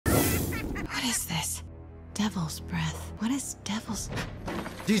What is this? Devil's breath. What is devil's...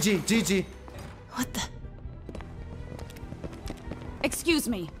 GG. What the... Excuse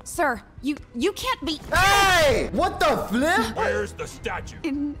me, sir. You can't be Hey! What the flip? Where's the statue?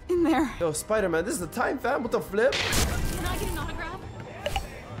 in there. Yo, Spider-Man, this is the time, fam. What the flip? Can I get an autograph?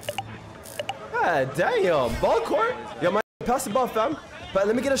 God damn. Ball court? Yo, man, pass the ball, fam. But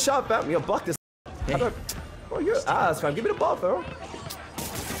let me get a shot, fam. Yo, block this. Hey. Oh, you're ass, fam. Give me the ball, fam.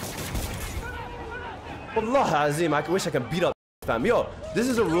 Wallah Azim, I wish I could beat up fam. Yo, this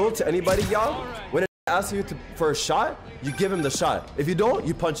is a rule to anybody, y'all. When it asks you for a shot, you give him the shot. If you don't,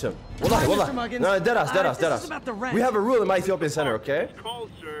 you punch him. Wallah. No, deadass. We have a rule in my Ethiopian center, okay?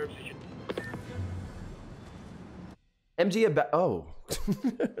 MJ oh.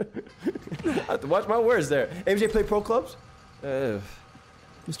 I have to watch my words there. MJ play pro clubs?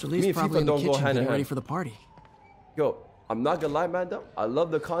 Mr. Lee's probably in the kitchen getting ready for the party. Yo, I'm not gonna lie, man, though. I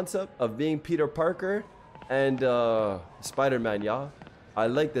love the concept of being Peter Parker and Spider-Man, y'all. I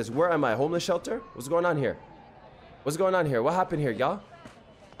like this. Where am I? Homeless shelter? What's going on here? What's going on here? What happened here, y'all?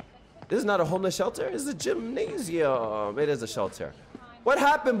 This is not a homeless shelter. It's a gymnasium. It is a shelter. What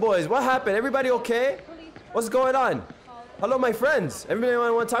happened, boys? What happened? Everybody okay? What's going on? Hello, my friends. Everybody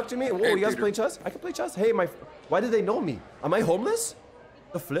want to talk to me? Whoa, hey, you guys play chess? I can play chess. Hey, why did they know me? Am I homeless?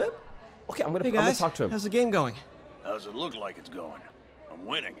 The flip? Okay, I'm gonna talk to him. How's the game going? How's it look like it's going? I'm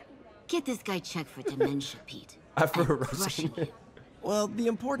winning. Get this guy checked for dementia, Pete. After Russian. Well, the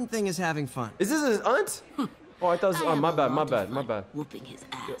important thing is having fun. Is this his aunt? Oh, I thought it was, oh, my bad. Whooping his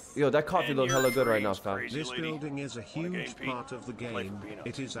ass. Yo, that coffee looks hella good right now, fam. This building is a huge part of the game.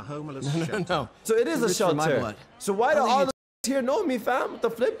 It is a homeless shelter. No. So it is a shelter. So why do all the here know me, fam? What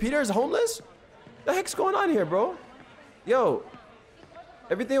the flip? Peter is homeless? The heck's going on here, bro? Yo,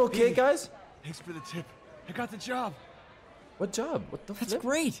 everything okay, guys? Thanks for the tip. I got the job. What job? What the flip? That's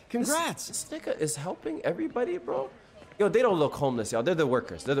great. Congrats. This nigga is helping everybody, bro. Yo, they don't look homeless, y'all. They're the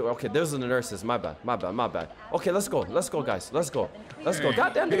workers. Okay, those are the nurses. My bad. Okay, let's go, guys. Let's go.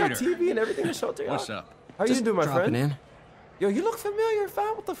 Goddamn, they got TV and everything in the shelter, y'all. What's up? How you doing, my friend? In. Yo, you look familiar,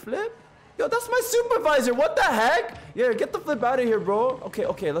 fam. What the flip? Yo, that's my supervisor. What the heck? Yeah, get the flip out of here, bro.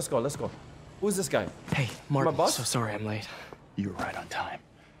 Okay, let's go. Who's this guy? Hey, Martin. My boss? So sorry I'm late. You're right on time.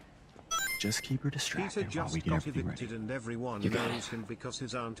 Just keep her distracted Peter while we just get got everything evicted ready. and everyone knows him because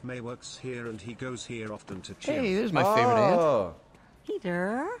his Aunt May works here and he goes here often to chill. Hey, there's my favorite aunt.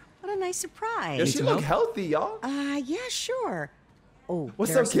 Peter, what a nice surprise. Yo, she look healthy, y'all. Yeah, sure. Oh,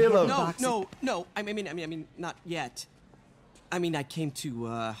 what's up, Caleb? No. I mean, not yet. I mean, I came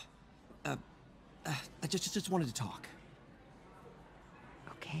to, I just wanted to talk.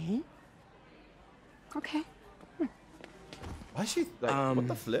 Okay. Why is she like, what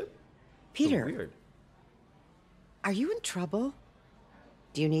the flip? Peter, So weird. are you in trouble?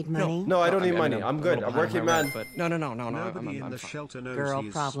 Do you need money? No, I don't need money. I'm good. I'm working, man. But no. Nobody in I'm the fine. shelter knows Girl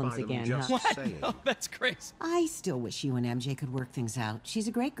he's problems Spider-Man, again, just huh? saying. No, that's crazy. I still wish you and MJ could work things out. She's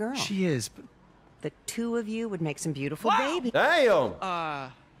a great girl. She is, but... The two of you would make some beautiful babies. Damn.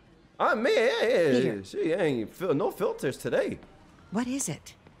 Uh, Man, she ain't no filters today. What is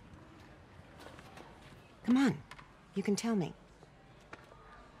it? Come on, you can tell me.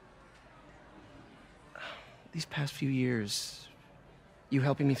 these past few years, you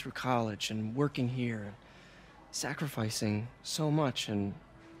helping me through college and working here, and sacrificing so much and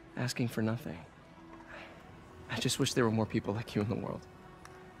asking for nothing. I just wish there were more people like you in the world.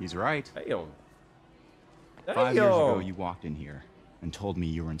 He's right. Damn. 5 years ago, you walked in here and told me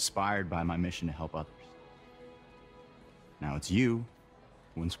you were inspired by my mission to help others. Now it's you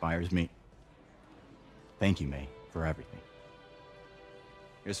who inspires me. Thank you, May, for everything.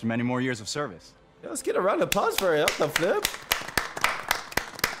 Here's to many more years of service. Yeah, let's get a round of applause for it. That's the flip.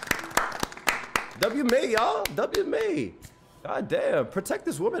 W May, y'all. W May. God damn. Protect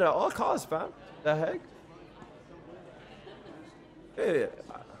this woman at all costs, fam. The heck? Hey,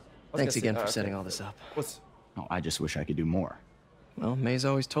 Thanks again for setting all this up. Oh, I just wish I could do more. Well, May's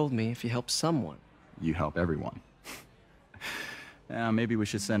always told me if you help someone, you help everyone. Maybe we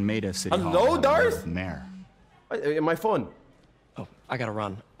should send May to City Hall. Hello, Darth? Mayor. My phone. Oh, I gotta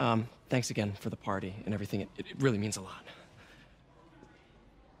run. Thanks again for the party and everything. It really means a lot.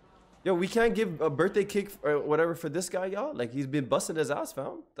 Yo, we can't give a birthday cake or whatever for this guy, y'all. Like, he's been busting his ass,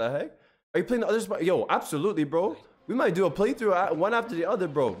 fam. The heck? Are you playing the other spot? Yo, absolutely, bro. We might do a playthrough one after the other,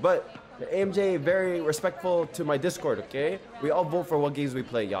 bro. But AMJ, very respectful to my Discord, okay? We all vote for what games we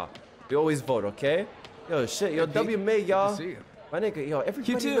play, y'all. We always vote, okay? Yo, shit, yo, W May, y'all. My nigga, yo,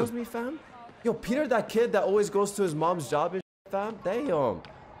 everybody knows me, fam. Yo, Peter, that kid that always goes to his mom's job and shit, fam. Damn.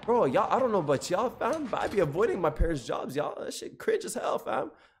 Bro, y'all, I don't know about y'all, fam, but I be avoiding my parents' jobs, y'all. That shit cringe as hell,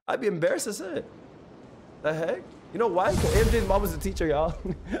 fam. I'd be embarrassed to say it. The heck? You know why? Because AMJ's mom was a teacher, y'all.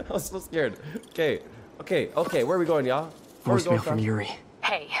 I was so scared. Okay. Where are we going, y'all? Voicemail from Yuri.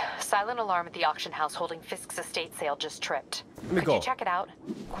 Hey, silent alarm at the auction house holding Fisk's estate sale just tripped. Let me Could go. you check it out?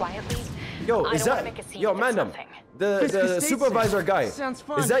 Quietly? Yo, I is don't wanna that... make a scene Yo, if it's Mandem. nothing. The supervisor guy. Sounds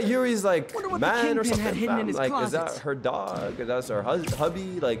fun. Is that Yuri's, like, Wonder what the man or Kingpin had something? hidden in fam? his Like, is that closets. her dog? Is that her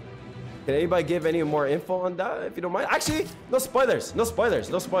hubby? Like, can anybody give any more info on that, if you don't mind? Actually, no spoilers. No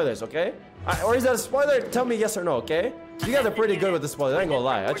spoilers, okay? Or is that a spoiler? Tell me yes or no, okay? You guys are pretty good with the spoilers. I ain't gonna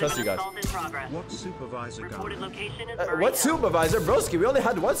lie. I trust you guys. What supervisor guy? What supervisor? Broski, we only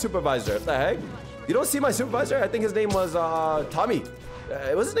had one supervisor. What the heck? You don't see my supervisor? I think his name was Tommy.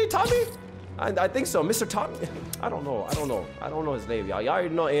 Was his name Tommy? I think so. Mr. Tommy? I don't know his name, y'all. Y'all already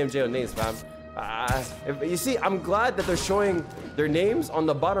know AMJ names, fam. You see, I'm glad that they're showing their names on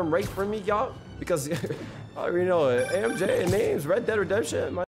the bottom right for me, y'all. Because I already know AMJ names, Red Dead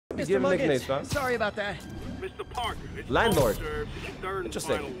Redemption. My Mr. give Muggins, nicknames, fam. sorry about that. Mr. Parker, it's Landlord. served. It's your third and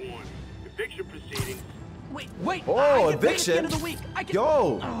Interesting. final warning. Eviction proceedings. Wait. Oh, I can pay eviction. at the end of the week. I can...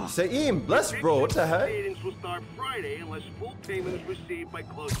 Yo, Saeem, bless, bro. What the heck? Proceedings will start Friday unless full payment is received by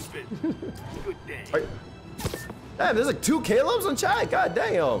close of business. Good day. Damn, there's like 2 Calebs on chat. God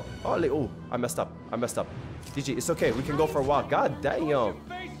damn. Holy, oh, I messed up. DG, it's okay. We can go for a walk. God damn.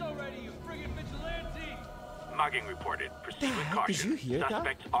 Mugging reported. Proceed with heck, caution. did you hear that?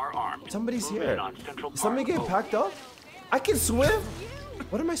 Suspects are armed. Somebody's Move here. in on Central Somebody Park. getting packed up? I can swim?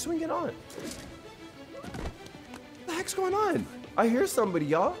 What am I swinging on? What the heck's going on? I hear somebody,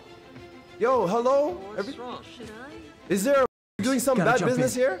 y'all. Yo, hello? Is there doing some Gotta bad jump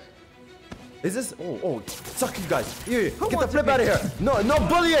business in. here? Is this? Oh, suck you guys. Here, get the flip out of here. No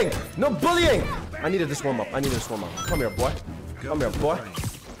bullying. I needed this warm up. Come here, boy.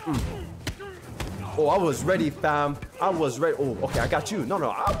 Oh, I was ready, fam. I was ready. Oh, okay, I got you. No,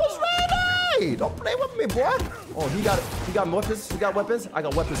 I was ready. Don't play with me, boy. Oh, he got weapons. He got weapons. I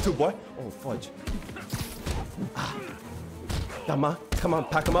got weapons too, boy. Oh, fudge. Come on,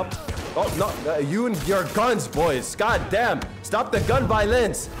 pack them up. Oh, no, you and your guns, boys. God damn. Stop the gun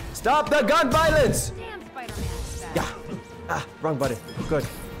violence. Damn, Spider-Man. Yeah. Wrong button. Good.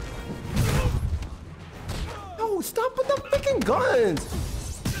 No, stop with the freaking guns.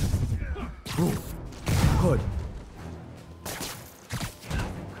 Ooh. Good.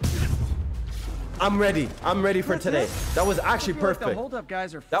 I'm ready for today. That was actually perfect. The hold-up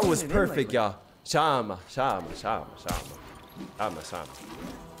guys are That was phoning it in perfect, lately. y'all. Shama.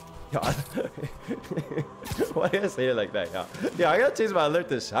 Yeah. Why do I say it like that, y'all? Yeah, I gotta change my alert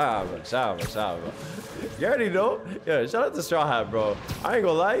to Shama. You already know? Yeah, shout out to Straw Hat, bro. I ain't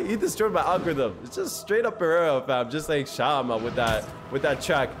gonna lie, he destroyed my algorithm. It's just straight up Herrera, fam. Just like Shama with that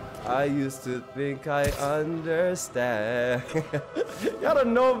track. I used to think I understand. Y'all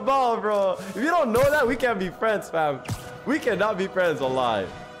don't know ball, bro. If you don't know that, we can't be friends, fam. We cannot be friends alive.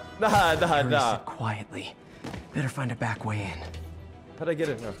 Nah. Sit quietly. Better find a back way in. How'd I get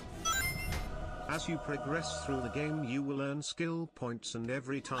it now? As you progress through the game, you will earn skill points, and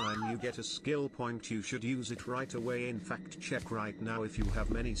every time you get a skill point, you should use it right away. In fact, check right now if you have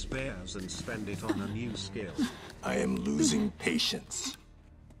many spares and spend it on a new skill. I am losing patience.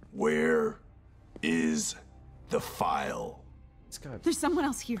 Where is the file? There's someone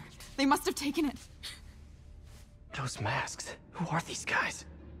else here. They must have taken it. Those masks. Who are these guys?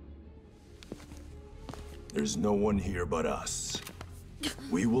 There's no one here but us.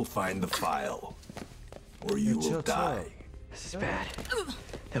 We will find the file, or you will die. This is bad.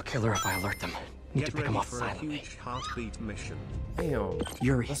 They'll kill her if I alert them. Need to Get pick them ready off for a silently. huge heartbeat mission. Damn.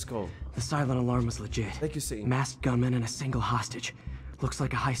 Yuri, Let's go. the silent alarm was legit. Thank you, Saeem. Masked gunmen and a single hostage. Looks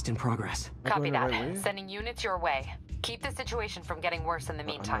like a heist in progress. Copy that. Sending units your way. Keep the situation from getting worse in the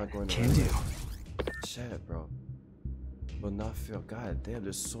meantime. Can do. Shit, bro. Will not feel. God damn,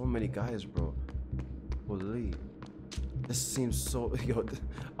 there's so many guys, bro. Holy. This seems so. Yo,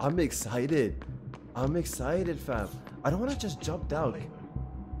 I'm excited. Fam. I don't want to just jump down.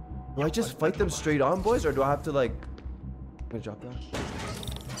 Do I just fight them straight on, boys, or do I have to like? I'm gonna drop down.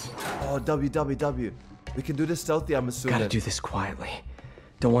 Oh, W. We can do this stealthy, I'm assuming. Gotta do this quietly.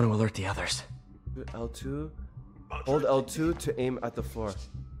 Don't want to alert the others. L2. Hold L2 to aim at the floor.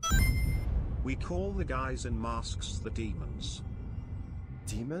 We call the guys in masks the demons.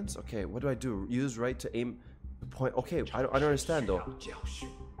 Demons? Okay, what do I do? Use right to aim the point. Okay, I don't understand though.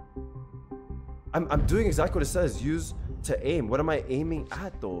 I'm doing exactly what it says. Use to aim. What am I aiming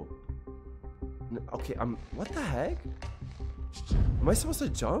at though? Okay, what the heck? Am I supposed to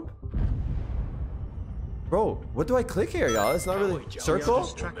jump? Bro, what do I click here, y'all? It's not really circle. We are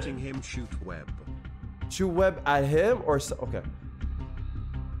distracting him. Shoot web. Shoot web at him or okay.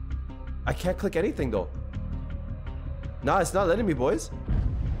 I can't click anything though. Nah, it's not letting me, boys.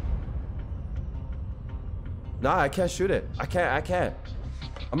 Nah, I can't shoot it. I can't.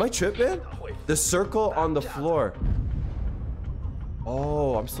 Am I tripping? The circle on the floor.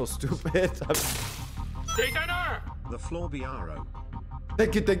 Oh, I'm so stupid. The floor BRO.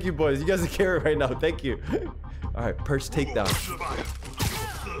 Thank you, boys. You guys are carrying right now. Thank you. All right, perch takedown.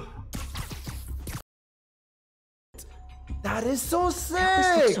 That is so sick.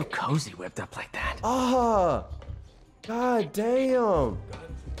 This looks so cozy whipped up like that. Ah, god damn.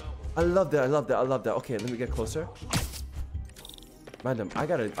 I love that. I love that. I love that. Okay, let me get closer. Madam, I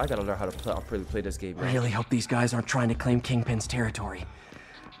gotta learn how to properly play this game. Man. Really hope these guys aren't trying to claim Kingpin's territory.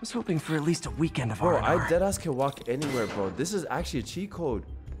 I was hoping for at least a weekend of Bro, R&R. I deadass can walk anywhere, bro. This is actually a cheat code.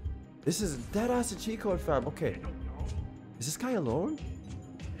 This is deadass a cheat code, fam. Okay. Is this guy alone?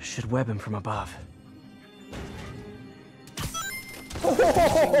 Should web him from above.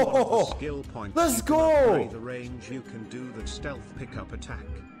 Oh, skill point. Let's go. The range you can do the stealth pickup attack.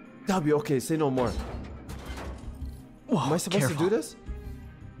 W, okay, say no more. Whoa, am I supposed careful. to do this?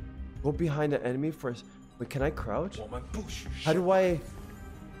 Go behind the enemy first. Wait, can I crouch? How do I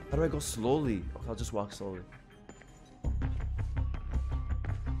go slowly? Okay, I'll just walk slowly.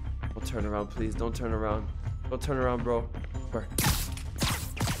 Don't turn around, please. Don't turn around. Don't turn around, bro. Bro,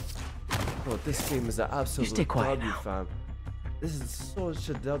 this game is an absolute stay quiet W, now. fam. This is such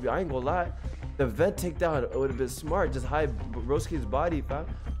a W. I ain't gonna lie. The vent takedown would have been smart. Just hide Broski's body, fam.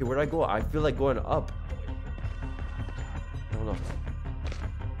 Okay, where'd I go? I feel like going up. I don't know.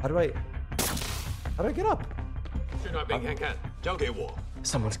 How do I get up?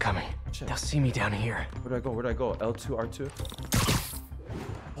 Someone's coming. They'll see me down here. Where do I go? L2, R2?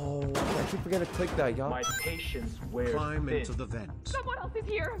 Oh, I keep forgetting to click that, y'all. My patience wears Climb thin. into the vent. Someone else is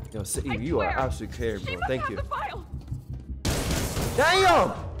here. Yo, Saeed, you are absolutely caring, bro. Thank you. The file.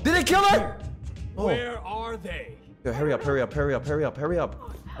 Damn! Did it kill her? Oh. Where are they? Yo, hurry up. Hurry up.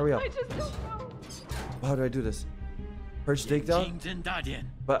 I just don't know. How do I do this? Perch takedown?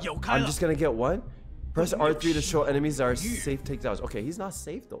 But I'm just gonna get one. Press R3 to show enemies that are safe takedowns. Okay, he's not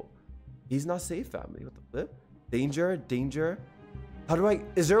safe though. He's not safe, family. What the flip? Danger. How do I?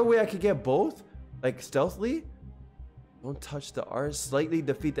 Is there a way I could get both? Like stealthily? Don't touch the R. Slightly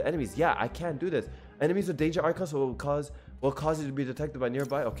defeat the enemies. Yeah, I can't do this. Enemies with danger icons will cause you to be detected by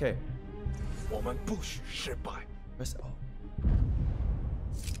nearby. Okay. Press O.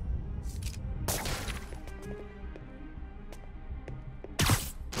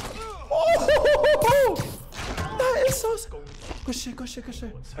 Oh! That is so. Good shit.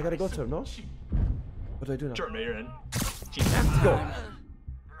 I gotta go to him, no? What do I do now? Go.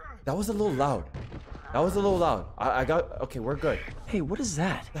 That was a little loud. I got. Okay, we're good. Hey, what is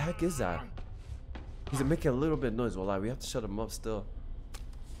that? What the heck is that? He's making a little bit of noise. Well, we have to shut him up still.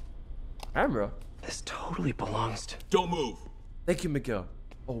 Camera. This totally belongs to... Don't move. Thank you, Miguel.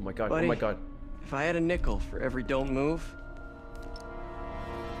 Oh my god. Buddy, oh my god. If I had a nickel for every don't move...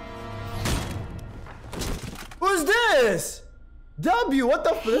 Who's this? W, what the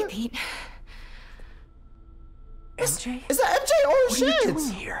flip? Pete. MJ? Is that MJ? Oh What shit! are you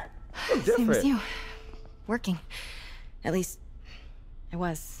doing here? So Same different. as you. Working. At least, I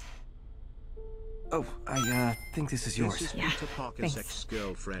was. Oh, I think this is yours. This is Yeah, Peter Parker's thanks.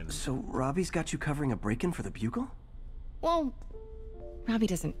 ex-girlfriend. So Robbie's got you covering a break-in for the Bugle? Well, Robbie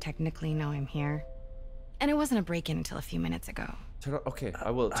doesn't technically know I'm here. And it wasn't a break-in until a few minutes ago. Turn on. Okay,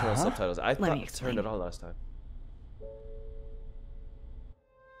 I will turn on subtitles. I Let me thought I explain. turned it on last time.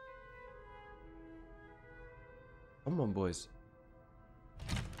 Come on, boys.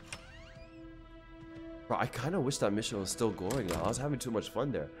 Bro, I kind of wish that mission was still going. Though. I was having too much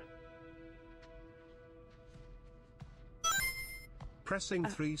fun there. Pressing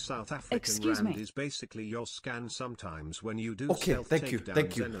 3 South African excuse Rand me. is basically your scan sometimes when you do Okay, stealth thank you, takedowns,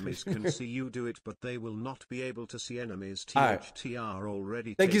 thank you. enemies can see you do it, but they will not be able to see enemies. Alright. THTR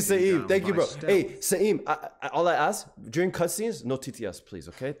already Thank you, taken Saeed. down Thank you, by bro. stealth. Hey, Saeed, all I ask, during cutscenes, no TTS, please,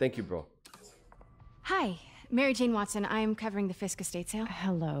 okay? Thank you, bro. Hi, Mary Jane Watson. I'm covering the Fisk estate sale.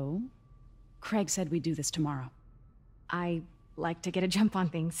 Hello. Craig said we'd do this tomorrow. I like to get a jump on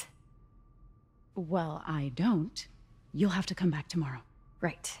things. Well, I don't. You'll have to come back tomorrow.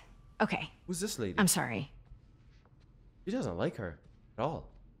 Right. Okay. Who's this lady? I'm sorry. He doesn't like her at all.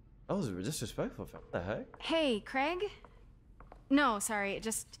 That was disrespectful. What the heck? Hey, Craig? No, sorry. It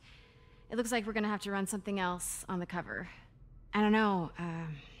looks like we're gonna have to run something else on the cover. I don't know.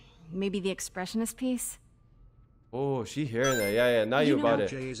 Maybe the expressionist piece? Oh, she hearing that. Yeah. Now you You know, about it.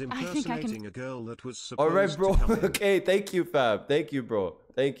 Jay is I think I can- impersonating a girl that was supposed All right, bro. to come in. Okay, thank you, Fab. Thank you, bro.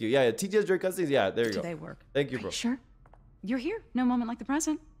 Thank you. Yeah, TTS during cutscenes. Yeah, there you Do go. they work? Thank you, bro. Sure. You're here. No moment like the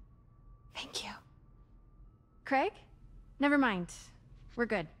present. Thank you. Craig? Never mind. We're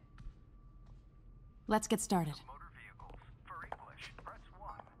good. Let's get started.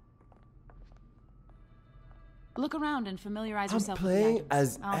 Look around and familiarize yourself with the playing items.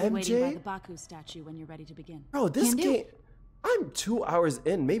 as I'll be waiting by MJ? the Baku statue when you're ready to begin. Bro, this Can do. game, I'm 2 hours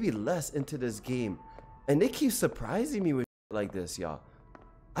in, maybe less into this game. And they keep surprising me with like this, y'all.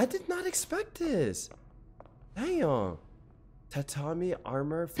 I did not expect this. Damn. Tatami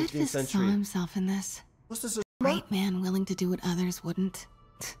armor, 15th Fisk saw century. himself in this. What's this? Great man willing to do what others wouldn't.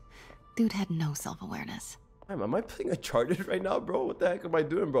 Dude had no self-awareness. Damn, am I playing Uncharted right now, bro? What the heck am I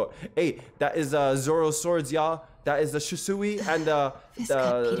doing, bro? Hey, that is Zoro's swords, y'all. That is the Shisui and Fisk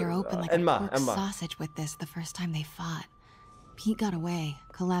cut Peter open like a pork Enma. sausage with this the first time they fought. Pete got away,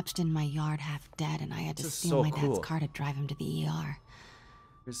 collapsed in my yard half dead, and I had to This is steal so my cool. dad's car to drive him to the ER.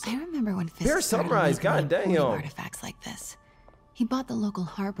 I remember when Fisk Bear started Sunrise, manipulating goddamn. hoarding artifacts like this. He bought the local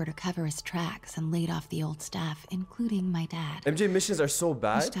harbor to cover his tracks and laid off the old staff, including my dad. MJ missions are so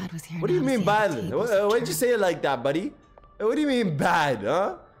bad. Wish Dad was here What do you now to mean save the bad? tables Why'd you say it like that, buddy? What do you mean bad,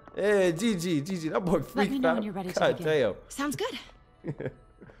 huh? Hey, GG, that boy freak. Let me know fam. when you're ready to God begin. damn. Sounds good.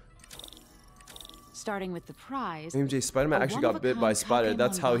 Starting with the prize. MJ Spider-Man a actually got bit by a one-of-a-kind spider.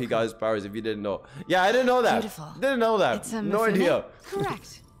 That's Pokemon how he Baku. got his powers. If you didn't know. Yeah, I didn't know that. Beautiful. Didn't know that. It's a No Mifune? idea.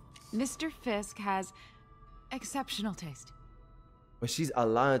 Correct. Mr. Fisk has exceptional taste. But she's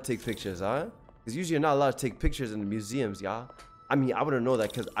allowed to take pictures, huh? Because usually you're not allowed to take pictures in the museums, yeah? I mean, I wouldn't know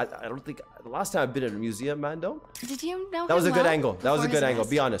that because I don't think... The last time I've been in a museum, man, though, Did you know that was a him good well angle. That was a before good his angle.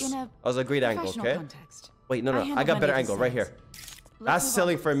 Be arrest? honest. In That a was a great angle, professional okay? context. Wait, no. I I handle got better many of the angle right here. That's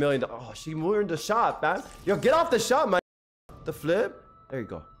selling for $1 million. Oh, she ruined the shot, man. Yo, get off the shot, man. The flip. There you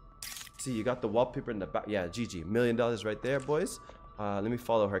go. See, you got the wallpaper in the back. Yeah, GG. $1 million right there, boys. Let me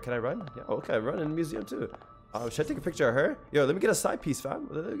follow her. Can I run? Yeah, okay, run in the museum too. Should I take a picture of her? Yo, let me get a side piece, fam.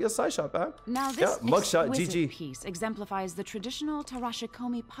 Let me get a side shot, fam. Now this Yeah, mugshot, exquisite GG. piece exemplifies the traditional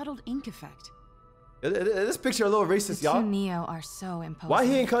Tarashikomi puddled ink effect. This picture a little racist, The two y'all. Neo are so imposing. Why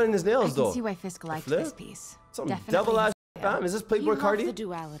he ain't cutting his nails, I though? can see why Fisk liked flip? this piece. Some Definitely devil ass his fam. Is this You Playboy love Cardi? the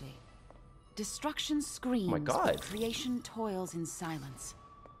duality. Destruction screams, God. but creation toils in silence.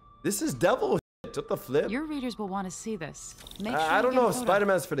 This is devil shit. What the flip? Your readers will want to see this. Make sure I you don't get a know if photo.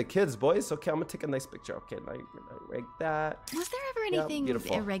 Spider-Man's for the kids, boys. Okay, I'm gonna take a nice picture. Okay, like that. Was there ever Yeah, anything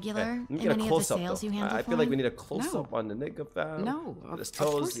beautiful. irregular Okay, let me in get a any of the close-up, sales though. you handled I for feel like we him? need a close-up on the nigga, fam. No, His of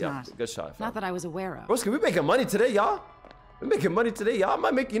toes. course Yeah, not. good shot, fam. Not that I was aware of. Bros, we making money today, y'all. We're making money today, y'all. I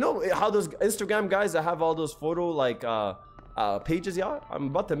might make, you know how those Instagram guys that have all those photo like pages, y'all? I'm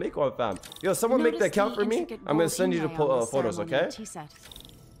about to make one, fam. Yo, someone make the Notice account the for me. intricate I'm gonna gold send you the inlay on the photos, ceremonial okay? tea set.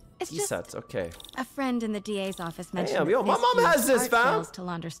 It's just Sets, okay. a friend in the DA's office mentioned Damn, that yo, my Fisk mom has used this, art fam. sales to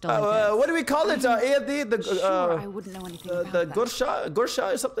launder stolen goods. What do we call it? AFD? The Sure, I wouldn't know anything about the that.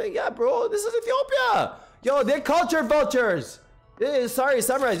 Gursha or something? Yeah, bro. This is Ethiopia. Yo, they're culture vultures. Sorry,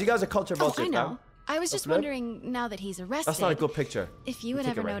 Sunrise. You guys are culture Oh, vultures, I know. fam. I was just flip? wondering, now that he's arrested, That's not a good picture. if you Let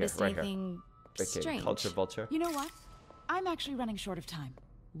had me take ever it right here, noticed right here. anything Okay, strange. culture vulture. You know what? I'm actually running short of time.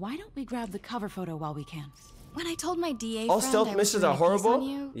 Why don't we grab the cover photo while we can? When I told my DA All friend stealth I was missions doing are a piece horrible? on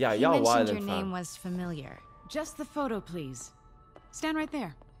you, Yeah, he y'all mentioned wildin', your name fam. was familiar. Just the photo, please. Stand right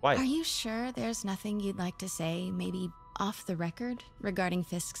there. Why? Are you sure there's nothing you'd like to say, maybe off the record, regarding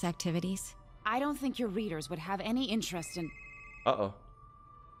Fisk's activities? I don't think your readers would have any interest in... Uh-oh.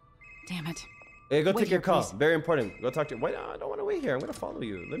 Damn it. Hey, go Wait take your here, call. please. Very important. Go talk to. Wait, I don't want to wait here. I'm gonna follow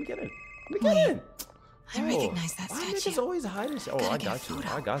you. Let me get in. Let me get in. I recognize that Why statue. niggas always hiding? Oh, I got you.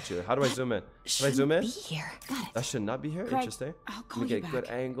 I got you. How do I zoom in? Should I Shouldn't zoom in? be here. Got it. That should not be here. Craig, Interesting. I'll call Let me you get good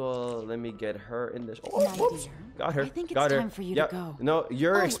back. angle. Let me get her in this. Oh, My whoops. dear, Got her. I think it's got her. time for you to Yep. go. No,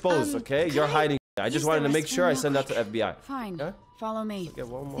 you're Oh, exposed. Okay, can you're I hiding. I use just the wanted to make sure I restroom send real that to FBI. Fine. Okay? Follow me. Get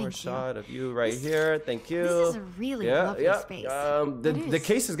one more Thank you. shot of you right here. Thank you. This is a really lovely space. The It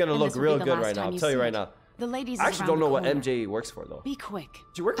case is gonna And look this will be real the good last right now. time I'll tell you see right it. now. The ladies I is actually around don't know the what corner. MJ works for though. Be quick.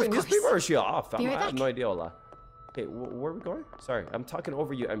 She work for a Of course. newspaper or is she off? Be right I have back. no idea, Ola. Okay, where are we going? Sorry, I'm talking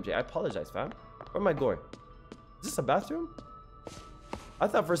over you, MJ. I apologize, fam. Where am I going? Is this a bathroom? I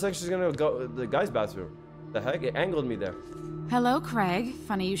thought for a second she was gonna go the guy's bathroom. The heck? It angled me there. Hello, Craig.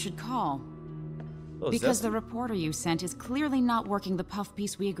 Funny you should call. Oh, Because zesty. the reporter you sent is clearly not working the puff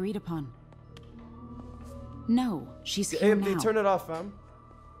piece we agreed upon. No, she's here AFD, now. turn it off, fam.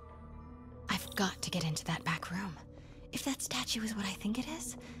 I've got to get into that back room. If that statue is what I think it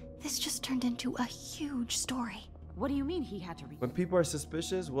is, this just turned into a huge story. What do you mean he had to When people are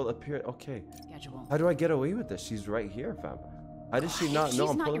suspicious, will appear. Okay. reschedule? How do I get away with this? She's right here, fam. How does she not know She's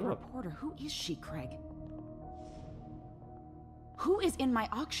I'm not pulling your up? reporter. Who is she, Craig? Who is in my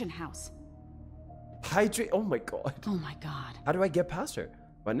auction house? Hydrate. Oh my god. Oh my god. How do I get past her?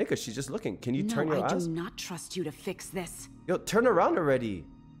 But Nika, she's just looking. Can you turn your I ass? do not trust you to fix this. Yo, turn around already.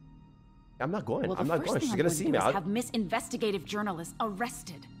 I'm not going. Well, I'm not going. She's gonna see me. Have Miss Investigative Journalist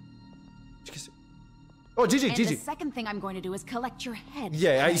arrested. Oh, Gigi, and Gigi. the second thing I'm going to do is collect your head.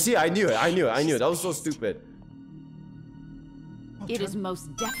 Yeah, I see. I knew it. I knew it. I knew it. That was so stupid. It is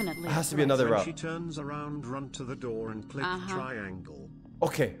most definitely. It has to be another route. When she turns around, run to the door and click triangle.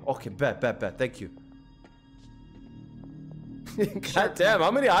 Okay, okay, bet. Thank you. God damn,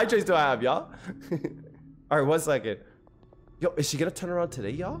 how many eye trays do I have, y'all? Alright, 1 second. Yo, is she gonna turn around today,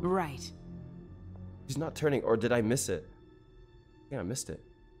 y'all? Right. She's not turning, or did I miss it? Yeah, I missed it.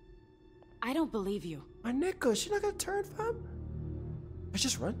 I don't believe you. My Nika, she's not gonna turn, fam? Should I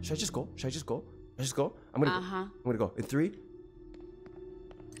just run? Should I just go? Should I just go? I just go? I'm gonna go. I'm gonna go. In 3.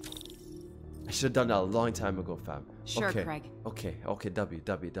 I should have done that a long time ago, fam. Sure, okay. Craig. Okay, W.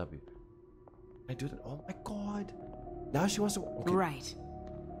 I do that. Oh my god. Now she wants to. Okay. Right.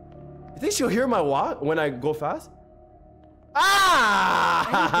 You think she'll hear my walk when I go fast? Ah!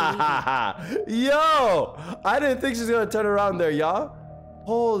 Yo! I didn't think she's gonna turn around there, y'all.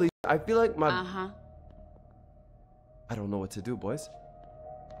 Holy! I feel like my. I don't know what to do, boys.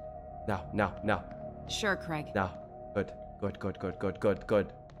 Now. Sure, Craig. Now. Good.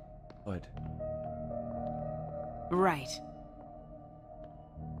 Right.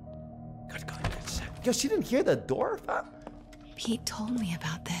 Good. Yo, she didn't hear the door, fam? Pete told me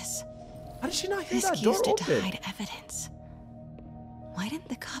about this. How did she not hear Fisk that door used it to open? hide evidence. Why didn't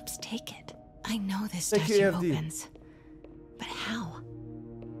the cops take it? I know this Thank you, statue AFD. opens. But how?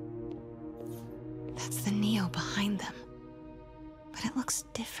 That's the Neo behind them. But it looks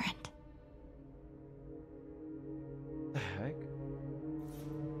different. The heck?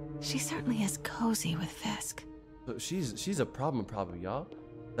 She certainly is cozy with Fisk. So she's a problem, y'all.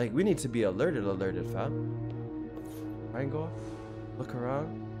 Like, we need to be alerted, fam. Triangle. Look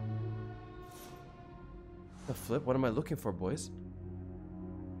around. The flip? What am I looking for, boys?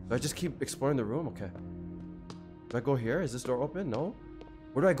 Do I just keep exploring the room? Okay. Do I go here? Is this door open? No?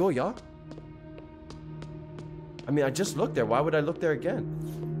 Where do I go, y'all? I mean, I just looked there. Why would I look there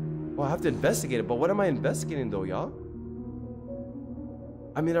again? Well, I have to investigate it. But what am I investigating, though, y'all?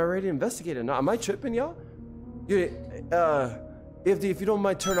 I mean, I already investigated. Now, am I tripping, y'all? If you don't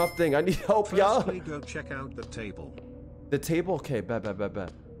mind, turn off thing. I need help, y'all. Firstly, go check out the table. The table? Okay,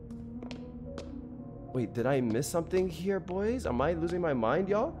 bet. Wait, did I miss something here, boys? Am I losing my mind,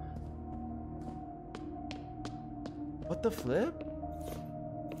 y'all? What the flip?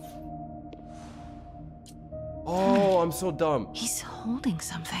 Oh, I'm so dumb. He's holding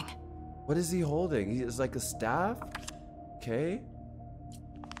something. What is he holding? It's like a staff? Okay.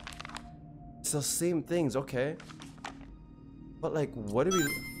 It's the same things, okay. But like, what do we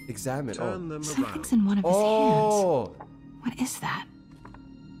examine? Turn them Something's in one of his hands. What is that?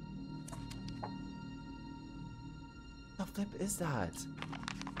 What the flip is that?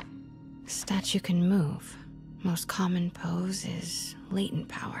 Statue can move. Most common pose is latent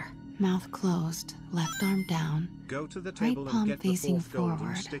power. Mouth closed, left arm down. Go to the right table palm and get the facing fourth golden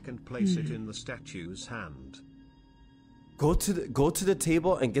forward. stick and place it in the statue's hand. Go to the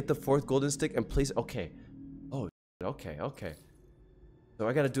table and get the 4th golden stick and place. Okay. Oh, okay. So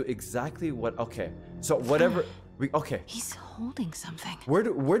I gotta do exactly what. Okay. So whatever. Okay. He's holding something.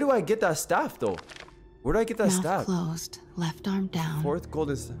 Where do I get that staff though? Where do I get that Mouth staff? closed, left arm down. 4th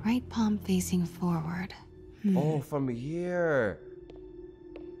golden stick. Right palm facing forward. Oh, from here.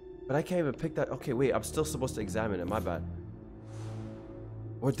 But I can't even pick that. Okay, wait. I'm still supposed to examine it. My bad.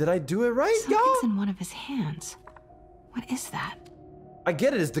 Or did I do it right, y'all? Something's in one of his hands. What is that? I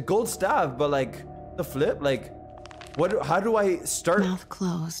get it. It's the gold staff, but like the flip, like what? How do I start? Mouth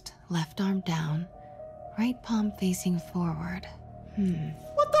closed, left arm down. Right palm facing forward.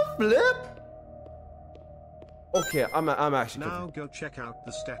 What the flip? Okay, I'm actually. Now go check out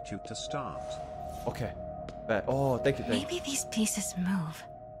the statue to start. Okay. Bet. Oh, thank you. Maybe these pieces move.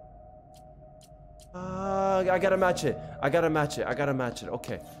 I gotta match it.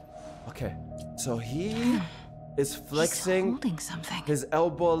 Okay. So he is flexing He's holding something. his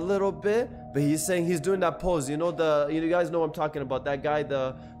elbow a little bit, but he's saying he's doing that pose. You know you guys know what I'm talking about. That guy,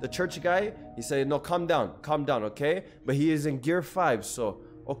 the church guy. He's saying, no, calm down, okay. But he is in gear 5, so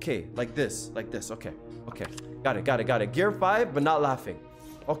okay, like this. Okay. Got it. Gear 5, but not laughing.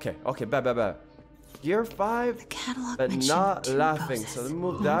 Okay. Bad. Gear 5, but not laughing. So let me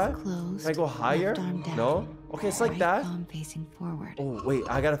move that. Can I go higher? No? Okay, it's like that. Palm facing forward. Oh, wait,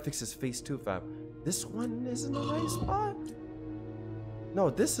 I gotta fix his face too, fam. This one is in the right spot? No,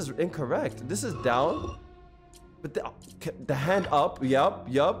 this is incorrect. This is down. But the hand up,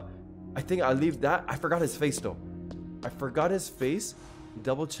 yup. I think I'll leave that. I forgot his face though.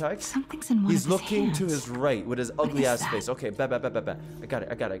 Double check. Something's in one He's of his looking hands. to his right with his ugly is ass that? face. Okay, bet. I got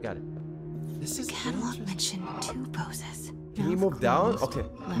it. This is Catalog mentioned 2 poses. Can he move down? Okay,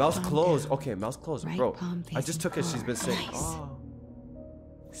 mouse closed. Okay, mouse closed. Right Bro, palm I just took it. She's been saying. Nice. Oh.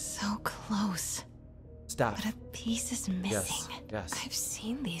 So close. Staff. But a piece is missing. Yes. I've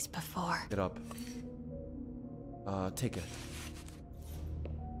seen these before. Get up. Take it.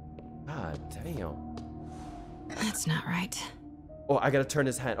 God damn. That's not right. Oh, I gotta turn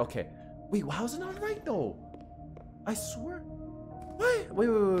his hand. Okay. Wait, how's it not right though? I swear. What?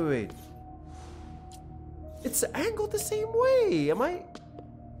 Wait. It's angled the same way. Am I?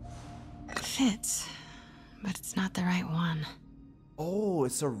 Fits, but it's not the right one. Oh,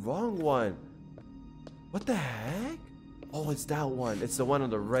 it's the wrong one. What the heck? Oh, it's that one. It's the one on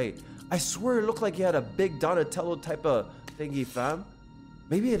the right. I swear it looked like he had a big Donatello type of thingy, fam.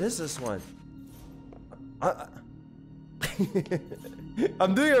 Maybe it is this one.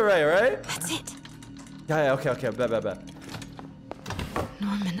 I'm doing it right? That's it. Yeah, okay. Bet.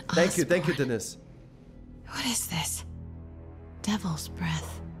 Norman Thank you, Osborn. Dennis. What is this? Devil's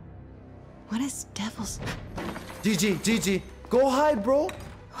breath. What is devil's... GG. Go hide, bro.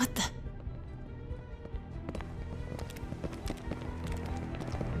 What the...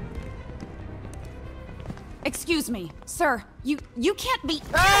 Excuse me, sir. You can't be...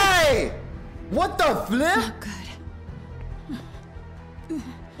 Hey! What the flip? Not good.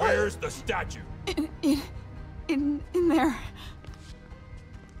 Where's the statue? In there.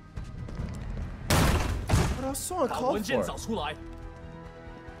 What else so uncalled for?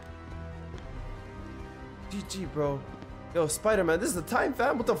 GG, bro. Yo, Spider-Man, this is the time,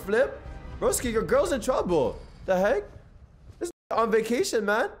 fam. What the flip? Broski, your girl's in trouble. The heck? This is on vacation,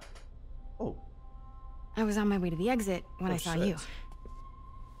 man. Oh. I was on my way to the exit when I saw you.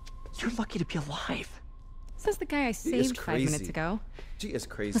 You're lucky to be alive. Says the guy I saved 5 minutes ago. She is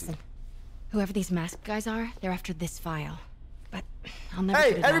crazy. Listen, whoever these masked guys are, they're after this file. But I'll never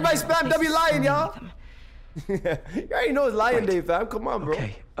Hey, put it everybody on there spam in W case Lion, someone y'all. with them. You already know it's Lion Day, fam. Come on, bro.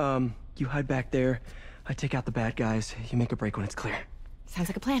 Okay, you hide back there. I take out the bad guys. You make a break when it's clear. Sounds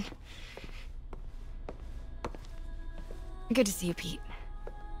like a plan. Good to see you, Pete.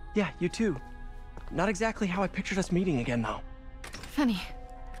 Yeah, you too. Not exactly how I pictured us meeting again, though. Funny.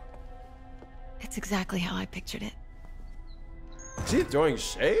 It's exactly how I pictured it. Is she throwing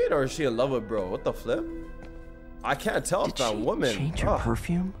shade or is she in love with bro? What the flip? I can't tell if that woman. Change her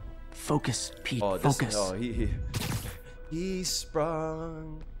perfume? Focus, Pete. Focus. He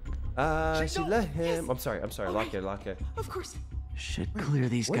sprung. She let him. I'm sorry. Lock it. Of course. Should clear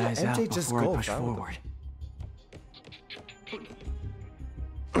these Where did guys out MJ just before go, I push fam? forward.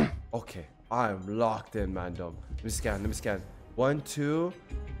 Okay, I'm locked in, mandom. Let me scan. 1, 2.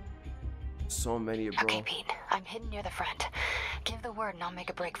 So many, bro. Okay, Pete. I'm hidden near the front. Give the word and I'll make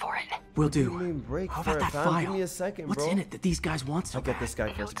a break for it. Will do. What do you mean break How for about it, that fam? file? Give me a second, What's bro. in it that these guys want so I'll get bad? this guy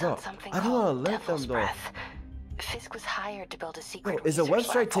first, Notes bro. on something I don't want to called let them Devil's though. Breath. Fisk was hired to build a secret Bro, is a research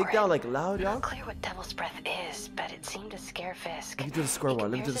website lab for takedown it. like loud, y'all? Not clear what Devil's Breath is, but it seemed to scare Fisk. Let me do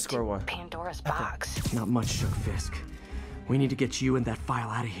the square one. Pandora's box. Not much, Shook Fisk. We need to get you and that file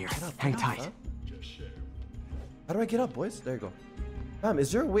out of here. Hang tight. How do I get up, boys? There you go.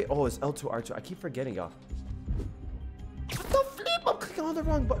 Is there a way? Oh, it's L2, R2. I keep forgetting, y'all. What the flip? I'm clicking on the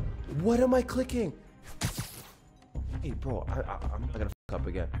wrong button. What am I clicking? Hey, bro, I'm not gonna fuck up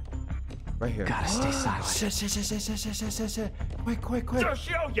again. Right here. Gotta stay silent. Shit. Quick.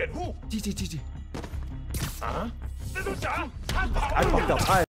 GG. Huh? I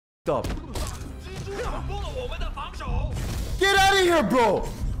fucked up. Get out of here, bro!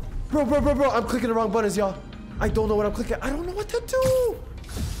 Bro. I'm clicking the wrong buttons, y'all. I don't know what I'm clicking. I don't know what to do.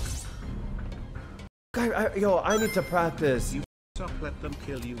 Guy, I need to practice. You up, let them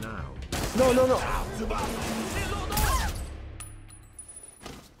kill you now. No.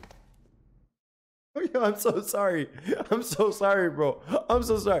 Yo, I'm so sorry, bro. I'm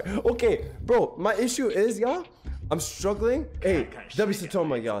so sorry. Okay, bro, my issue is, y'all, I'm struggling. Hey, W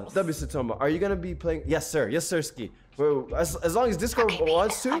Satoma, y'all. W Satoma, are you gonna be playing? Yes, sir, Ski. Well, as long as Discord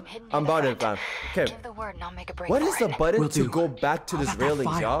wants to, I'm about it, fam. Okay. Give the word and I'll make a break What for is the it. button to go back to this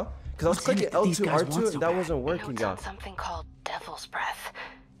railings, y'all? Because I was clicking L2, R2, and that wasn't working, Notes y'all. on something called Devil's Breath.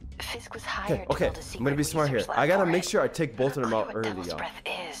 Fisk was hired Okay, to build a secret I'm gonna be smart here. research I gotta lab for make it. sure I take both of them out What early, Devil's y'all. Breath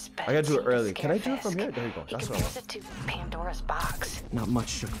is, but I gotta do it seemed to early. Can I scare do it from Fisk. here? There you go. He That's what I compares want. it to Pandora's box. Not much,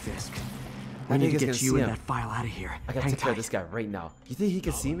 Shook Fisk. I We need think to he's get gonna you see and him. that file out of here. I gotta Hang take care of tight. this guy right now. You think he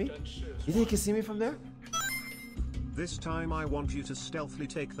can see me? You think he can see me from there? This time I want you to stealthily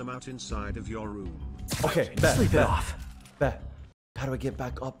take them out inside of your room. Okay, Sleep it off. Bet. How do I get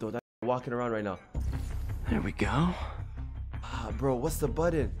back up though? That's walking around right now. There we go. Bro, what's the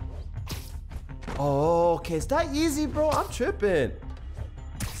button? Oh, okay. It's that easy, bro. I'm tripping.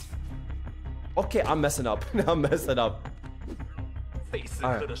 Okay, I'm messing up. I'm messing up.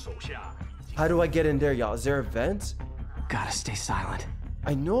 Alright. How do I get in there, y'all? Is there a vent? Gotta stay silent.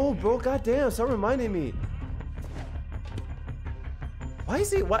 I know, bro. Goddamn. Stop reminding me. Why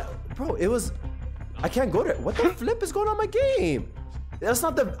is he? What? Bro, it was... I can't go there. What the flip is going on in my game? That's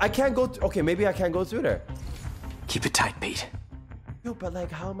not the... I can't go... Okay, maybe I can't go through there. Keep it tight, Pete. Yo, but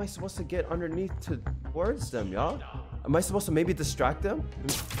like, how am I supposed to get underneath towards them, y'all? Am I supposed to maybe distract them?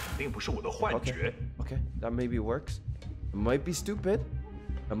 Okay, okay, that maybe works. It might be stupid.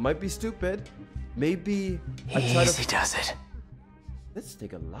 It might be stupid. Maybe I try to... Easy does it. This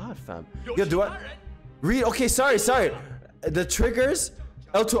take a lot, fam. Yo, do I... Read... Okay, sorry. The triggers...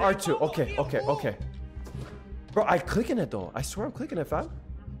 L2, R2. Okay. Bro, I clicking it though. I swear I'm clicking it, fam.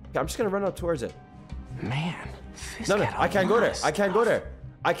 Okay, I'm just gonna run up towards it. Man. No, I can't go there. I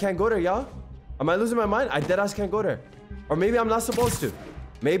can't go there, y'all. Am I losing my mind? I deadass can't go there. Or maybe I'm not supposed to.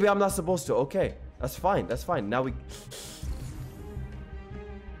 Okay, that's fine. Now we...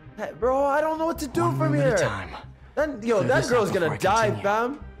 Hey, bro, I don't know what to do from here. Yo, that girl's gonna die,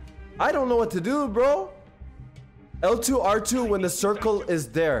 fam. I don't know what to do, bro. L2, R2 when the circle is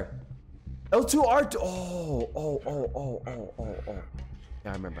there. L2, R2. Oh.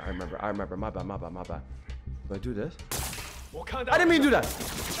 Yeah, I remember. My bad. Do I do this? I didn't mean to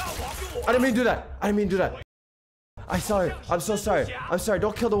do that. I'm sorry. I'm so sorry. I'm sorry.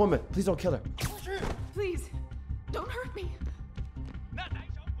 Don't kill the woman. Please don't kill her. Please, don't hurt me.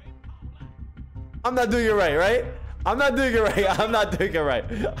 I'm not doing it right? I'm not doing it right.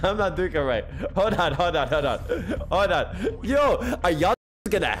 Hold on. Yo, are y'all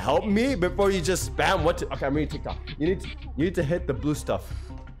gonna help me before you just spam what to... Okay, I'm reading TikTok. You need to hit the blue stuff.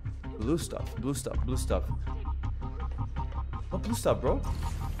 Blue stuff. What blue stuff, bro?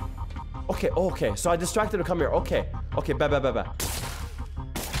 Okay. So I distracted him to come here. Okay, bad.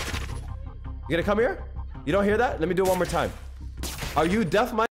 You gonna come here? You don't hear that? Let me do it one more time. Are you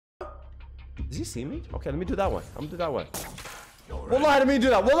deaf, my... Does he see me? Okay, let me do that one. I'm gonna do that one. Wallah, didn't mean to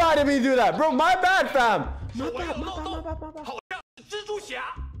do that. Bro, my bad, fam. My bad.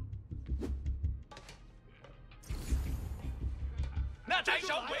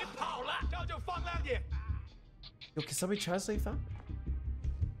 Yo, can somebody translate, fam?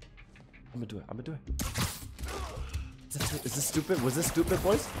 I'm gonna do it. Is this stupid? Was this stupid,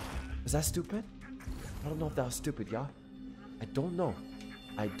 boys? Was that stupid? I don't know if that was stupid, y'all. I don't know.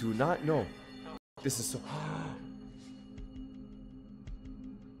 I do not know. This is so...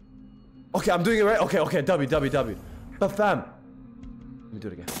 Okay, I'm doing it right. Okay, W. But fam, let me do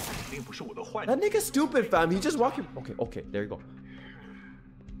it again. That nigga's stupid, fam. He just walking... Okay, there you go.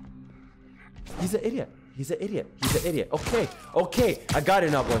 He's an idiot. Okay. I got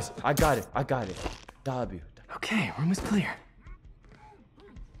it now, boys. I got it. W. Okay, room is clear.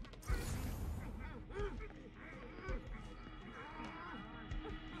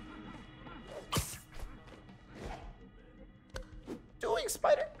 Doing,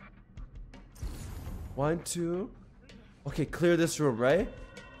 spider. 1, 2. Okay, clear this room, right?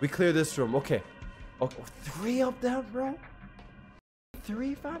 We clear this room. Okay. 3 of them, bro.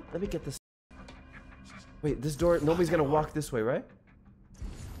 3, fam. Let me get this. Wait, this door. Nobody's gonna walk this way, right?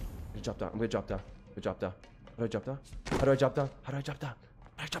 I'm gonna drop down. How do I drop down?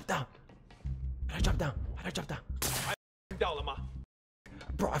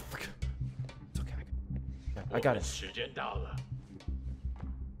 Bro, I forgot. It's okay. I got it.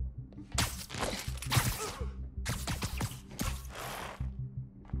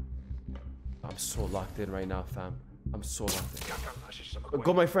 I'm so locked in right now, fam. I'm so locked in.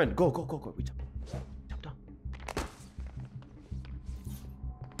 Go, my friend. Go. We jump down.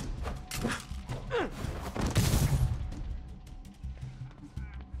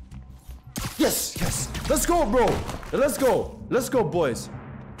 Yes. Let's go, bro. Let's go, boys.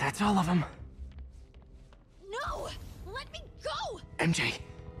 That's all of them. No! Let me go! MJ.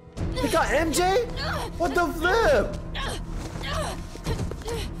 They got MJ? What the flip?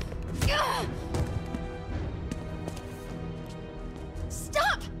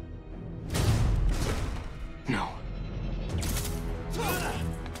 Stop! No.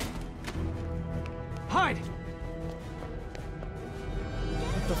 Hide!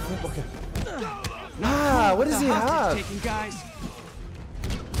 What the flip? Okay. What does he have? Taking, guys.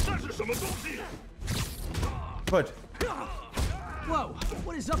 Good. Whoa,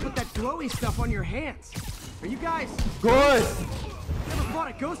 what is up with that glowy stuff on your hands? Are you guys... Good! Never fought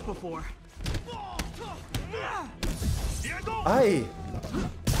a ghost before. Aye.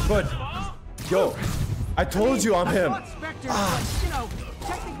 Good. Yo, I told you I'm him. Specters, but, you know,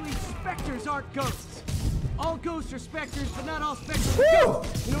 technically specters aren't ghosts. All ghosts are specters, but not all specters are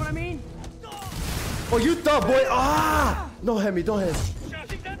ghosts. You know what I mean? Oh, you thought, boy. Ah! Don't hit me, don't hit me. Seems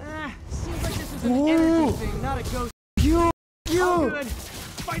like this is an energy thing, not a ghost. You! All good.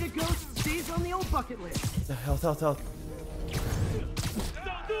 Fight a ghost stays on the old bucket list. Health.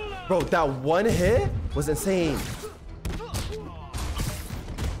 Bro, that one hit was insane.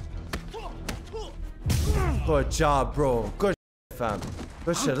 Good job, bro. Good shit, fam.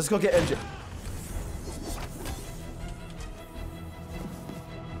 Good shit. Let's go get MJ.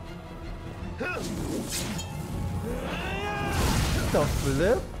 The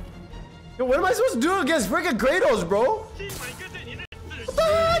flip? Yo, what am I supposed to do against freaking Kratos, bro? What the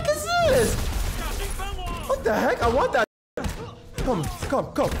heck is this? What the heck? I want that. Come.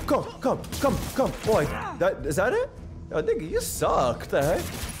 Boy, is that it? Yo, nigga, you suck. What the heck?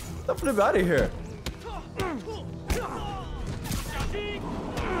 Get the flip out of here.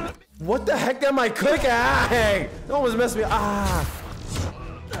 What the heck am I clicking? Hey, no one was messing me.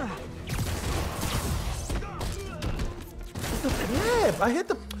 The flip. I hit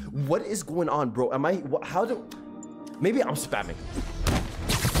the. What is going on, bro? Am I? What, how do? Maybe I'm spamming.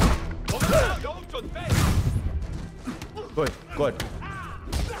 Good.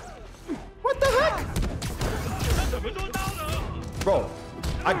 What the heck? Bro,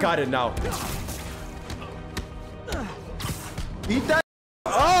 I got it now. Beat that.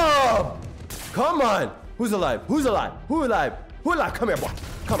 Oh! Come on. Who's alive? Who alive? Come here, boy.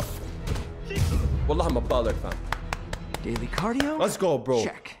 Come on. Wallah, I'm a baller, fam. Daily cardio? Let's go, bro.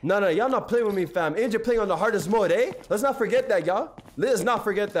 Check. No, y'all not playing with me, fam. And you're playing on the hardest mode, eh? Let's not forget that, y'all. Let's not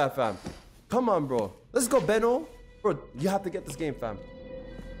forget that, fam. Come on, bro. Let's go, Benno. Bro, you have to get this game, fam.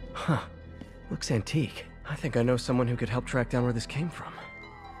 Huh. Looks antique. I think I know someone who could help track down where this came from.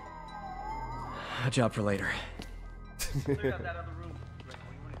 A job for later.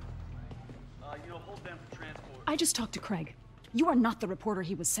 I just talked to Craig. You are not the reporter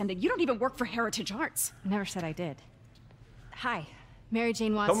he was sending. You don't even work for Heritage Arts. Never said I did. Hi, Mary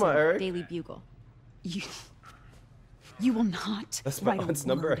Jane Watson, Come on, Eric. Daily Bugle. You will not That's my write aunt's a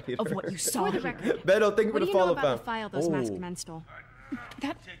number. word of what you saw For the here. record, Benno, thank you for what the do you know follow, about fam. the file those masked men stole?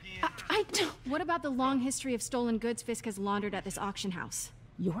 I don't. What about the long history of stolen goods Fisk has laundered at this auction house?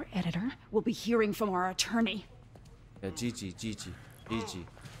 Your editor will be hearing from our attorney. Yeah, GG.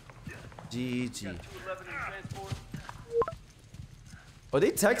 Are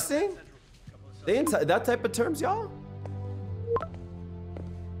they texting? They in that type of terms, y'all?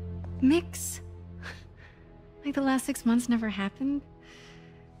 Mix? Like the last 6 months never happened?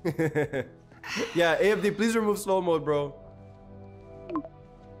 Yeah, AFD, please remove slow mode, bro.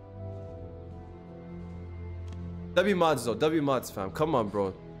 W mods though, W mods, fam. Come on,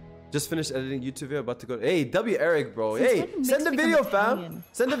 bro. Just finished editing YouTube video, about to go. Hey, W Eric, bro. Hey, send the video, fam.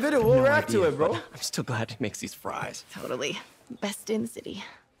 Send the video. We'll react to it, bro. I'm still glad he makes these fries. Totally. Best in the city.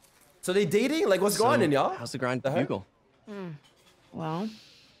 So they dating? Like, what's going on, y'all? How's the grind at the Bugle? Well,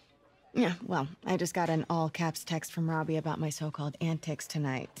 I just got an all caps text from Robbie about my so-called antics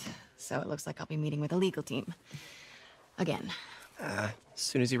tonight. So it looks like I'll be meeting with a legal team. Again. As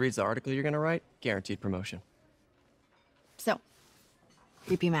soon as he reads the article you're gonna write, guaranteed promotion. So,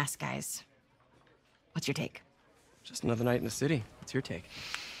 creepy mask guys. What's your take? Just another night in the city. What's your take?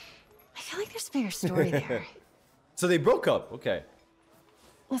 I feel like there's a bigger story there. So they broke up. Okay.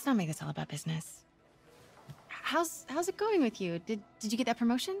 Let's not make this all about business. How's it going with you? Did you get that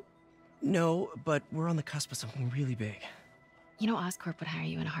promotion? No, but we're on the cusp of something really big. You know Oscorp would hire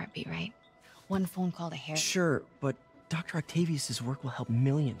you in a heartbeat, right? One phone call to Harry. Sure, but Dr. Octavius's work will help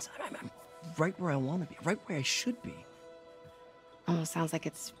millions. I'm right where I want to be, right where I should be. Almost sounds like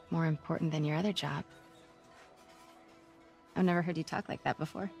it's more important than your other job. I've never heard you talk like that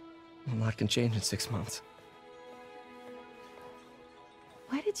before. A lot can change in 6 months.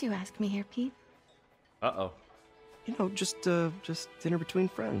 Why did you ask me here, Pete? Uh-oh. You know, just dinner between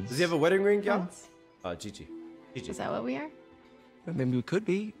friends. Does he have a wedding ring, y'all? Gigi. Is that what we are? Maybe we could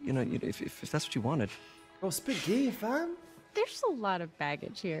be, you know, if that's what you wanted. Bro, spit game, fam. There's a lot of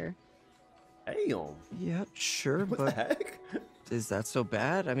baggage here. Damn. Yeah, sure, What but the heck? is that so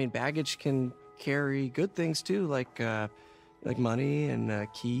bad? I mean, baggage can carry good things too, like money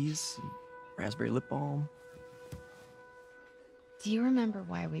and keys, and raspberry lip balm. Do you remember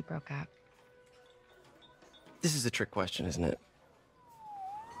why we broke up? This is a trick question, isn't it?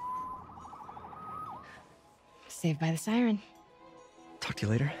 Saved by the siren. Talk to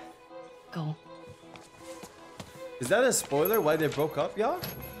you later. Go. Is that a spoiler why they broke up, y'all?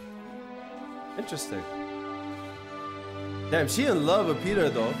 Interesting. Damn, she in love with Peter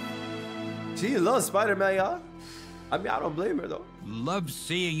though. She loves Spider-Man, y'all. I mean, I don't blame her though. Love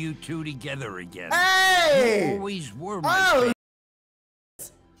seeing you two together again. Hey! You always were my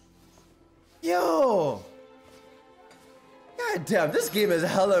Yo! God damn, this game is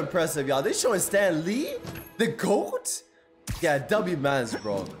hella impressive, y'all. They showing Stan Lee, the GOAT? Yeah, W mans,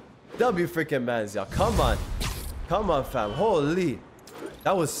 bro. W freaking mans, y'all. Come on. Come on, fam. Holy.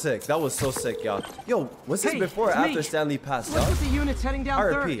 That was sick. That was so sick, y'all. Yo, was this before or after Stan Lee passed, Look y'all? at the units heading down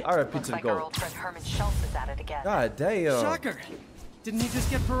RIP. RIP Looks to the like our GOAT. old friend Herman Schultz is at it again. God damn. Shocker. Didn't he just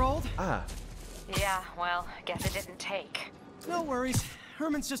get paroled? Ah. Yeah, well, guess it didn't take. No worries.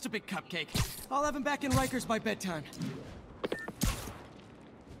 Herman's just a big cupcake. I'll have him back in Rikers by bedtime.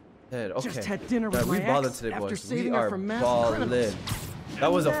 Dude, okay. Just had dinner with we my ballin' ex today, after boys. saving We her are from mass ballin'. criminals.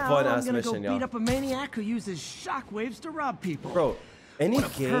 That was a Now fun I'm ass gonna mission, go y'all. beat up a maniac who uses shockwaves to rob people. Bro, any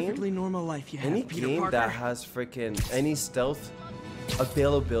What a game, perfectly normal life you have, any Peter game Parker. that has freaking any stealth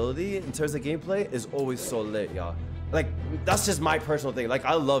availability in terms of gameplay is always so lit, y'all. Like, that's just my personal thing. Like,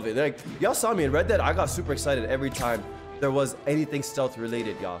 I love it. Like, y'all saw me in Red Dead. I got super excited every time there was anything stealth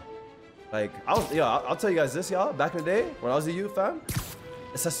related, y'all. Like, I'll tell you guys this, y'all. Back in the day, when I was a youth, fam,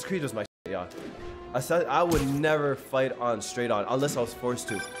 Assassin's Creed was my shit, y'all. I would never fight on straight on unless I was forced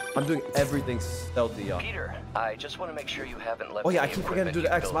to. I'm doing everything stealthy, y'all. Peter, I just want to make sure you haven't left. Oh yeah, I keep forgetting to do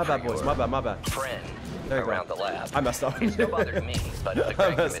the X. My bad, boys. My bad. Friend There you around go. the lab. I messed up. It's no bother to me, but if the I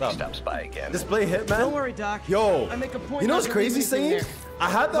Greg messed committee up. stops by again. Just play Hitman. Don't worry, Doc. Yo, I make a point you know not what's to crazy, leave anything Singing? there. I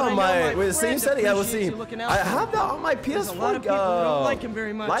have that But I on know my my with the same friend setting I was appreciates seeing. you looking out I for him. have that on my There's a PS4 lot of people who don't like him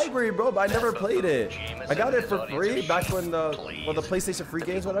very much. library, bro. But I never played it. I got it for free back when the PlayStation free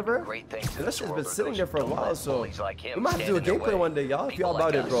games, whatever. And that shit's been sitting there for a while, so we might have to do a gameplay one day, y'all. If y'all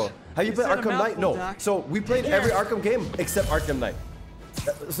about it, bro. Have you played said a Arkham Knight? mouthful, No. Doc. So we played every Arkham game except Arkham Knight.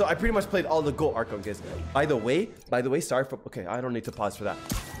 So I pretty much played all the GOAT Arkham games. By the way, sorry for, okay, I don't need to pause for that.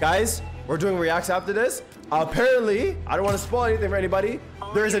 Guys, we're doing reacts after this. Apparently, I don't want to spoil anything for anybody.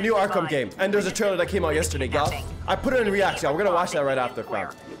 There is a new Arkham game, and there's a trailer that came out yesterday, y'all. I put it in reacts, y'all. We're gonna watch that right after,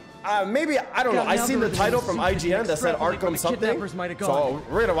 fam. Maybe, I don't know. I seen the title from IGN that said Arkham something. So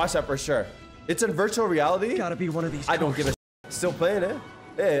we're gonna watch that for sure. It's in virtual reality. Gotta be one of these. I don't give a shit. Still playing it.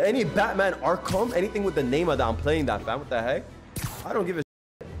 Hey, any Batman Arkham, anything with the name of that, I'm playing that, fam. What the heck? I don't give a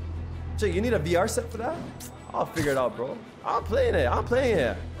shit. So you need a VR set for that? I'll figure it out, bro. I'm playing it.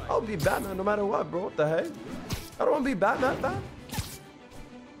 I'll be Batman no matter what, bro. What the heck? I don't want to be Batman, fam.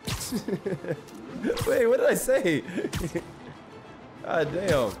 Wait, what did I say? God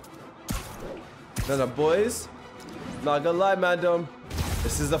damn. Then the boys, not gonna lie, madam.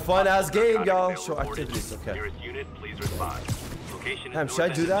 This is a fun ass game, y'all. Show activities, okay. Damn, should I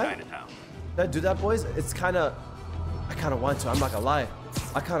do that? Should I do that, boys? It's kinda, I kinda want to, I'm not gonna lie.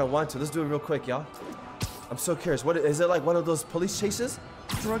 I kinda want to. Let's do it real quick, y'all. I'm so curious. What is it, like one of those police chases?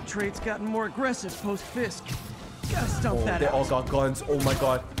 Drug trade's gotten more aggressive post-Fisk. Gotta stump that They out. all got guns. Oh my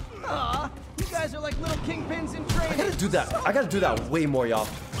god. Aw, you guys are like little kingpins in training. I gotta do that. I gotta do that way more, y'all.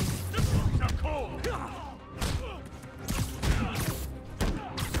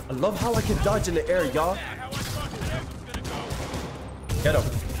 I love how I can dodge in the air, y'all. Get him.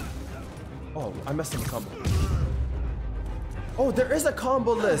 Oh, I messed up the combo. Oh, there is a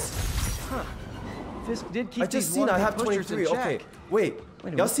combo list. Huh. Fisk did keep I just these seen I wannabe have pushers in 23. Okay, check. wait.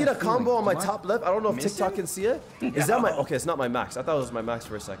 Y'all what's see that the combo feeling? on my Am I top left? I don't know if missing? TikTok can see it. Is that my? Okay, it's not my max. I thought it was my max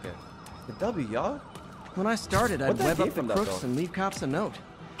for a second. The W, y'all. When I started, I'd What'd that web gain up the from that, crooks though? and leave cops a note.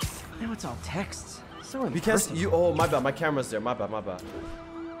 Now it's all texts. So Because impersonal. you. Oh, my bad. My camera's there. My bad. My bad.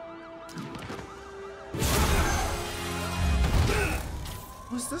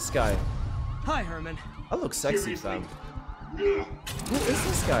 Who's this guy? Hi, Herman. I look sexy, fam. Who is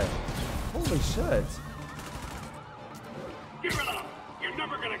this guy? Holy shit. Give it up. You're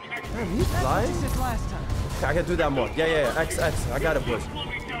never gonna catch Damn, he's flying? This is last time. Okay, I can do that more. Yeah. X. I got it, boys.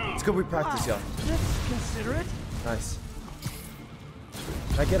 It's good we practice, y'all. That's considerate. Nice.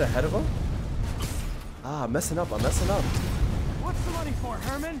 Can I get ahead of him? Ah, I'm messing up. What's the money for,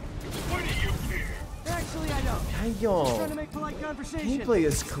 Herman? What do you care? Actually, I don't. Hey, Just yo. trying to make polite conversation. Gameplay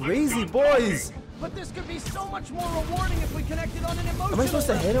is crazy, boys. But this could be so much more rewarding if we connected on an emotional Am I supposed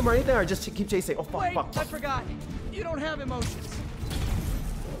to level. hit him or anything, or just keep chasing? Oh, fuck, Wait, fuck, I fuck. forgot. You don't have emotions.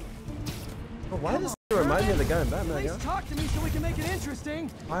 Oh, why does it remind me of the guy in At Batman, least yeah? talk to me so we can make it interesting.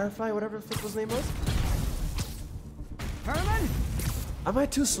 Firefly, whatever the fuck his name was? Herman? Am I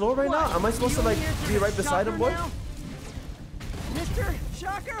too slow right now? Am I supposed to, You like, here for be the right beside him, shocker boy? now? Mr.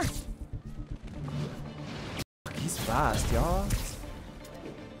 Shocker? He's fast, y'all.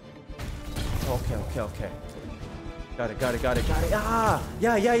 Okay. Got it. Ah!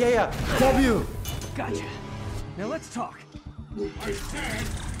 Yeah. W! Gotcha. Now let's talk. I said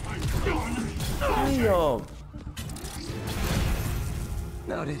Damn.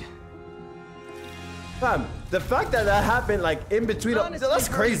 Noted. Fam, the fact that that happened like in between, that's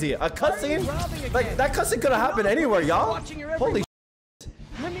crazy. A cutscene, like that cutscene could have happened anywhere, y'all. Holy.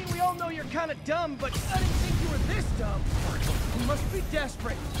 I mean, we all know you're kind of dumb, but I didn't think you were this dumb. You must be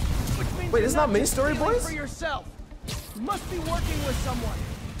desperate. Which means wait, it's not main story, boys? For yourself. You must be working with someone.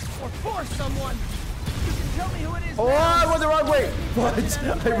 Or for someone. You can tell me who it is. Oh, now. I went the wrong way. What?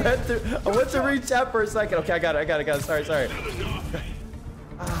 I went to read chat for a second. Okay, I got it. Sorry.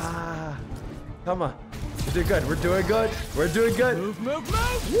 Ah, come on. We're doing good. Move.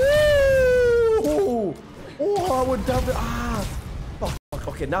 Woo! Oh, I would dump it. Ah. Fuck.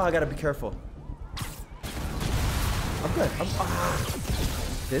 Okay, now I gotta be careful. I'm good.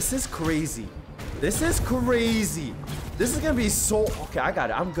 This is crazy. This is gonna be so. Okay, I got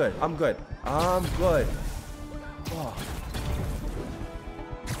it. I'm good. Oh.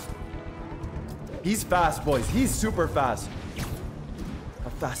 He's fast, boys. He's super fast.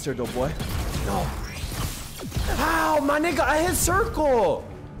 I'm faster though, boy. No. Ow, my nigga, I hit circle.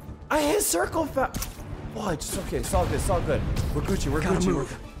 Oh, it's okay. It's all good. We're Gucci.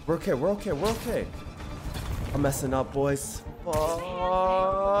 We're okay. I'm messing up, boys.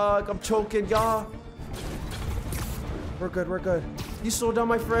 Fuck. I'm choking, y'all. We're good. You slow down,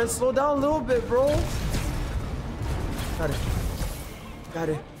 my friend. Slow down a little bit, bro. Got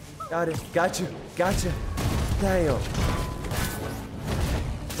it. Gotcha. Damn.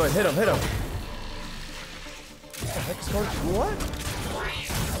 Go ahead, hit him. What the heck's going on? What?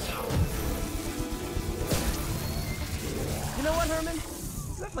 You know what, Herman?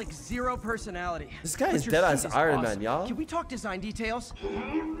 You have like zero personality. This guy is But your dead suit as is Iron awesome. Man, y'all. Can we talk design details?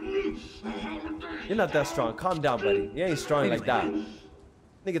 You're not that strong. Calm down, buddy. You ain't strong like that.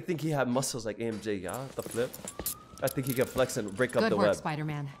 Nigga think he had muscles like AMJ, y'all. The flip. I think he can flex and break up Good the work, web.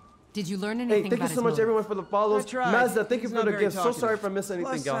 Spider-Man. Did you learn Hey, anything thank you about so much, everyone, for the follows. I tried. Mazda, thank you He's for not the very gift. So talkative. sorry if I missed anything,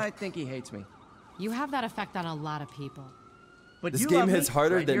 Plus, y'all. I think he hates me. You have that effect on a lot of people. But This you game love hits me,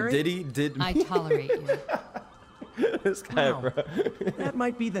 harder right, than Yuri? Diddy did me. I tolerate you. This guy, Wow. bro. That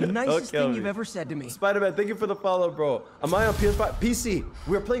might be the nicest kill thing me. you've ever said to me. Spider-Man, thank you for the follow, bro. Am I on PS5? PC.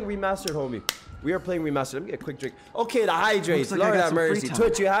 We're playing remastered, homie. We are playing remastered. Let me get a quick drink. Okay, the hydrates. Looks like I Lord got have some free mercy. time.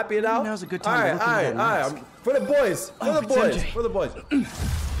 Twitch, you happy now? Now's a good time to look into that mask. For the boys. For the boys.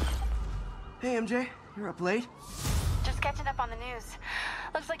 Hey, MJ. You're up late? Just catching up on the news.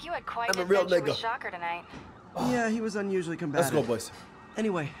 Looks like you had quite I'm an a real adventure with nigga. Shocker tonight. Yeah, he was unusually combative. Let's go, boys.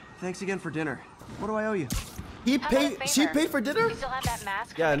 Anyway, thanks again for dinner. What do I owe you? He How about a paid. She favor? paid for dinner? You still have that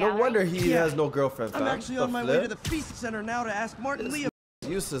mask? Yeah, from the no gallery? wonder he has no girlfriend, fam. I'm actually on my way to the Feast Center now to ask Martin Lee.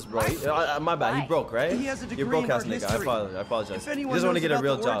 Useless, bro. My bad. He broke, right? He has a You're degree broke in ass art nigga. history. I apologize. If He anyone doesn't want to knows get a about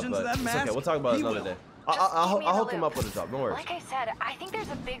real the job, origins of but that it's okay. mask, We'll talk about it he another will. day. Just I'll keep me in the hook him loop. up with a job. No worries. Like I said, I think there's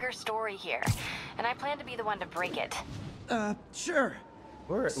a bigger story here, and I plan to be the one to break it. Sure.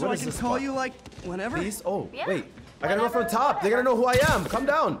 Where So I is can this call spot? you like whenever? Please? Oh, Yeah. wait. I gotta go from top. They're gonna know who I am. Come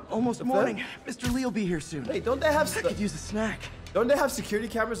down. Almost The morning. flip? Mr. Lee will be here soon. Hey, don't they have? I could use a snack. Don't they have security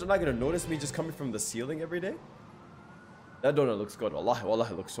cameras? They're not gonna notice me just coming from the ceiling every day. That donut looks good. Wallahi,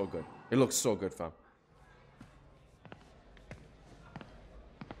 it looks so good. It looks so good, fam.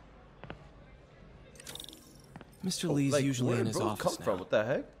 Mr. Lee's usually where in did his bro office come now. from? What the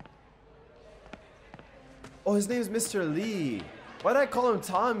heck? Oh, his name's Mr. Lee. Why'd I call him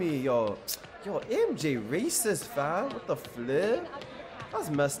Tommy, yo? Yo, MJ racist, fam. What the flip? That's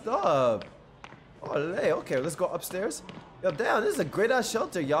messed up. Oh, okay, let's go upstairs. Yo, damn, this is a great ass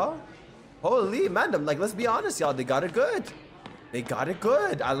shelter, y'all. Holy man, like, let's be honest, y'all. They got it good. They got it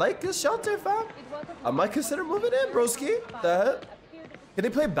good. I like this shelter, fam. I might consider moving in, broski. The heck? Can they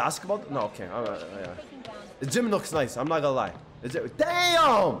play basketball? No, okay. Yeah. The gym looks nice. I'm not gonna lie.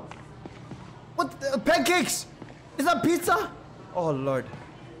 Damn! What? Pancakes? Is that pizza? Oh lord.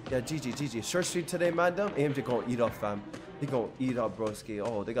 Yeah, GG. Church Street today, madam. AMJ gonna eat up, fam. He gonna eat up, broski.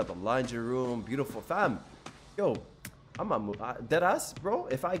 Oh, they got the laundry room. Beautiful, fam. Yo, I'm gonna move. Dead ass, bro.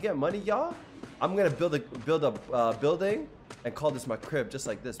 If I get money, y'all, I'm gonna build a building and call this my crib, just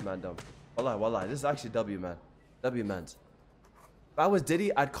like this, madam. Wallah. This is actually W, man. W, man's. If I was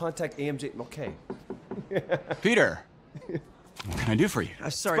Diddy, I'd contact AMJ. Okay. Peter, what can I do for you?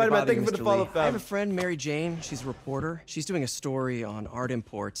 Sorry Spider-Man, to bother thank you, you for the Mr. follow, Lee. fam. I have a friend, Mary Jane. She's a reporter. She's doing a story on art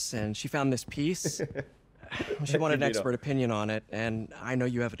imports, and she found this piece. She wanted an expert opinion on it, and I know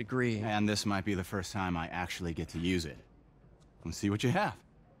you have a degree. And this might be the first time I actually get to use it. Let's see what you have.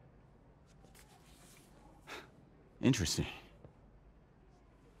 Interesting.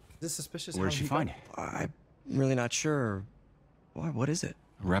 Is this suspicious? Where did she find it? I'm really not sure. Why? What is it?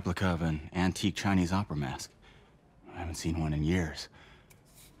 A replica of an antique Chinese opera mask. I haven't seen one in years.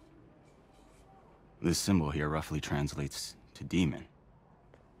 This symbol here roughly translates to demon.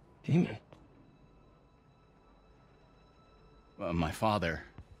 Demon? My father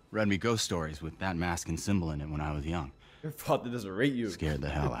read me ghost stories with that mask and symbol in it when I was young. Your father doesn't rate you. Scared the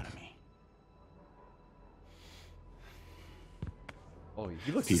hell out of me. Oh,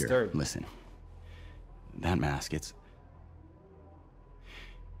 he looks Peter, disturbed. listen. That mask, it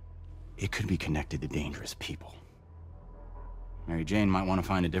could be connected to dangerous people. Mary Jane might want to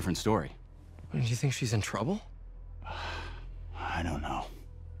find a different story. Do you think she's in trouble? I don't know.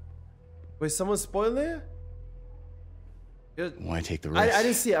 Wait, someone spoiled it? Why take the risk? I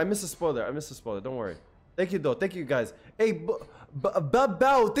didn't see it. I missed a spoiler. Don't worry. Thank you, though. Thank you, guys. Hey,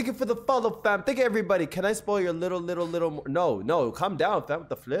 Bow, thank you for the follow, fam. Thank you, everybody. Can I spoil your little more? No. Calm down, fam. With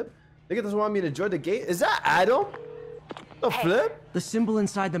the flip. Nigga doesn't want me to enjoy the game. Is that Adam? The flip? The symbol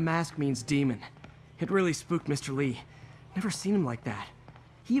inside the mask means demon. It really spooked Mr. Lee. Never seen him like that.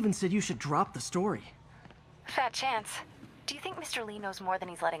 He even said you should drop the story. Fat chance. Do you think Mr. Lee knows more than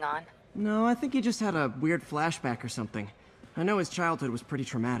he's letting on? No, I think he just had a weird flashback or something. I know his childhood was pretty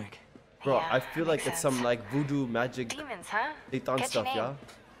traumatic. Bro, I feel like it's some like voodoo magic. Demons, huh? Catchy stuff, name. yeah.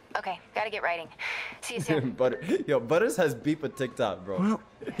 Okay, gotta get writing. See you soon. Butters has beef with TikTok, bro. Well,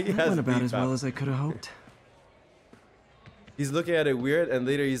 he that has went about beef as well as I could have hoped. He's looking at it weird, and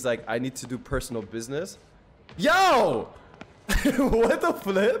later he's like, I need to do personal business. Yo! What the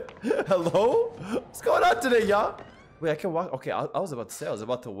flip? Hello? What's going on today, y'all? Wait, I can walk. Okay, I was about to say, I was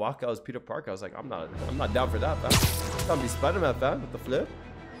about to walk out as Peter Parker. I was like, I'm not down for that, fam. I'm gonna be Spider-Man, fam, with the flip.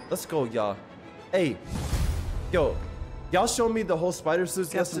 Let's go, y'all. Hey, yo, y'all showed me the whole spider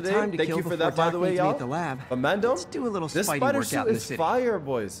suits yesterday. Thank you for that, by the way, y'all. But Mando, let's do a little this Spidey spider workout suit in the is city. fire,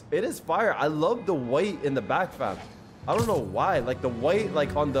 boys. It is fire. I love the white in the back, fam. I don't know why. Like the white,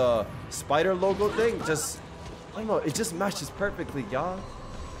 like on the spider logo thing, just I don't know. It just matches perfectly, y'all.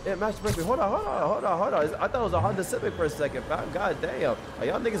 It matched perfectly. Hold on. I thought it was a Honda Civic for a second, fam. God damn. Are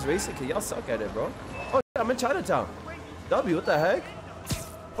y'all niggas racing? Cause y'all suck at it, bro. Oh, shit, I'm in Chinatown. W, what the heck?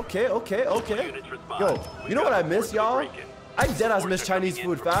 Okay. Yo, you know what I miss, y'all? I deadass miss Chinese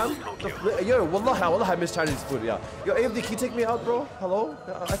food, fam. Yo, wallahi, I miss Chinese food, yeah. Yo, AFD, can you take me out, bro? Hello?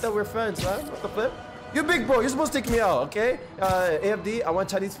 I thought we were friends, man. What the flip? You big bro, you're supposed to take me out, okay? AFD, I want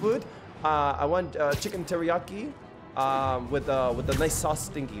Chinese food. I want chicken teriyaki with a nice sauce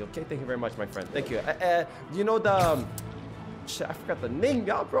stinky, okay? Thank you very much, my friend. Thank you. You know the... shit, I forgot the name,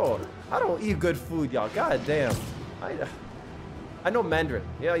 y'all, bro. I don't eat good food, y'all. God damn. I know Mandarin.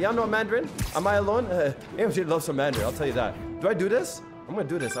 Yeah, y'all know Mandarin? Am I alone? AMG loves some Mandarin, I'll tell you that. Do I do this? I'm gonna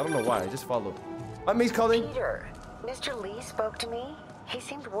do this. I don't know why. I just followed. Me's calling. Peter, Mr. Lee spoke to me. He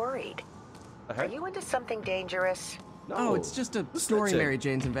seemed worried. Are you into something dangerous? No. Oh, it's just a story Mary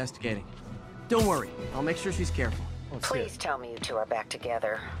Jane's investigating. Don't worry. I'll make sure she's careful. Please tell me you two are back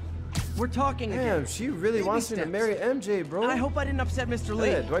together. We're talking again. Damn, she really wants me to marry MJ, bro. And I hope I didn't upset Mr. Lee.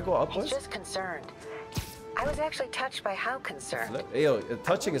 Yeah, do I go up? He's just concerned. I was actually touched by how concerned. Hey, yo,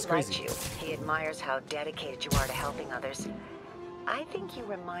 touching is crazy. He likes you. He admires how dedicated you are to helping others. I think you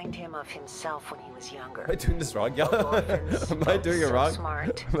remind him of himself when he was younger. Am I doing this wrong, y'all? Am I doing it wrong?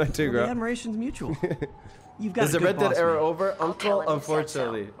 Smart. Am I doing it wrong? The admiration's mutual. You've got Is the Red Dead era over? Uncle,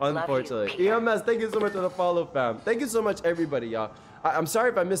 unfortunately. EMS, thank you so much for the follow, fam. Thank you so much, everybody, y'all. I'm sorry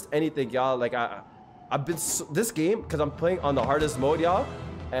if I missed anything, y'all. Like, I've been this game because I'm playing on the hardest mode, y'all.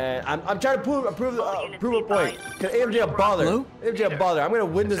 And I'm trying to prove a point. Cause AMJ a baller. Hello? AMJ a baller. I'm gonna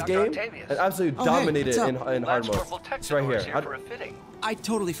win this game and absolutely dominate it in hard mode. It's right here. I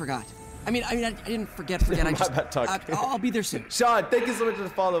totally forgot. I mean, I didn't forget. I just. I'll be there soon. Sean, thank you so much for the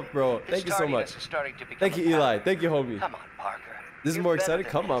follow, bro. Thank you so much. Thank you, Eli. Thank you, homie. Come on, Parker. This is more exciting.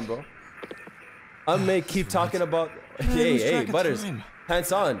 Come on, bro. I may keep talking about. Hey, Butters.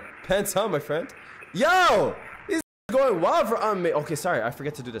 Pants on, my friend. Yo, he's going wild for Unmade. Okay, sorry, I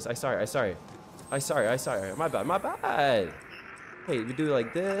forget to do this. I sorry. My bad. Hey, we do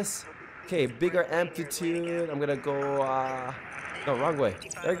like this. Okay, bigger amplitude. I'm gonna go. No, wrong way.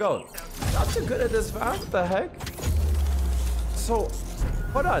 There you go. Not too good at this, fam. What the heck? So,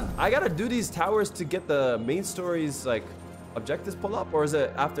 hold on. I gotta do these towers to get the main story's like objectives pull up, or is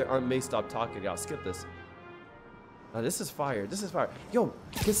it after Aunt May stop talking? Y'all skip this. This is fire. Yo,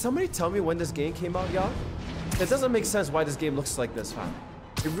 can somebody tell me when this game came out, y'all? It doesn't make sense why this game looks like this, fam.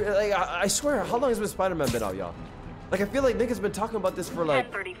 Like, I swear, how long has Spider-Man been out, y'all? Like, I feel like niggas been talking about this for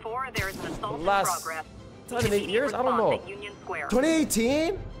like 1034, there is an assault in last progress. 7, 8 years. I don't know.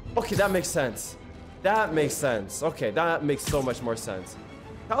 2018? Okay, that makes sense. Okay, that makes so much more sense.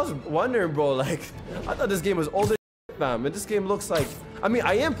 I was wondering, bro. Like, I thought this game was older, fam. And this game looks like. I mean,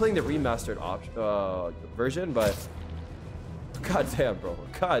 I am playing the remastered version, but. God damn, bro.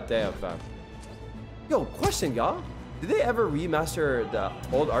 God damn, fam. Yo, question, y'all. Did they ever remaster the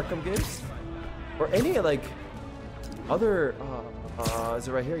old Arkham games? Or any, like, other, is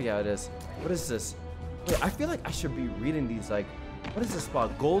it right here? Yeah, it is. What is this? Wait, I feel like I should be reading these, like, what is this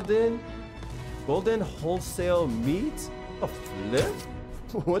spot? Golden Wholesale Meat? A flip?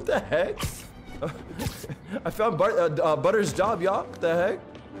 What the heck? I found Butter's job, y'all. What the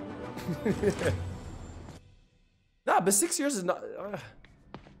heck? Nah, but 6 years is not...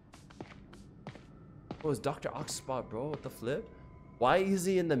 Oh, it's Dr. Ox spot, bro. What the flip? Why is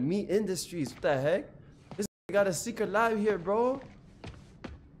he in the meat industries? What the heck? This got a secret lab here, bro.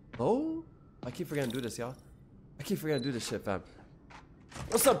 Oh? I keep forgetting to do this, y'all. I keep forgetting to do this shit, fam.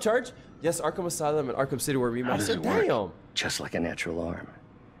 What's up, Charge? Yes, Arkham Asylum and Arkham City were remastered. Damn. Just like a natural arm.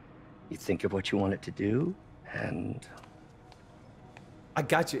 You think of what you want it to do, and... I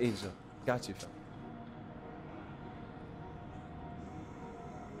got you, Angel. Got you, fam.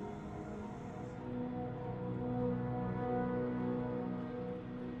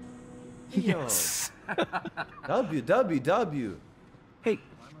 Yes. W.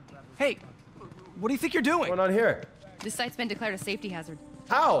 Hey, what do you think you're doing? What's going on here? This site's been declared a safety hazard.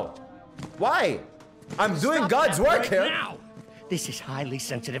 How? Why? I'm doing God's work here. Now. This is highly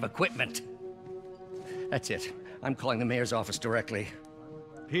sensitive equipment. That's it. I'm calling the mayor's office directly.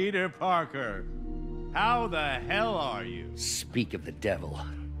 Peter Parker, how the hell are you? Speak of the devil.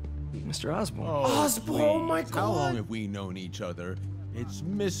 Mr. Osborn. Osborn, oh my God. How long have we known each other? It's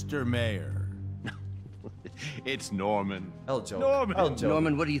Mr. Mayor. It's Norman.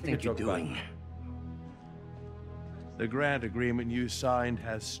 Norman, what do you think you're doing? The grant agreement you signed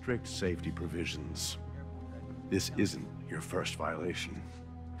has strict safety provisions. This isn't your first violation.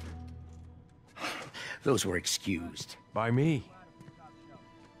 Those were excused. By me.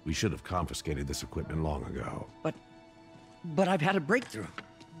 We should have confiscated this equipment long ago. But I've had a breakthrough.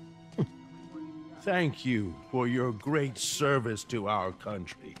 Thank you for your great service to our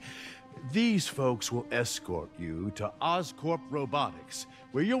country. These folks will escort you to Oscorp Robotics,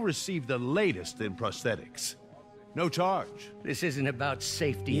 where you'll receive the latest in prosthetics. No charge. This isn't about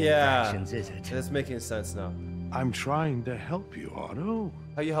safety infractions, is it? That's making sense now. I'm trying to help you, Otto.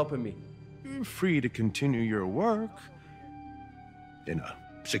 How you helping me? You're free to continue your work in a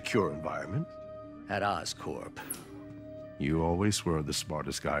secure environment. At Oscorp. You always were the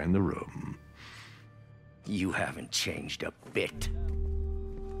smartest guy in the room. You haven't changed a bit.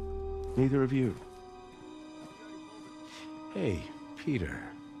 Neither of you. Hey, Peter.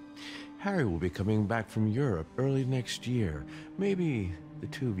 Harry will be coming back from Europe early next year. Maybe the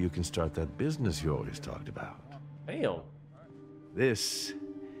two of you can start that business you always talked about. Damn. This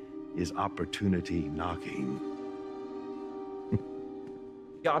is opportunity knocking.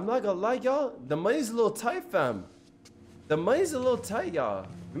 Yeah, I'm not gonna lie, y'all. The money's a little tight, fam. The money's a little tight, y'all.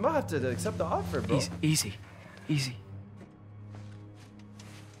 We might have to accept the offer, bro. Easy.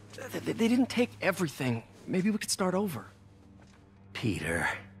 They didn't take everything. Maybe we could start over. Peter.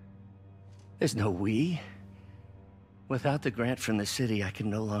 There's no we. Without the grant from the city, I can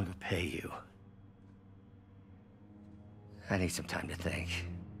no longer pay you. I need some time to think.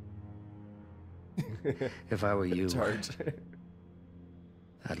 If I were you,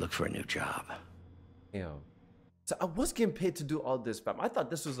 I'd look for a new job. Yeah. So I was getting paid to do all this, fam. I thought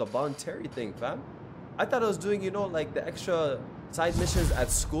this was a voluntary thing, fam. I thought I was doing, you know, like the extra side missions at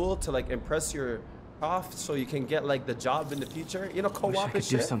school to like impress your prof so you can get like the job in the future. You know, co-op Wish I and could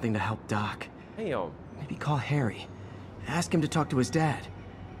shit. do something to help Doc. Damn. Maybe call Harry. Ask him to talk to his dad.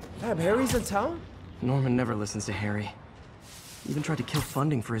 Damn, Harry's in town? Norman never listens to Harry. He even tried to kill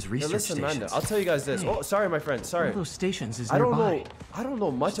funding for his research listen, stations. Amanda, I'll tell you guys this. Hey, Oh, sorry, my friend. Sorry. one of those stations is I don't nearby. I don't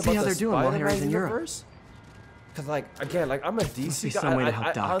know much See about how the they're doing while Harry's Spider-Man in Europe. universe. Cause like again, like I'm a Must be DC guy. some way to help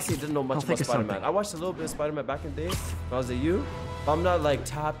I Doc. honestly didn't know much I'll about think of Spider-Man. something. I watched a little bit of Spider-Man back in the day when I was at U. But I'm not like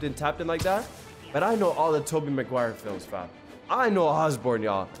tapped in like that. But I know all the Tobey Maguire films, fam. I know Osborn,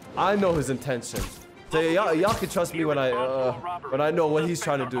 y'all. I know his intentions. So y'all can trust me when I know what he's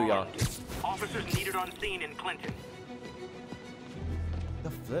trying to do, y'all. Officers needed on scene in Clinton.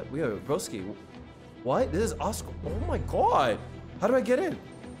 The flip? We have Broski. What? This is Oscar. Oh my god. How do I get in?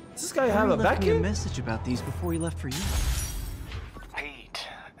 Does this guy have a back He left me a in? message about these before he left for you. Pete,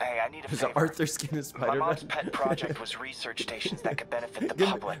 hey, I need a There's favor. an Arthur skin in My mom's Spider-Man. pet project was research stations that could benefit the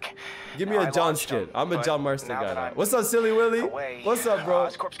public. Give me Now, a I John launched skin. them, I'm a but John Marston now guy that now. I'm What's up, Silly Willy? away, What's up, bro?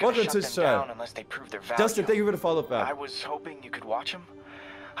 Oscorp's gonna Welcome shut to them Shrine. down unless they prove their value. Justin, thank you for the follow-up, man. I was hoping you could watch them.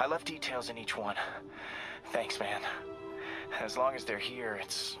 I left details in each one. Thanks, man. As long as they're here,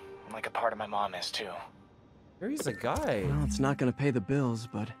 it's like a part of my mom is too. Harry's a guy. Well, it's not gonna pay the bills,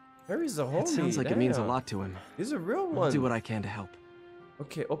 but Harry's a homie. it sounds like it means a damn. lot to him. He's a real I'll one. do what I can to help.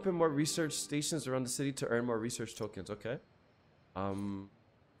 Okay, open more research stations around the city to earn more research tokens. Okay.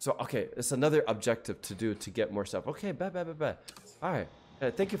 So, okay, it's another objective to do to get more stuff. Okay, bet. All right.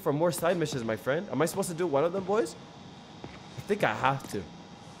 Thank you for more side missions, my friend. Am I supposed to do one of them, boys? I think I have to.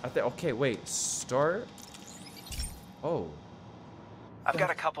 Okay, wait. Start. Oh. I've got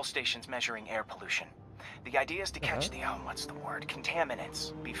a couple stations measuring air pollution. The idea is to catch the, what's the word?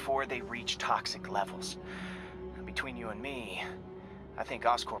 Contaminants before they reach toxic levels. Between you and me, I think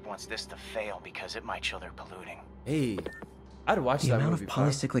Oscorp wants this to fail because it might show they're polluting. Hey, I'd watch that The amount movie, of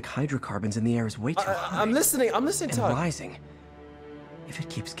polycyclic hydrocarbons in the air is way too high. I'm listening to and rising. If it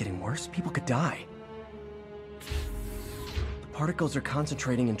keeps getting worse, people could die. The particles are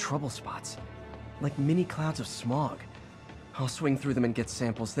concentrating in trouble spots, like mini clouds of smog. I'll swing through them and get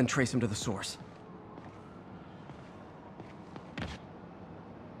samples, then trace them to the source.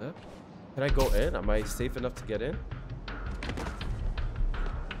 Can I go in? Am I safe enough to get in?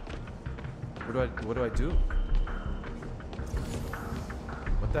 What do I do?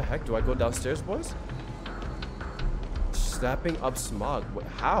 What the heck? Do I go downstairs, boys? Snapping up smog. Wait,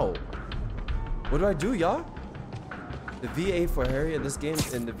 how? What do I do, y'all? The VA for Harry in this game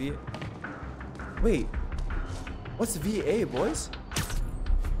in the VA. Wait. What's the VA, boys?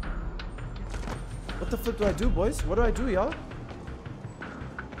 What the flip do I do, boys? What do I do, y'all?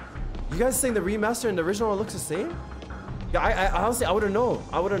 You guys saying the remaster and the original one looks the same? Yeah, I honestly, I wouldn't know.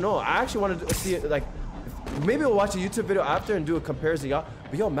 I actually wanted to see it, like, maybe we'll watch a YouTube video after and do a comparison, y'all.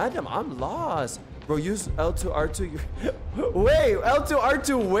 But yo, madam, I'm lost. Bro, use L2, R2. Wait, L2,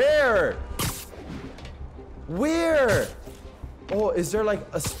 R2, where? Where? Oh, is there like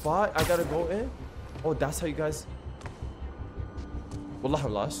a spot I gotta go in? Oh, that's how you guys... Wallah,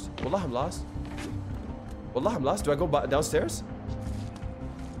 I'm lost. Wallah, I'm lost. Wallah, I'm lost. Do I go downstairs?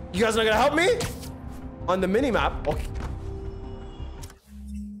 You guys not gonna help me? On the mini-map? Okay.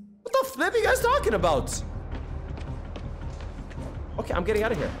 What the flip are you guys talking about? Okay, I'm getting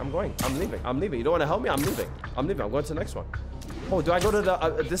out of here. I'm going. I'm leaving. You don't want to help me? I'm leaving. I'm going to the next one. Oh, do I go to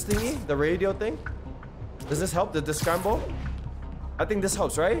the this thingy? The radio thing? Does this help? The scramble? I think this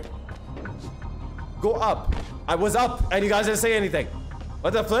helps, right? Go up. I was up and you guys didn't say anything.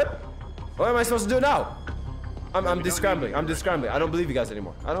 What the flip? What am I supposed to do now? I'm descrambling. I don't believe you guys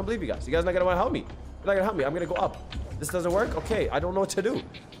anymore. I don't believe you guys. You guys not gonna want to help me. You're not gonna help me. I'm gonna go up. This doesn't work? Okay, I don't know what to do.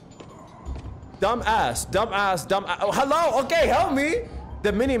 Dumbass. Oh, hello. Okay, help me.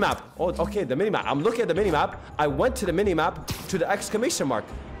 The mini-map. Oh, okay, the mini-map. I'm looking at the mini-map. I went to the mini-map to the exclamation mark.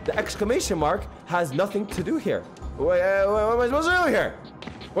 The exclamation mark has nothing to do here. What am I supposed to do here?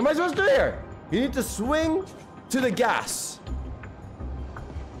 What am I supposed to do here? You need to swing to the gas.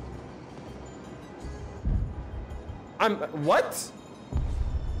 What?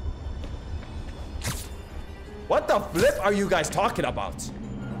 What the flip are you guys talking about?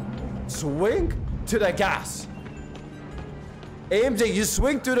 Swing to the gas. AMJ, you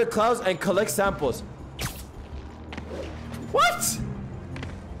swing through the clouds and collect samples. What?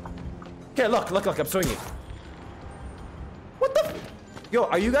 Okay, look, I'm swinging. What the? Yo,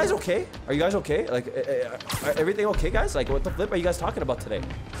 are you guys okay? Are you guys okay? Like, everything okay, guys? Like, what the flip are you guys talking about today?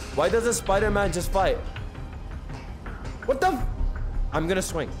 Why doesn't Spider-Man just fight? What the? I'm gonna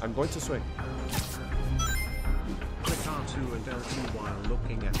swing. I'm going to swing. Click R2 and L2 while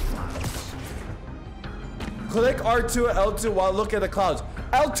looking at clouds. Click R2 and L2 while looking at the clouds.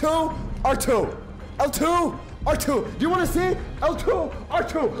 L2, R2. L2, R2. Do you want to see? L2,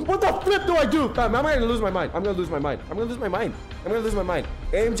 R2. What the flip do I do? Fam, I'm gonna lose my mind. I'm gonna lose my mind.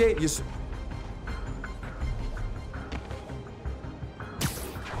 AMJ, you...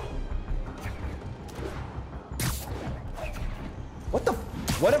 What the?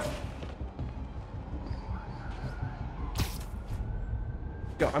 What if?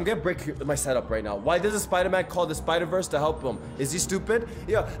 Yo, I'm gonna break my setup right now. Why does a Spider-Man call the Spider-Verse to help him? Is he stupid?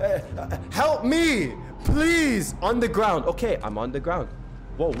 Yo, help me, please. On the ground. Okay, I'm on the ground.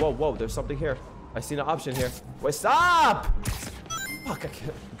 Whoa. There's something here. I seen an option here. Wait, stop! Fuck, I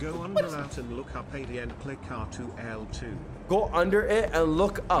can't. Go under that and look up AD and click R2 L2. Go under it and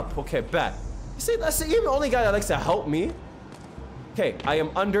look up. Okay, bet. You see, that's the only guy that likes to help me. Okay, I am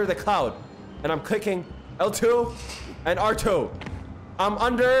under the cloud, and I'm clicking L2 and R2. I'm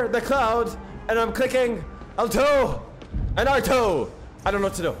under the cloud, and I'm clicking L2 and R2. I don't know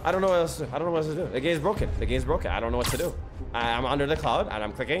what to do. I don't know what else to do. The game's broken. I don't know what to do. I'm under the cloud, and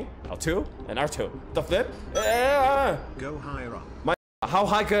I'm clicking L2 and R2. The flip? Go higher up. How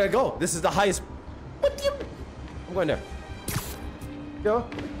high could I go? This is the highest. What do you... I'm going there. Yo,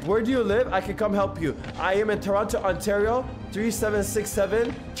 where do you live? I can come help you. I am in Toronto, Ontario,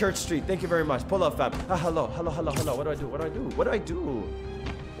 3767 Church Street. Thank you very much. Pull up, fam. Hello. What do I do?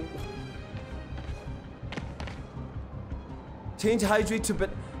 Change hydrate to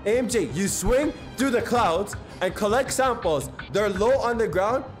AMJ. You swing through the clouds and collect samples. They're low on the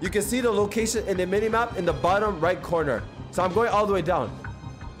ground. You can see the location in the minimap in the bottom right corner. So I'm going all the way down.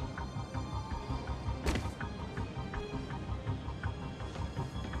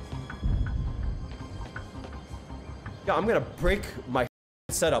 Yeah, I'm gonna break my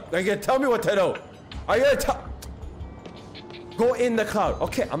setup. Are you gonna tell me what to do? Are you gonna tell? Go in the cloud.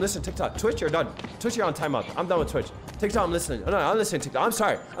 Okay, I'm listening. TikTok. Twitch, you're done. Twitch, you're on timeout. I'm done with Twitch. TikTok, I'm listening. No, I'm listening to TikTok. I'm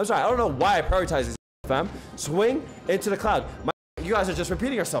sorry. I don't know why I prioritize this, fam. Swing into the cloud. You guys are just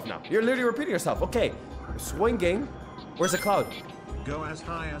repeating yourself now. You're literally repeating yourself. Okay. Swinging. Where's the cloud? Go as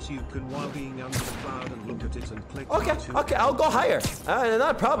high as you can while being under the cloud and look at it and click. Okay, I'll go higher.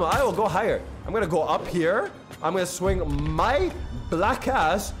 Not a problem. I will go higher. I'm gonna go up here. I'm gonna swing my black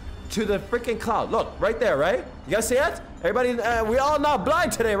ass to the freaking cloud. Look, right there, right? You guys see it? Everybody, we all not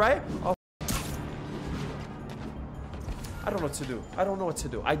blind today, right? Oh. I don't know what to do. I don't know what to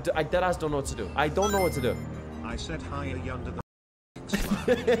do. I deadass don't know what to do. I don't know what to do. I said higher under the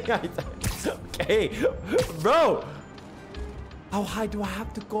Okay, bro. How high do I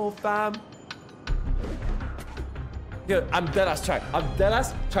have to go, fam? Yeah, I'm deadass trying. I'm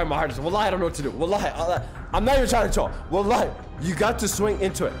deadass trying my hardest. Wallahi, I don't know what to do. Wallahi, I'm not even trying to troll. Wallahi, you got to swing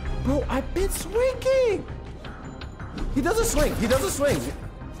into it. Bro, I've been swinging. He doesn't swing. He doesn't swing.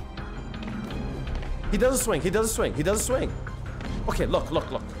 He doesn't swing. He doesn't swing. He doesn't swing. Okay, look.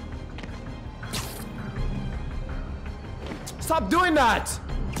 Stop doing that.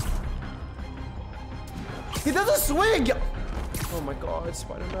 He doesn't swing. Oh my God,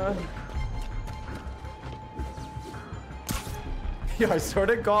 Spider-Man. Yeah, I swear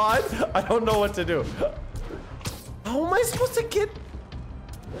to God, I don't know what to do. How am I supposed to get...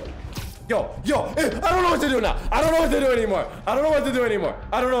 Yo, I don't know what to do now. I don't know what to do anymore. I don't know what to do anymore.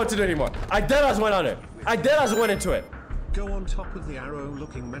 I deadass went on it. I deadass went into it. Go on top of the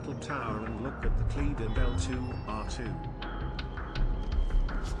arrow-looking metal tower and look at the Cleed and L2, R2.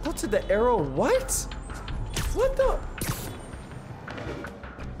 Go to the arrow, what? What the?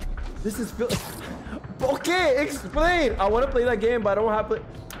 This is... Okay, explain. I want to play that game, but I don't have to...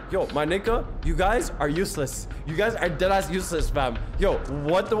 Yo, my nigga, you guys are useless. You guys are deadass useless, fam. Yo,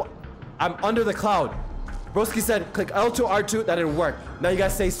 what the... I'm under the cloud. Broski said click L2, R2, that didn't work. Now you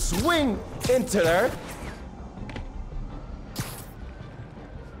guys say swing into there.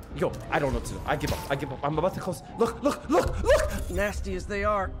 Yo, I don't know what to do. I give up. I'm about to close. Look. Nasty as they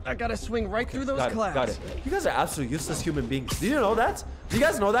are, I gotta swing right through those clouds. Got it. You guys are absolute useless human beings. Do you know that? Do you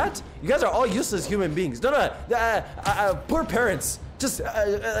guys know that? You guys are all useless human beings. No, poor parents. Just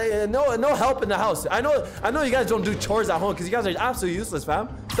no help in the house. I know you guys don't do chores at home because you guys are absolutely useless, fam.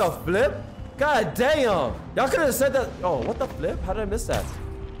 The flip? God damn. Y'all could have said that. Oh, what the flip? How did I miss that?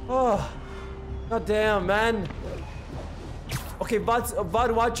 Oh, god damn, man. Okay,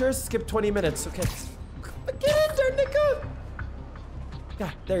 VOD watchers, skip 20 minutes. Okay. Get in there, nigga.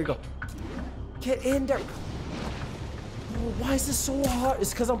 Yeah, there you go. Get in there. Oh, why is this so hard?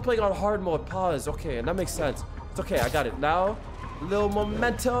 It's because I'm playing on hard mode. Pause. Okay, and that makes sense. It's okay, I got it. Now, little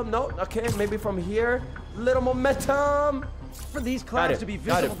momentum. No, okay, maybe from here. Little momentum. For these clouds to be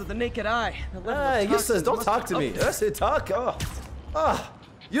visible to the naked eye. Useless, don't talk to me. That's it, talk.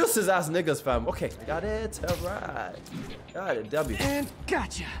 Useless ass niggas, fam. Okay, I got it. All right. Got it, W. And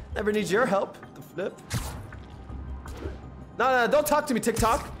gotcha. Never need your help. The flip. No, don't talk to me,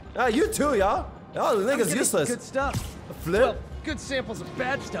 TikTok. You too, y'all. Y'all the niggas useless. Good stuff. The flip. Well, good samples of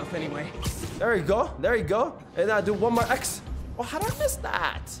bad stuff anyway. There you go. And I do one more X. Oh, how did I miss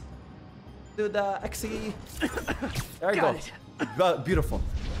that? Do the XE. There you go. Beautiful.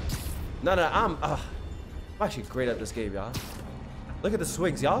 No, I'm actually great at this game, y'all. Look at the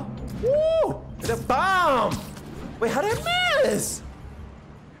swings, y'all. Woo! The bomb! Wait, how did I miss?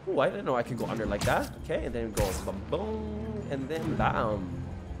 Ooh, I didn't know I could go under like that. Okay, and then go boom, boom, and then bam.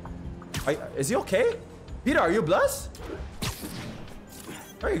 Is he okay? Peter, are you blessed?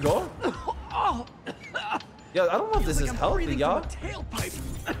 There you go. Yeah, I don't know if this is healthy, y'all.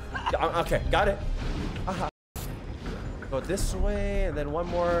 Okay, got it. Go this way, and then one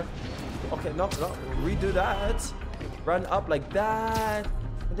more. Okay, no, redo that. Run up like that,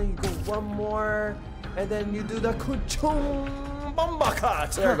 and then you go one more, and then you do the kuchum bomba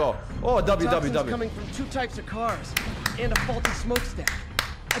cut. There you go. Oh, WWW. Coming from two types of cars and a faulty smokestack.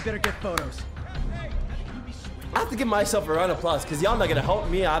 I better get photos. I have to give myself a round of applause because y'all not gonna help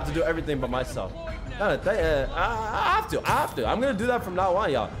me. I have to do everything by myself. I have to. I'm gonna do that from now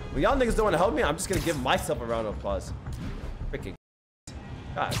on, y'all. When y'all niggas don't want to help me, I'm just gonna give myself a round of applause. Freaking.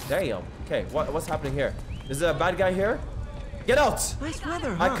 God damn. Okay, what's happening here? Is there a bad guy here? Get out! Nice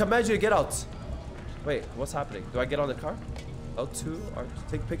weather, huh? I command you to get out. Wait, what's happening? Do I get on the car? L2 or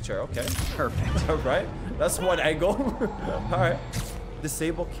take picture. Okay. Perfect. All right. That's one angle. All right.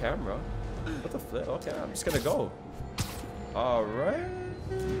 Disable camera. What the flip? Okay, I'm just gonna go. All right.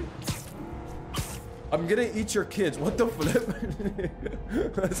 I'm gonna eat your kids. What the flip?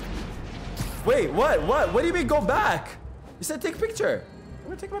 Wait, what? What do you mean go back? You said take a picture. I'm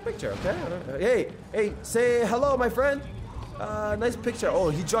gonna take my picture, okay? Hey, say hello, my friend. Nice picture. Oh,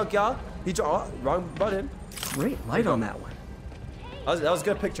 he drunk, y'all. He drunk. Oh, wrong button. Great light on that one. That was a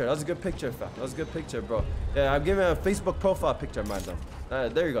good picture. That was a good picture, fam. That was a good picture, bro. Yeah, I'm giving a Facebook profile picture of mine, though.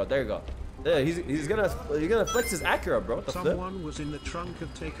 There you go. There you go. Yeah, he's gonna flex his Acura, bro. What the flip? Someone was in the trunk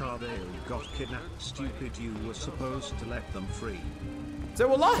of Takardale, got kidnapped. Stupid, you were supposed to let them free. Say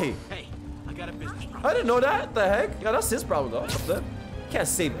wallahi. Hey, I got a business problem. I didn't know that. What the heck? Yeah, that's his problem, though. What the flip? Can't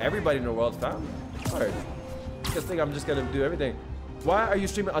save everybody in the world, fam. Alright. You guys think I'm just gonna do everything? Why are you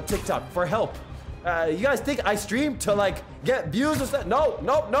streaming on TikTok? For help. You guys think I stream to like get views or something?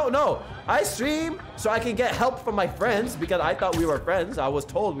 No. I stream so I can get help from my friends because I thought we were friends. I was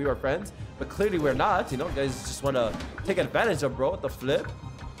told we were friends, but clearly we're not. You know, guys just want to take advantage of, bro. What the flip?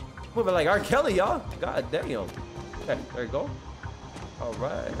 Moving like R. Kelly, y'all. God damn. Okay, there you go. All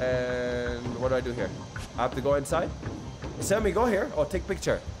right, and what do I do here? I have to go inside? Sammy, go here. Oh, take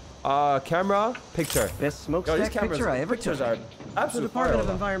picture. Camera, picture. Best smokestack picture I ever took. Pictures are The absolutely Department of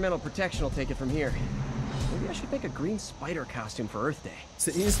Environmental Protection will take it from here. Maybe I should make a green spider costume for Earth Day.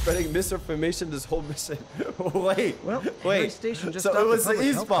 So he's spreading misinformation this whole mission. Wait. Harry Station just so stopped it was the public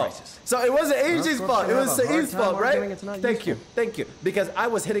Saeed's health fault. crisis. So it wasn't AJ's Well, fault. It was have a hard Saeed's time fault, arguing right? it's not Thank useful. you. Because I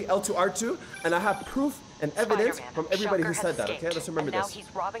was hitting L2R2 and I have proof and evidence from everybody who said that. Okay, let's remember Now this.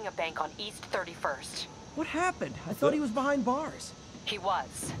 he's robbing a bank on East 31st. What happened? I thought he was behind bars. He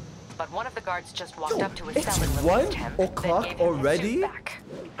was. But one of the guards just walked Yo, up to his it's cell and 1 released him, then o'clock gave him his suit already? back.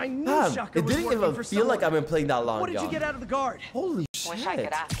 I knew Damn, Shaka it was didn't working even for feel like someone. I've been playing that long, What did you y'all. get out of the guard? Holy Wish I could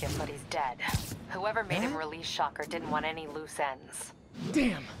shit. ask him, but he's dead. Whoever made him release Shocker didn't want any loose ends.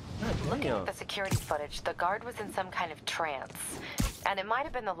 Damn. Looking at the security footage, the guard was in some kind of trance. And it might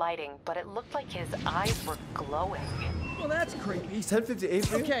have been the lighting, but it looked like his eyes were glowing. Well, that's creepy. 10:58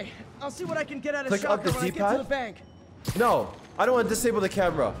 for you? Okay, I'll see what I can get out of Click up Shocker the when I get to D-pad? the bank. No, I don't want to disable the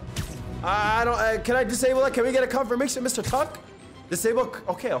camera. I don't. Can I disable it? Can we get a confirmation, Mr. Tuck? Disable.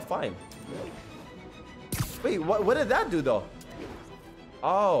 Okay, fine. Wait, what did that do though?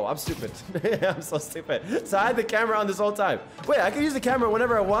 Oh, I'm stupid. I'm so stupid. So I had the camera on this whole time. Wait, I can use the camera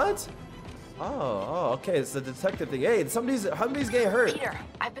whenever I want? Oh, okay. It's the detective thing. Hey, somebody's getting hurt. Peter,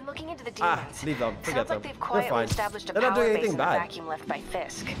 I've been looking into the demons. Leave them. Forget Sounds them. like they've They're quietly fine. established a They're not power doing base anything in the bad. vacuum left by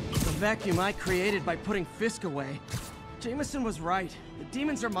Fisk. The vacuum I created by putting Fisk away. Jameson was right. The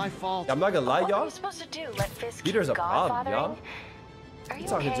demons are my fault. I'm not gonna lie, What are y'all. we supposed to do? Let Fisk Peter's keep a problem, godfathering? y'all. Are you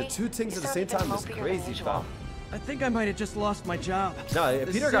Talking okay? to two things You at the sound same a bit time is mopeier than crazy, usual. fam. I think I might have just lost my job. No,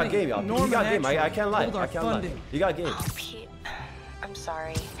 The Peter got city, game, y'all. He Norman got game. I actually can't lie. pulled our I can't lie. funding. You got game. Oh, Pete. I'm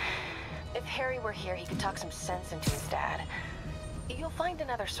sorry. If Harry were here, he could talk some sense into his dad. You'll find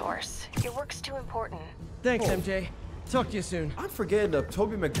another source. Your work's too important. Thanks, Oh. MJ. Talk to you soon. I'm forgetting the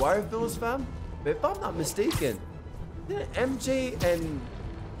Tobey Maguire films, fam. But if I'm not mistaken, didn't MJ and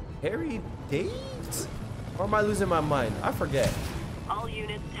Harry date? Or am I losing my mind? I forget. All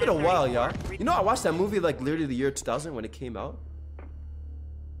units. It's been a while, y'all. You know, I watched that movie like literally the year 2000 when it came out.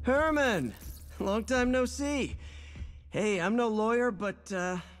 Herman, long time no see. Hey, I'm no lawyer, but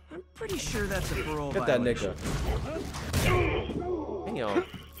I'm pretty sure that's a parole Get that violation. nigga. Hang on.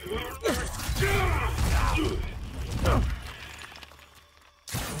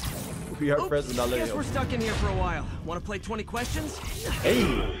 We are friends and not letting Guess we're stuck in here for a while. Want to play 20 questions?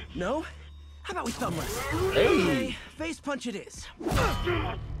 Hey. No? How about we thumbless? Hey. Okay, face punch it is.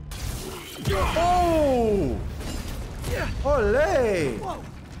 Oh! Ole! Whoa!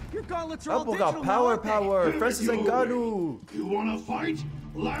 Your gauntlets are all Apple digital got now, aren't they? power. Francis Ngannou. You wanna fight?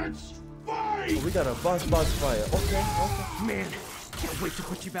 Let's fight! Oh, we got a boss fight. Okay. Man, can't wait to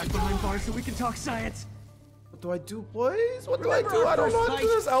put you back behind bars so we can talk science. What do I do, boys? What do I Remember do? our I don't know first how to do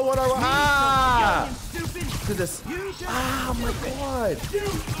fight? this. I want to. Me, Ah! so young and stupid. Do this. You just Ah, my God.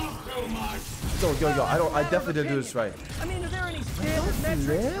 Yo. I definitely didn't do this right. I mean, are there any standard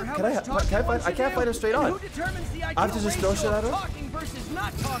metrics for how Can I? much talking Can I one fight? I should can't do? fight him straight And on. Who determines the I have to ideal just throw ratio shit at of him? talking versus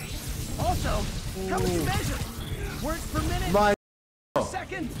not talking? Also, how would you measure? Words per minute? My. Per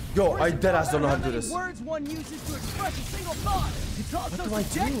second? Yo, Or is I it deadass about don't know how how to do many this. words one uses to express a single thought? It's also What do I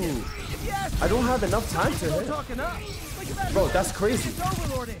subjective. do? If you ask I don't me, have enough some time people to don't hit. talk enough. Think about Bro, who that's the crazy. biggest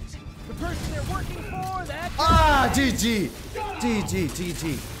overlord is. The person they're working for, that Ah, GG.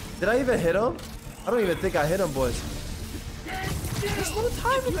 Did I even hit him? I don't even think I hit him, boys. There's no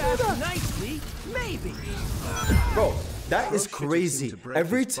time to If do you ask that. nicely, maybe. Bro, That is crazy.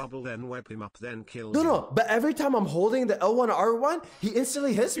 Every bubble, then wipe him up, then kill No, but every time I'm holding the L1 R1, he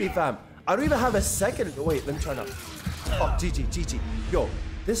instantly hits me, fam. I don't even have a second. Wait, let me try now. Oh, GG. Yo,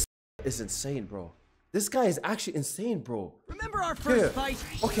 this is insane, bro. This guy is actually insane, bro. Remember our first fight?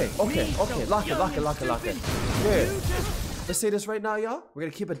 Okay. Lock it. Here. Let's say this right now, y'all. We're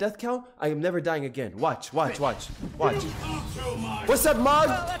gonna keep a death count. I am never dying again. Watch. What's up, Mog?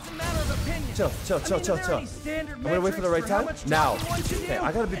 Well, that's a matter of opinion. Chill. I'm gonna wait for the right time. Now. Okay,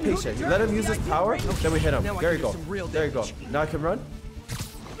 I gotta be patient. Let him use his power, then we hit him. There you go. Now I can run.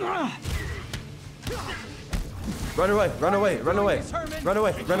 Run away.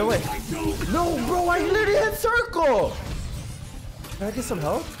 No, bro, I literally hit circle. Can I get some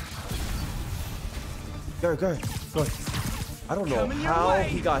help? Go. I don't know how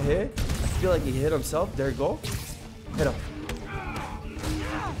he got hit. I feel like he hit himself. There you go. Hit him.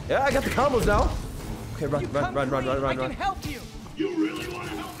 Yeah, I got the combos now. Okay, run. I can help you. You really want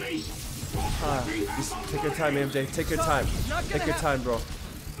to help me? Just take your time, AMJ. Take your time. Take your time, bro.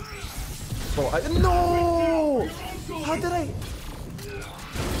 Bro, no! How did I?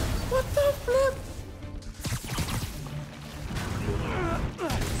 What the flip?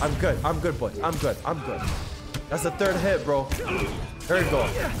 I'm good, boys. I'm good. That's the third hit, bro. There you go.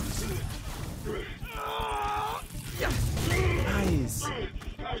 Nice.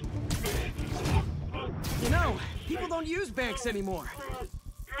 You know, people don't use banks anymore.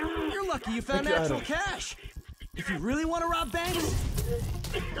 You're lucky you found actual cash. If you really want to rob banks,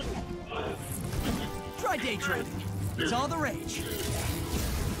 try day trading. It's all the rage.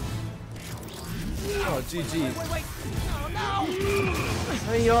 Oh, GG. Wait. Oh, no.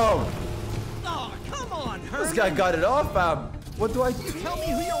 Hey, yo. Oh, come on, Herman. This guy got it off, fam. What do I do? You tell me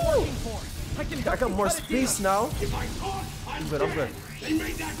who you're working for. I got more space now. I'm good. They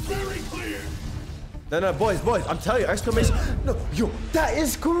made that very clear. No, boys. I'm telling you, exclamation. No, yo, that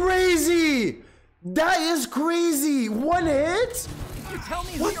is crazy. One hit? You tell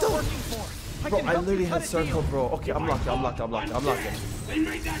me who you're working for. Bro, I literally had circle, bro. Okay, I'm locked. They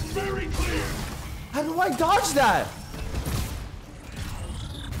made that very clear. How do I dodge that?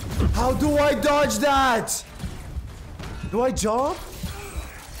 Do I jump?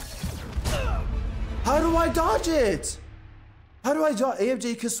 How do I dodge it? AMJ,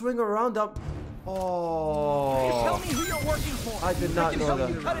 you can swing around up. Oh. You tell me who you're working for. I did not know that.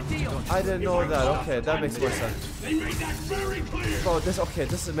 I didn't know that. Okay, that makes more sense. They made that very clear. Bro, this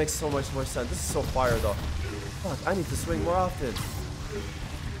makes so much more sense. This is so fire though. Fuck, I need to swing more often.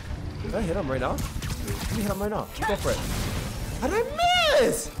 Can I hit him right now? Let me hit him right now. Go for it. How did I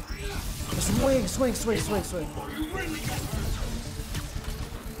miss? Swing.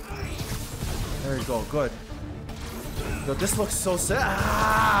 There you go, good. Yo, this looks so sick.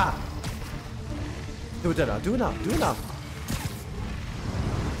 Ah! Do it now.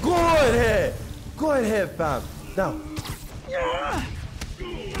 Good hit, fam. Now.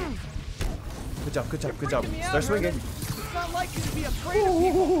 Good job. Start swinging. It's not like you to be afraid of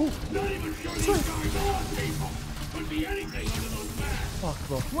people. Not even sure these guys are people. Could be anything under those masks. Fuck,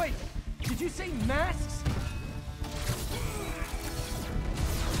 bro. Wait, did you say masks?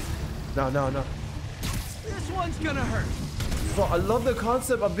 No. This one's gonna hurt. Bro, I love the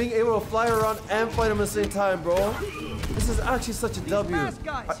concept of being able to fly around and fight him at the same time, bro. This is actually such a W. No,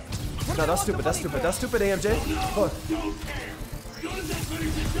 that's stupid, AMJ. Look.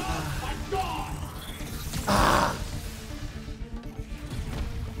 Ah!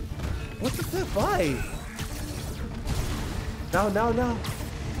 What the flip? Why? Now.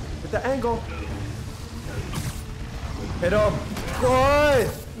 With the angle. Hit him. Good.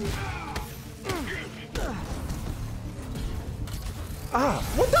 Ah,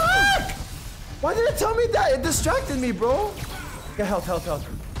 what the heck? Why did it tell me that? It distracted me, bro. Get health.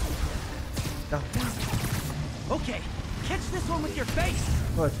 Now. Okay, catch this one with your face.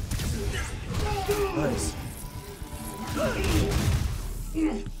 Good. Nice.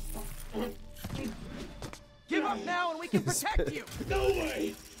 Give up now and we can protect you. No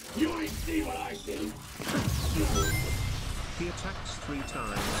way. You ain't see what I see. He attacks 3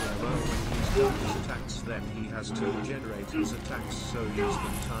 times in a row. When he's done his attacks, then he has to regenerate his attacks, so use the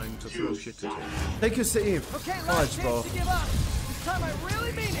time to throw shit at him. Thank you, Saeed. Okay, last chance to give up. This time I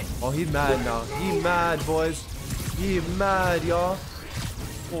really mean it. Oh, he's mad now. He mad, boys. He mad, y'all.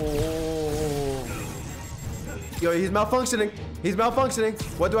 Oh. Yo, he's malfunctioning.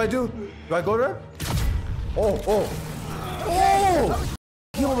 What do I do? Do I go to her? Oh.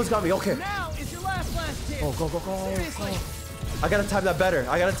 He almost got me. Okay. Now is your last chance. Oh, go. Seriously. I gotta time that better.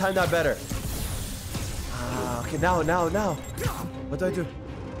 Okay, now. What do I do?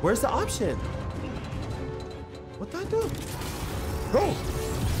 Where's the option? What did I do? Bro,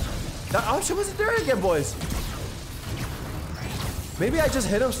 that option wasn't there again, boys. Maybe I just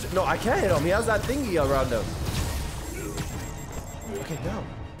hit him. No, I can't hit him. He has that thingy around him. Okay, now.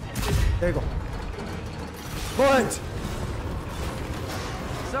 There you go. What?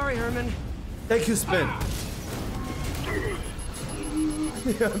 Sorry, Herman. Thank you, Spin.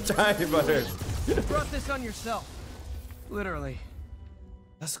 I'm trying, butter. You brought this on yourself. Literally.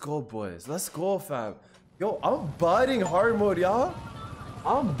 Let's go, boys. Let's go, fam. Yo, I'm budding hard mode, y'all.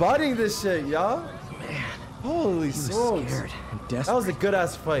 I'm budding this shit, y'all. Man. Holy smokes. Scared and desperate. That was a good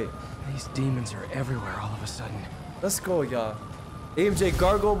ass fight. These demons are everywhere all of a sudden. Let's go, y'all. AMJ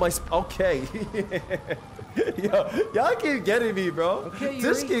Gargle, my okay. Yo, y'all keep getting me, bro. Okay,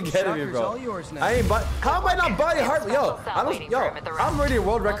 Just keep getting me, bro. All yours now. I ain't how am I not body hard? Yo, I'm already a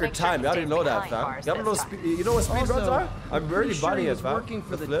world record time. Y'all didn't know that, fam. Y'all don't know you know what speed runs are? I'm already bodying it, fam. Working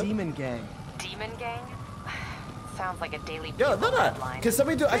for the demon gang. Demon gang? Sounds like a daily Yo, no. Can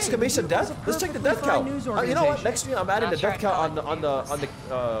somebody do exclamation death? Let's check the death count. You know what? Next stream, I'm adding the death count on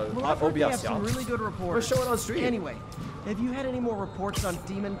OBS, y'all. Really good reports. We're showing on stream. Anyway, have you had any more reports on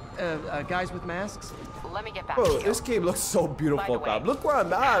demon guys with masks? Let me get back to Bro, you. this game looks so beautiful, fam. Look where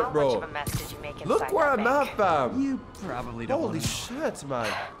I'm at, bro. How much of a mess did you make Look where I'm at, fam. You probably don't. Holy shit,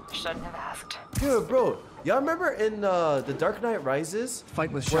 man. Shouldn't have asked. Dude, bro. Y'all remember in The Dark Knight Rises?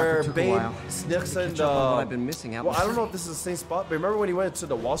 Fight with where Shocker took a Bane while. snicks Catch and up on what I've been missing out. Well, I don't know if this is the same spot, but remember when he went to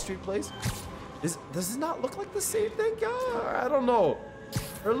the Wall Street place? Does it not look like the same thing? Yeah, I don't know.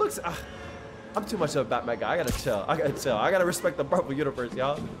 Or it looks. I'm too much of a Batman guy. I gotta chill. I gotta respect the Marvel universe,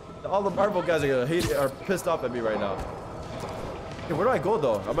 y'all. All the Marvel guys are pissed off at me right now. Okay, where do I go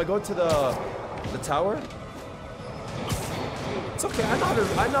though? Am I going to the tower? It's okay.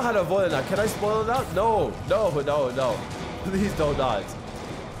 I know how to avoid it now. Can I spoil it out? No. Please don't not.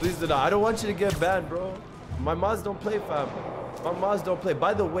 Please do not. I don't want you to get banned, bro. My mods don't play, fam. My mods don't play.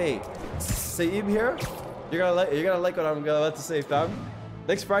 By the way, Saeem here. You're gonna like what I'm about to say, fam.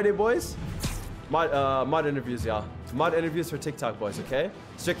 Next Friday, boys. Mod interviews, y'all. Mod interviews for TikTok, boys. Okay?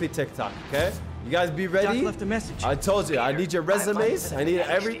 Strictly TikTok. Okay? You guys be ready. Jack left a message. I told you. I need your resumes. I need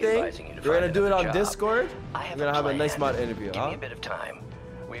everything. We're gonna do it on Discord. We're gonna have a nice mod interview, Give me a bit of time.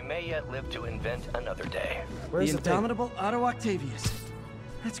 We may yet live to invent another day. The indomitable Otto Octavius.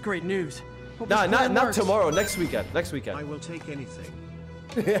 That's great news. Nah, not tomorrow. Next weekend. I will take anything.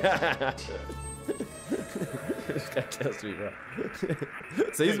 This guy kills me, bro.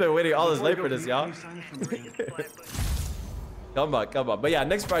 So he's been waiting all his life for this, y'all. Come on. But yeah,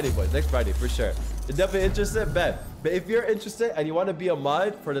 next Friday, boys. Next Friday, for sure. You're definitely interested? Bet. But if you're interested and you want to be a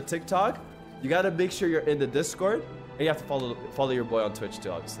mod for the TikTok, you got to make sure you're in the Discord. And you have to follow your boy on Twitch,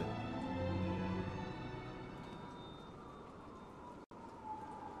 too, obviously.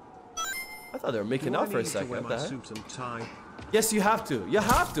 I thought they were making out for a second. What the heck? Yes, you have to. You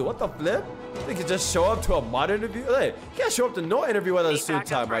have to. What the flip? You can just show up to a mod interview? Hey, you can't show up to no interview without a suit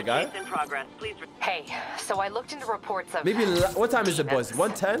time, my guy. Hey, so I looked into reports of... Maybe, what time is it, boys?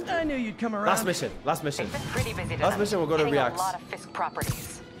 1:10? I knew you'd come around. Last mission. They've been pretty busy tonight. Last mission, we'll go to Hitting Reacts. a lot of Fisk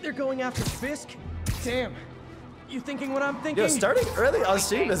properties. They're going after Fisk? Damn. You thinking what I'm thinking? Yo, starting early on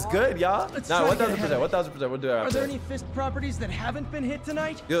stream is good, y'all. Nah, 1000%. We'll do it after. Are there any Fisk properties that haven't been hit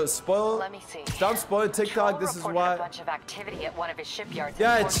tonight? Yo, Let me see. Stop spoiling TikTok. This is why. A bunch of activity at one of his shipyards.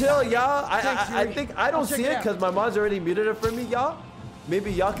 Yeah, chill, y'all. I think I don't see it because my mom's already muted it for me, y'all. Maybe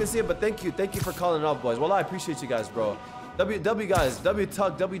y'all can see it, but thank you for calling up, boys. Well, I appreciate you guys, bro. W guys, W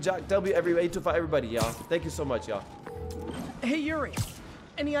Tug, W Jack, W every 825 everybody, y'all. Thank you so much, y'all. Hey Yuri,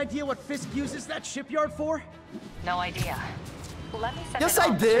 any idea what Fisk uses that shipyard for? No idea. Let me send Yes, an I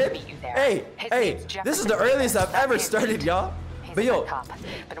officer did. to meet you there. Hey, this is the earliest I've ever started, y'all. But yo,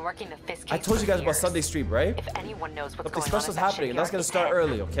 been working the Fisk I told you guys about Sunday stream, right? If anyone knows what's But the going on special's at that happening, and that's gonna shipyard, start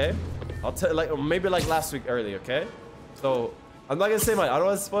early, okay? I'll tell maybe last week early, okay? So I'm not gonna say much. I don't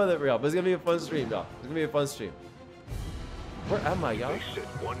want to spoil it for y'all, but it's gonna be a fun stream, y'all. It's gonna be a fun stream. Where am I, y'all? They set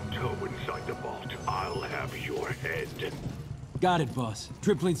one toe inside the vault, I'll have your head. Got it, boss.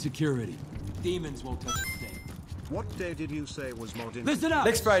 Tripling security. Demons won't touch a thing. What day did you say was mod in? Listen up!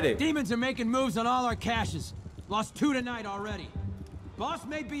 Next Friday. Demons are making moves on all our caches. Lost 2 tonight already. Boss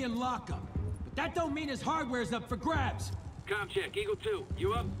may be in lockup, but that don't mean his hardware's up for grabs. Com check, Eagle 2,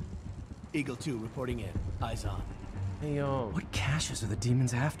 you up? Eagle 2 reporting in. Eyes on. Hey, yo. What caches are the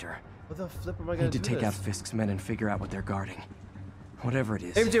demons after? What the flip am I I gonna need to do take this? out Fisk's men and figure out what they're guarding. Whatever it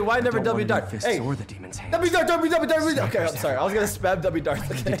is. MJ, why I never don't W want any dart? Fisk's Hey, or the demons' hands. W dart. Okay, I'm sorry. I was gonna spam W dart. I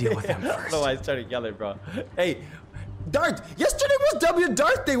need to deal with them I don't first. know why I started yelling, bro. Hey, Dart. Yesterday was W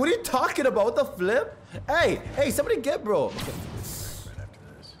dart thing. What are you talking about? What the flip? Hey, somebody get bro.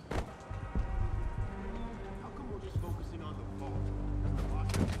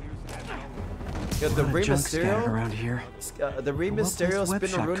 Yeah, the Rey junk scattered Mysterio. around here. The Rey A well-placed Mysterio web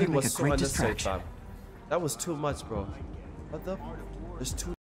shop Spinaroonie could make was a so great unnecessary, distraction. fam. That was too much, bro. What the? There's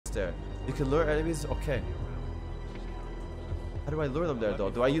two there. You can lure enemies. Okay. How do I lure them there, though?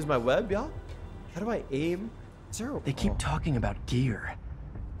 Do I use my web, y'all? How do I aim? Zero. They keep talking about gear.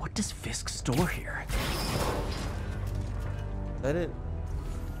 What does Fisk store here? I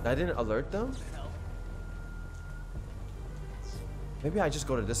didn't alert them? Maybe I just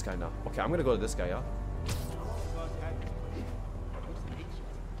go to this guy now. Okay, I'm gonna go to this guy, y'all.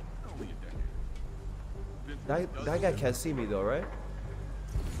 That guy can't see me though, right?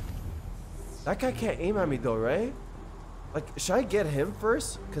 That guy can't aim at me though, right? Like, should I get him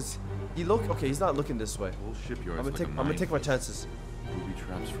first? Cause he okay, he's not looking this way. I'm gonna take my chances. Booby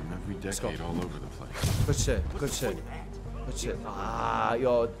traps from every decade all over the place. Good shit, good shit. Good shit. Ah,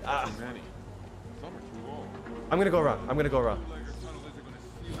 yo. Ah. I'm gonna go around. I'm gonna go around.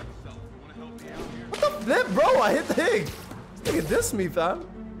 What the flip, bro? I hit the thing. Look at this, me, fam.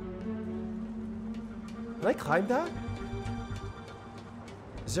 Can I climb that?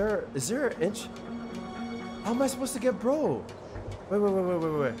 Is there an inch? How am I supposed to get bro?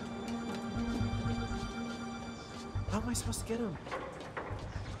 Wait. How am I supposed to get him?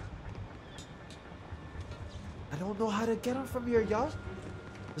 I don't know how to get him from here, y'all.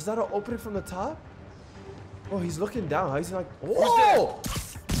 Is that an opening from the top? Oh, he's looking down. How is he like? Whoa!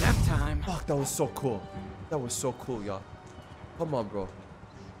 Nap time. Fuck, that was so cool. That was so cool, y'all. Come on, bro.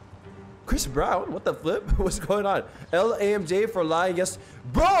 Chris Brown, what the flip? What's going on? LAMJ for lying. Yes,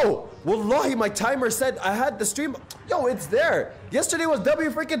 bro. Wallahi, my timer said I had the stream. Yo, it's there. Yesterday was W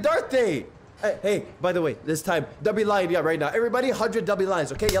freaking Darth Day. Hey, by the way, this time W line, yeah, right now. Everybody, 100 W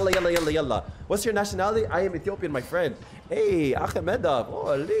lines, okay? Yalla. What's your nationality? I am Ethiopian, my friend. Hey, Akhmedov.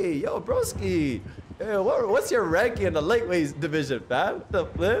 Holy, yo, broski. Hey, what's your ranking in the lightweight division, fam? What the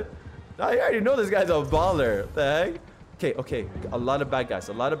flip? I already know this guy's a baller. What the heck? Okay. A lot of bad guys.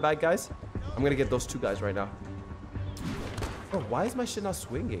 I'm gonna get those two guys right now. Bro, why is my shit not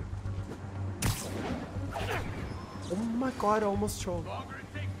swinging? Oh my god, I almost trolled.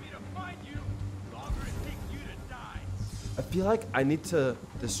 I feel like I need to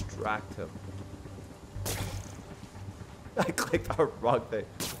distract him. I clicked the wrong thing.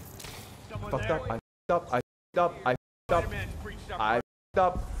 Fucked up. I fucked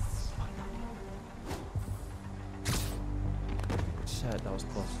up. Shit, that was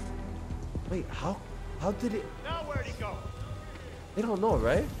close. Wait, how did it? Now where'd he go? They don't know,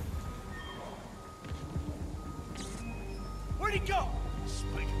 right? Where'd he go? Is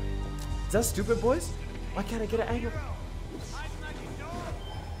that stupid, boys? Why can't I get an angle?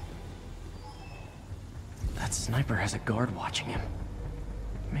 That sniper has a guard watching him.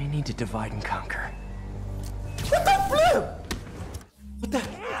 May need to divide and conquer. What the flip? What the?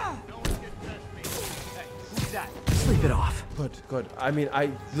 Sleep it off. Good. I mean,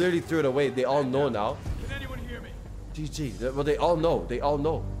 I literally threw it away. They all know now. Can anyone hear me? GG. Well, they all know.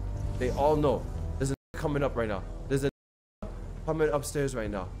 There's a coming up right now. There's a coming upstairs right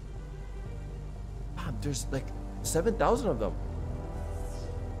now. Man, there's like 7,000 of them.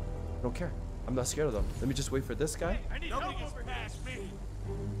 I don't care. I'm not scared of them. Let me just wait for this guy. I need help past me.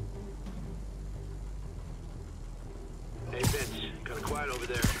 Hey, Vince. Kind of quiet over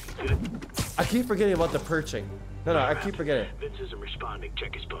there. Good. I keep forgetting about the perching. No, I keep forgetting. Vince isn't responding.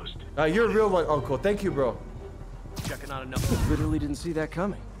 Check his post. You're a real one, Uncle. Thank you, bro. Checking on enough. Literally didn't see that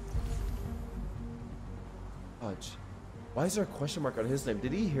coming. Fudge. Why is there a question mark on his name?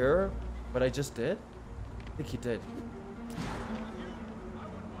 Did he hear what I just did? I think he did.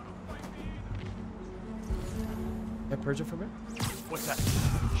 Can I purge it from him? What's that?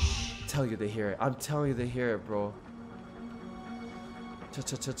 I'm telling you they hear it. I'm telling you they hear it, bro.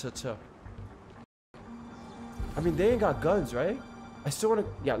 Cha. I mean, they ain't got guns, right? I still want to...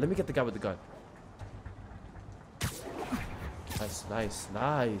 Yeah, let me get the guy with the gun. Nice.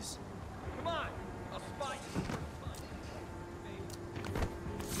 Come on. I'll spot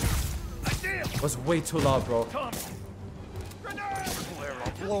you. Was way too loud, bro.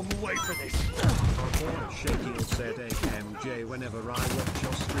 Blow him away for this. Shaking said AMJ, whenever I watch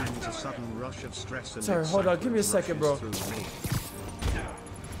your streams, a sudden rush of stress and sorry, hold on, give me a second, bro. Me.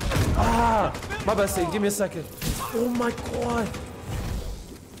 Ah! My bad, Sadie, give me a second. Oh my god!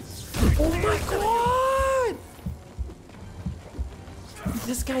 Oh my god!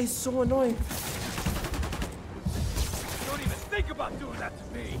 This guy is so annoying. Don't even think about doing that to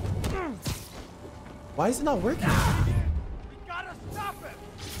me. Why is it not working? We gotta stop him.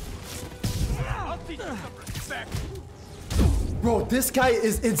 I'll teach you some respect. Bro, this guy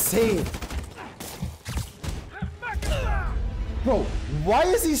is insane. Bro, why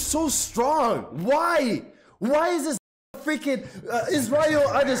is he so strong? Why? Why is this freaking Israel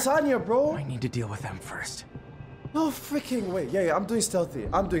Adesanya, bro? I need to deal with them first. No freaking way. Yeah, I'm doing stealthy.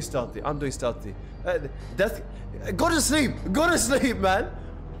 I'm doing stealthy. Go to sleep. Go to sleep, man.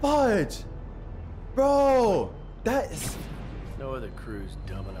 Fudge. Bro, that is... No other crew's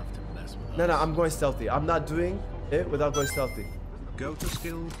dumb enough to mess with us. No, I'm going stealthy. I'm not doing it without going stealthy. Go to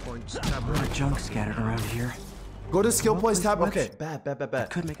skill points tab. More junk scattered around here. Go to skill points tab. Okay, bad.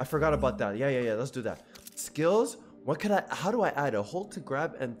 I forgot about that. Yeah. Let's do that. Skills. What can I? How do I add a hold to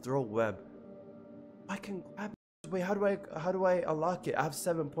grab and throw web? I can grab. Wait, how do I unlock it? I have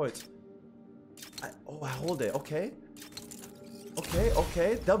 7 points. I hold it. Okay.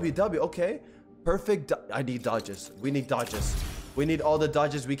 W. Okay. Perfect. I need dodges. We need dodges. We need all the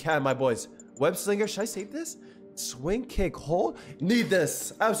dodges we can, my boys. Web slinger. Should I save this? Swing, kick, hold. Need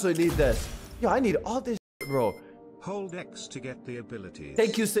this. Absolutely need this. Yo, I need all this, bro. Hold X to get the abilities.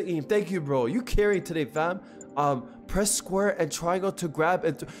 Thank you, Saeem. Thank you, bro. You carrying today, fam. Press square and triangle to grab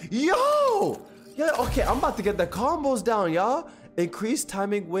and yo! Yeah, okay, I'm about to get the combos down, y'all. Increase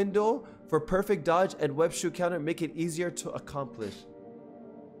timing window for perfect dodge and web shoot counter. Make it easier to accomplish.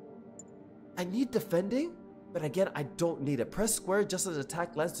 I need defending, but again, I don't need it. Press square just as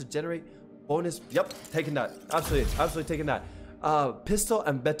attack lens to generate bonus. Yep, taking that. Absolutely taking that. Pistol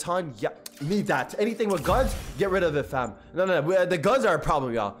and baton. Yep, need that. Anything with guns, get rid of it, fam. No. The guns are a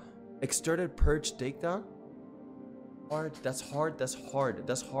problem, y'all. Extended purge takedown. Hard. That's hard.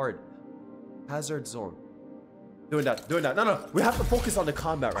 Hazard zone. Doing that. No. We have to focus on the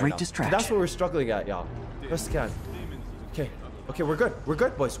combat right now. Great distraction. That's what we're struggling at, y'all. Press scan. Okay, we're good. We're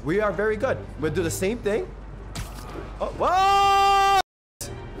good, boys. We are very good. We'll do the same thing. Oh, what?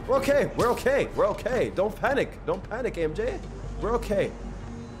 We're okay. Don't panic, AMJ. We're okay.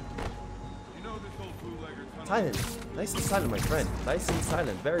 Silent. Nice and silent, my friend. Nice and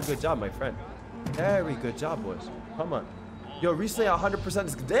silent. Very good job, my friend. Very good job, boys. Come on. Yo, recently 100%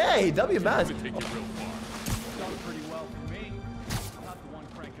 is... Hey, W man. Done pretty well for me. I'm not the one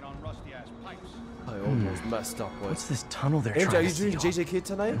cranking on rusty-ass pipes. I almost messed up, boys. What's this tunnel they're AMJ, trying are you to doing steal? JJK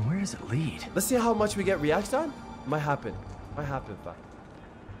tonight? And where does it lead? Let's see how much we get reacts on. Might happen, fam.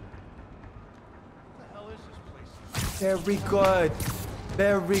 Very good.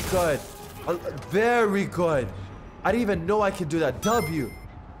 Very good. I didn't even know I could do that. W.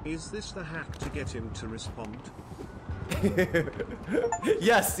 Is this the hack to get him to respond?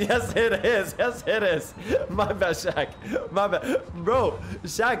 Yes, it is. My bad, Shaq. My bad. Bro,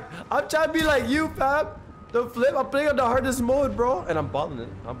 Shaq, I'm trying to be like you, fam. The flip, I'm playing on the hardest mode, bro. And I'm balling it.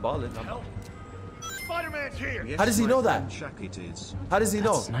 Spider-Man's here. Yes, how does he know that? Shaq it is. How does he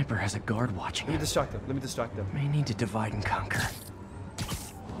know? That sniper has a guard watching Let me him. distract him. May need to divide and conquer.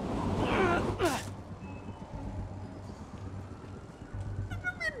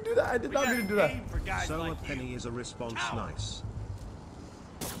 I did not mean to do that. So a penny is a response. Nice.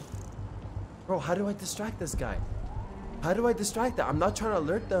 Bro, how do I distract this guy? How do I distract that? I'm not trying to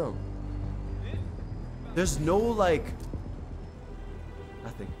alert them. There's no, like...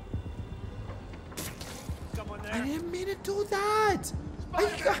 Nothing. I didn't mean to do that! Stay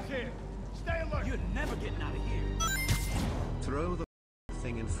alert. You're never getting out of here. Throw the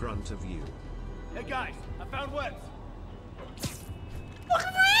thing in front of you. Hey guys, I found webs. Look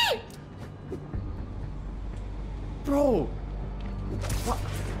at me! Bro!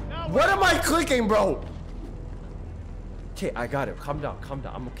 What am I clicking, bro? Okay, I got it. Calm down. I'm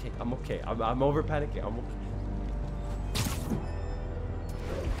okay. I'm over panicking. I'm okay.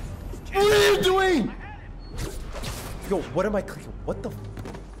 What are you doing? Yo, what am I clicking? What the f?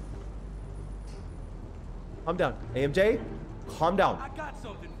 Calm down. AMJ, calm down. I got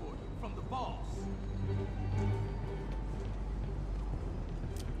something for you from the boss.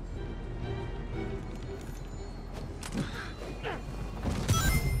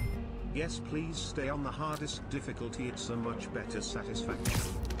 Yes, please stay on the hardest difficulty. It's a much better satisfaction.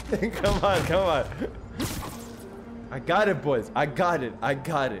 Come on. I got it, boys. I got it. I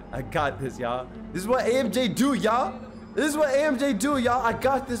got this, y'all. This is what AMJ do, y'all. I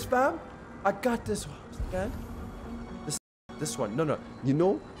got this, fam. I got this. Man. This one. No. You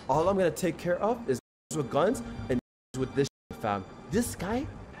know, all I'm gonna take care of is with guns and with this fam. This guy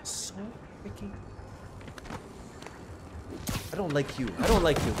is so freaking... I don't like you.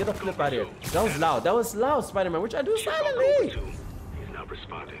 Get the flip out of here. That was loud, Spider-Man. Which I do silently. He's not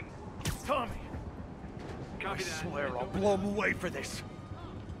responding. Tommy. I swear I'll blow him away for this.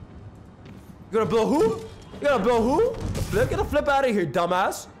 You gonna blow who? Get the flip out of here,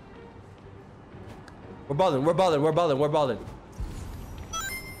 dumbass. We're balling.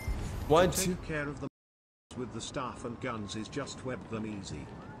 1, 2. Take care of the with the staff and guns is just web them easy.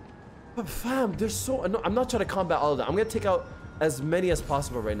 But fam, there's so... No, I'm not trying to combat all of that. I'm gonna take out as many as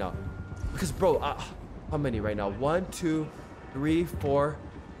possible right now. Because bro, how many right now? 1, 2, 3, 4.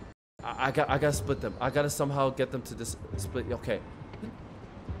 I gotta split them. I gotta somehow get them to this split. Okay.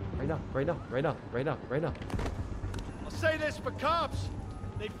 Right now. I'll say this for cops.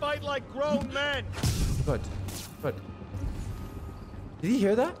 They fight like grown men. Good. Did he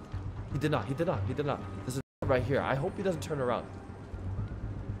hear that? He did not. There's a right here. I hope he doesn't turn around.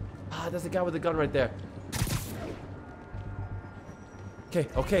 There's a guy with a gun right there.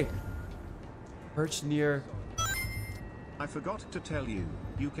 Okay. Perch near... I forgot to tell you,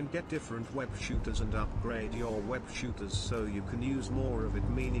 you can get different web shooters and upgrade your web shooters so you can use more of it,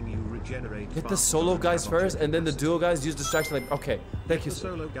 meaning you regenerate. Get the solo guys first, and then the duo guys use distraction. Like, okay, thank you. The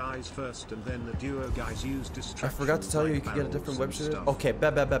solo guys first, and then the duo guys use distraction. I forgot to tell you, you can get a different web shooter. Okay,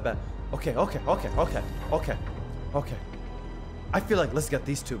 bet. Okay. I feel like let's get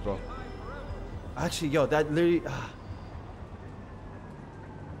these two, bro. Actually, yo, that literally...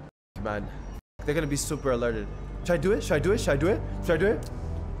 Man, they're gonna be super alerted. Should I do it? Sorry,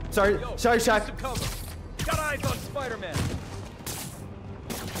 Shaq. Got eyes on Spider-Man.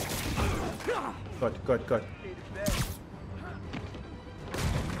 Good.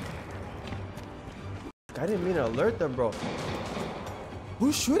 I didn't mean to alert them, bro.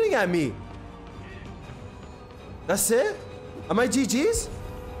 Who's shooting at me? That's it? Am I GG's?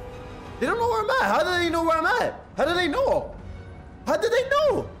 They don't know where I'm at. How do they know where I'm at? How do they know?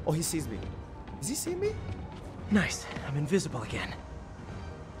 Oh, he sees me. Does he see me? Nice. I'm invisible again.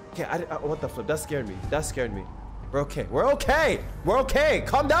 Okay, what the flip? That scared me. We're okay.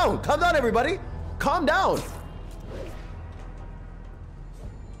 Calm down, everybody. Calm down.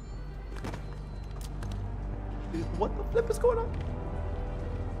 What the flip is going on?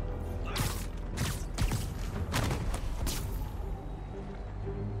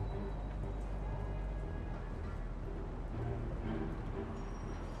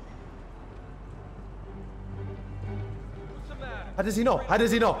 How does he know?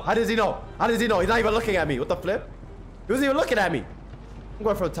 He's not even looking at me. What the flip? He wasn't even looking at me. I'm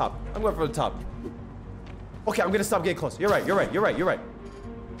going for the top. Okay, I'm gonna stop getting close. You're right.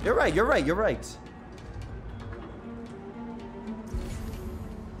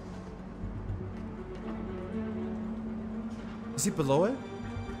 Is he below it?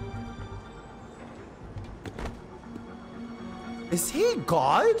 Is he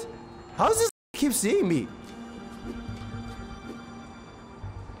God? How does this keep seeing me?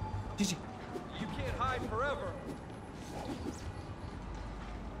 GG. You can't hide forever.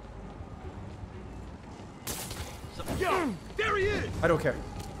 Yo, there he is. I don't care.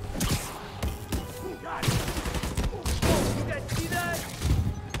 God. See that?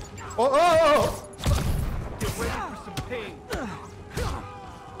 Oh! Get ready for some pain.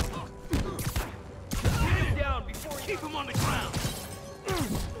 Get him down before you keep him on the ground.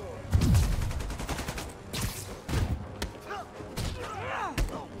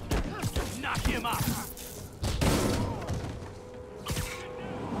 Knock him out.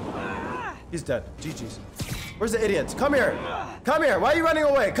 He's dead. GG's. Where's the idiots? Come here. Why are you running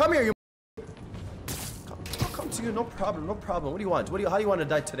away? Come here, you. I'll come to you. No problem. What do you want? How do you want to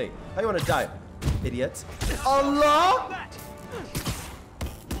die today? How do you want to die, idiots? Allah!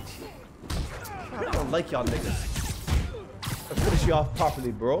 I don't like y'all niggas. I'll finish you off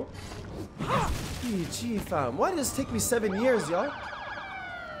properly, bro. GG, fam. Why did this take me 7 years, y'all?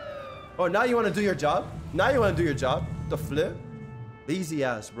 Oh, now you want to do your job? The flip? Lazy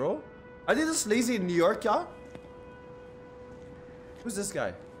ass, bro. Are they just lazy in New York, y'all? Who's this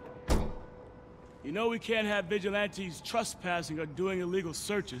guy? You know we can't have vigilantes trespassing or doing illegal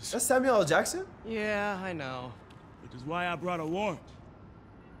searches. That's Samuel L. Jackson? Yeah, I know. Which is why I brought a warrant.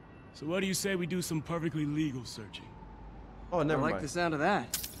 So what do you say we do some perfectly legal searching? Oh, never mind. I like the sound of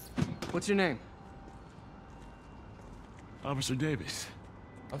that. What's your name? Officer Davis.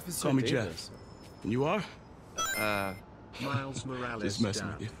 Officer Call me Davis. Jeff. And you are? Miles Morales. Just messing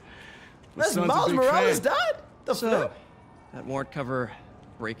with you. My That's son's a Miles big Morales' fan. dad? The flip? That warrant cover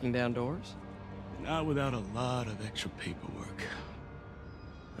breaking down doors? Not without a lot of extra paperwork.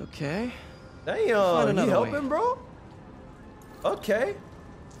 Okay. Damn, you helping, bro? Okay.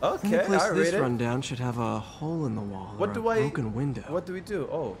 Any place I this read it. rundown should have a hole in the wall What or do a I- broken window. What do we do?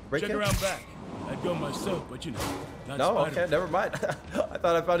 Oh, break Check it? around back. I'd go myself, but you know. Not No, Spider-Man. okay, never mind. I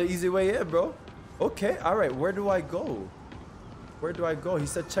thought I found an easy way in, bro. Okay, all right. Where do I go? He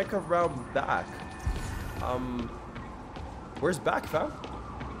said check around back. Where's back, fam?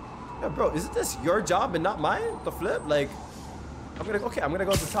 Yeah, bro, isn't this your job and not mine? The flip? Like, I'm gonna go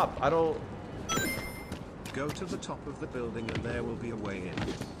to the top. I don't. Go to the top of the building and there will be a way in.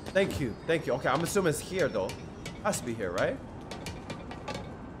 Thank you. Thank you. Okay, I'm assuming it's here though. Has to be here, right?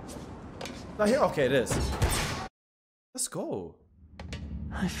 Not here? Okay, it is. Let's go.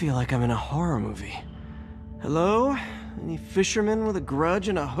 I feel like I'm in a horror movie. Hello? Any fisherman with a grudge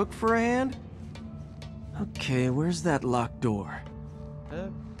and a hook for a hand? Okay, where's that locked door?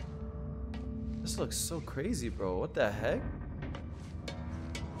 This looks so crazy, bro. What the heck?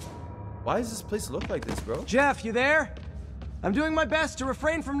 Why does this place look like this, bro? Jeff, you there? I'm doing my best to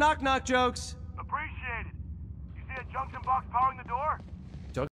refrain from knock-knock jokes. Appreciate it. You see a junction box powering the door?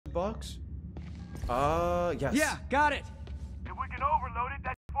 Junction box? Yes. Yeah, got it. If we can overload it,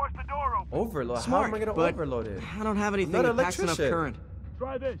 that should force the door open. Overload? Smart, how am I gonna but overload it? I don't have anything I'm that not packs enough electrician. current.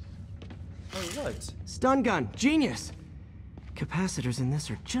 Try this. Oh, what? Stun gun, genius. Capacitors in this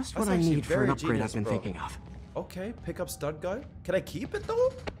are just what That's I actually need for an very upgrade genius, I've been bro. thinking of. Okay, pick up stun gun. Can I keep it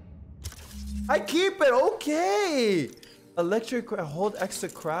though? I keep it, okay. Electric, hold extra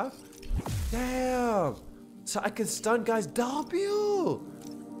craft. Damn. So I can stun guys. W.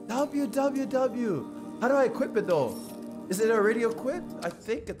 How do I equip it though? Is it already equipped? I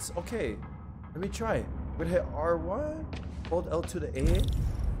think it's okay. Let me try. I'm gonna hit R1. Hold L2 to A.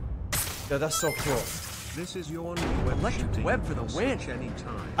 Yeah, that's so cool. This is your new web shooting. Web for the win. Switch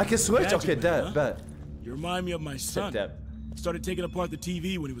anytime. I can switch? Gadget Okay, man, Dad, huh? bet. You remind me of my son. Started taking apart the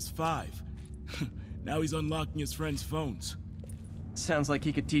TV when he was 5. Now he's unlocking his friends' phones. Sounds like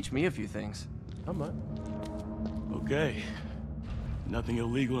he could teach me a few things. Come on. Okay. Nothing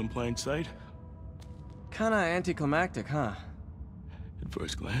illegal in plain sight? Kinda anticlimactic, huh? At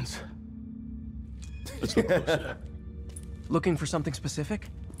first glance. Let's look closer. Looking for something specific?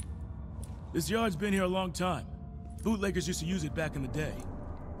 This yard's been here a long time. Bootleggers used to use it back in the day.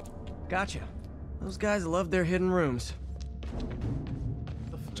 Gotcha. Those guys love their hidden rooms.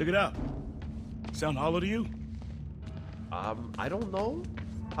 Check it out. Sound hollow to you? I don't know.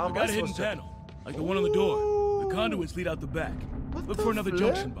 How I am got a hidden supposed to- panel, like the one on the door. The conduits lead out the back. Look for another flip?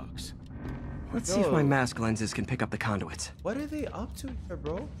 junction box. Let's see if my mask lenses can pick up the conduits. What are they up to here,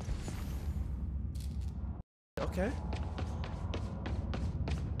 bro? Okay.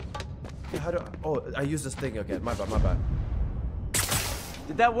 Okay, how do I... Oh, I use this thing again. My bad, my bad.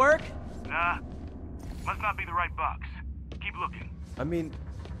 Did that work? Nah. Must not be the right box. Keep looking. I mean,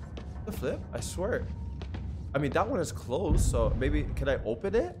 the flip? I swear. I mean, that one is closed, so maybe... Can I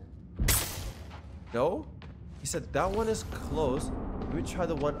open it? No? He said that one is closed. Let me try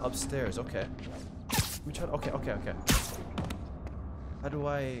the one upstairs. Okay. Let me try... Okay. How do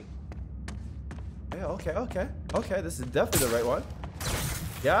I... Yeah, okay. Okay, this is definitely the right one.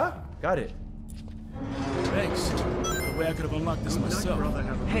 Yeah? Got it. Thanks. No way I could have unlocked this myself.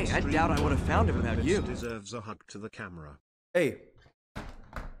 Hey, I doubt I would have found it without you. Deserves a hug to the camera. Hey.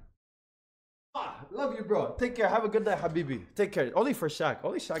 Love you, bro. Take care. Have a good night, Habibi. Take care. Only for Shaq.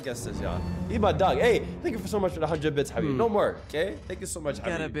 Only Shaq gets this, y'all. He's my dog. Hey, thank you so much for the 100 bits, Habibi. No more, okay? Thank you so much, Habibi.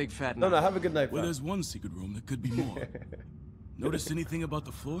 Got a big fat No, nut. have a good night, Well, fam. there's one secret room. There could be more. Notice anything about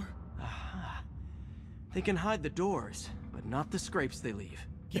the floor? They can hide the doors, but not the scrapes they leave.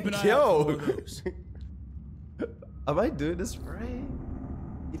 Keep an eye out for one of those. Am I doing this right?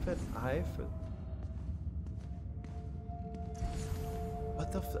 Keep an eye for...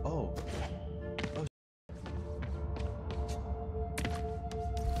 What the f... Oh.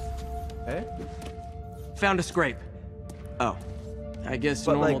 Okay. Found a scrape. Oh. I guess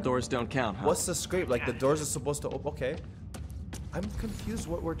But, normal like, doors don't count, huh? What's the scrape? Like, the doors are supposed to open... Okay. I'm confused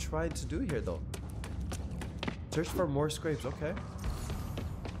what we're trying to do here, though. Search for more scrapes. Okay.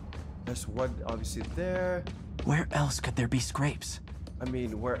 There's one, obviously, there. Where else could there be scrapes? I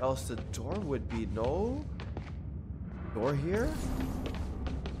mean, where else the door would be? No? Door here?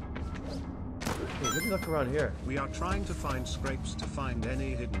 Hey, let me look around here. We are trying to find scrapes to find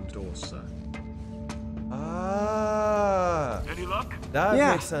any hidden doors, sir. Ah. Any luck? That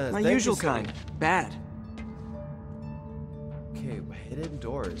yeah, makes sense. my Thank usual you, Sonny. kind. Bad. Okay, hidden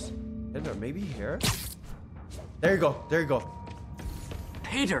doors. Hidden door, maybe here? There you go. There you go.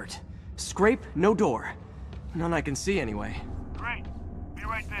 Pay dirt. Scrape, no door. None I can see anyway. Great. Be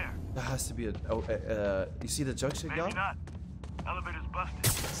right there. That has to be a... Oh, you see the junction, Maybe y'all? not. Elevator's busted.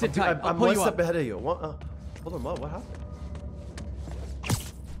 Sit tight. I'll I'm pull one you step up. ahead of you. Hold him up. What happened?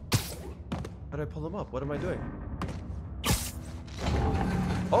 How do I pull him up? What am I doing?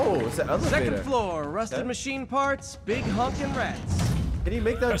 Oh, it's an elevator. Second floor, rusted Okay. machine parts, big honkin' rats. Can he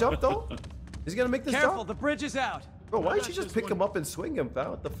make that jump though? Is he gonna make this Careful, jump? the bridge is out. Bro, why don't you just pick him up and swing him,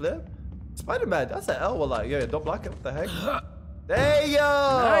 fam? With the flip? Spider-Man, that's an L. Well, yeah, don't block it. What the heck? There you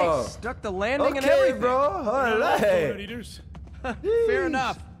go. Nice. Stuck the landing and Okay, everything. bro. All right. Eaters. Fair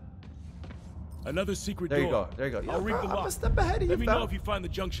enough. Another secret There door. you go. There you go. Yeah, I'll ring bro, the I'm lock. a step ahead of you, Let me know fam. if you find the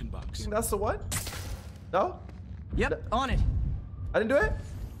junction box. That's the one? No? Yep, on it. I didn't do it?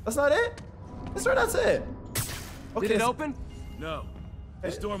 That's not it? That's right, that's it. Okay, Did it so- open? No.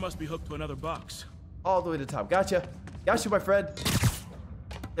 This door must be hooked to another box. all the way to the top. Gotcha. Got you, my friend.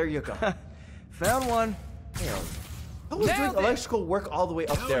 There you go. Found one. Damn. I was doing electrical work all the way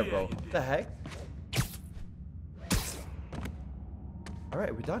up there, bro. What the heck? All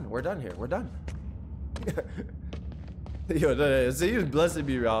right, we're done. We're done here. We're done. Yo, no, so you blessing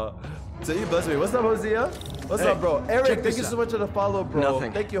me, y'all. So you blessing me. What's up, Hosea? What's up, bro? Eric, thank you so much for the follow, bro.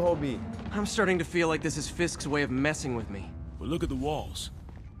 Nothing. Thank you, homie. I'm starting to feel like this is Fisk's way of messing with me. But look at the walls.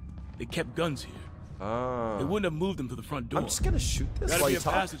 They kept guns here. Ah. They wouldn't have moved them to the front door. I'm just gonna shoot this Gotta while be you a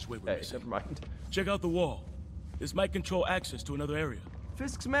talk. passageway we're Hey, missing. never mind. Check out the wall. This might control access to another area.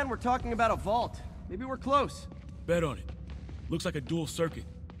 Fisk's men were talking about a vault. Maybe we're close. Bet on it. Looks like a dual circuit.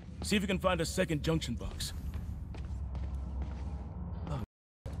 See if you can find a second junction box.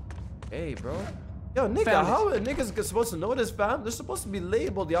 Hey, bro. Yo, nigga, Found it. how are niggas supposed to know this, fam? They're supposed to be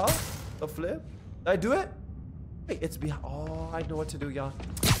labeled, y'all. The flip. Did I do it? Wait, it's behind. Oh, I know what to do, y'all.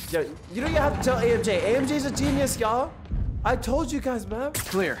 Yo, you know you have to tell AMJ. AMJ's a genius, y'all. I told you guys, man.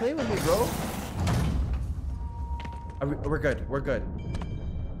 Clear. Play with me, bro. We're good. We're good.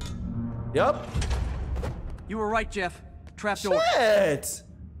 Yup. You were right, Jeff. Trapdoor. Shit!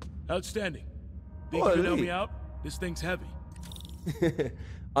 Outstanding. Think you can help me out? This thing's heavy.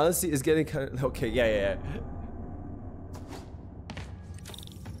 Honestly, it's getting kind of okay. Yeah.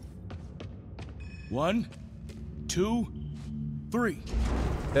 1, 2, 3.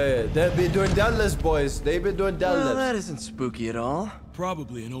 Yeah, they've been doing deadlifts, boys. They've been doing deadlifts. Well, that isn't spooky at all.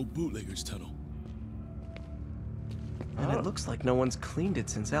 Probably an old bootlegger's tunnel. And it looks like no one's cleaned it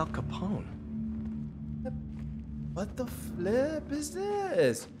since Al Capone. What the flip is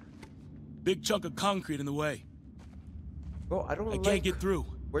this? Big chunk of concrete in the way. Bro, I can't get through.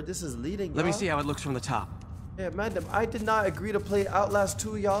 Where this is leading, Let me y'all. see how it looks from the top. Yeah, madam, I did not agree to play Outlast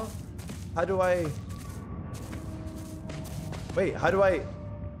 2, y'all. How do I... Wait, how do I...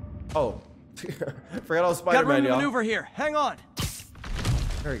 Oh. Forgot I was Got room Spider-Man, to y'all. maneuver here. Hang on.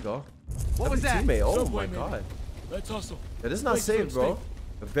 There you go. What was that? Teammate. Oh Subway, my maybe. god. Let's hustle. Yeah, this is not Brakes are safe, bro.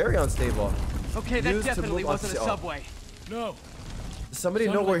 Very unstable. Okay, that Used to definitely move on wasn't a to- subway. No. Does somebody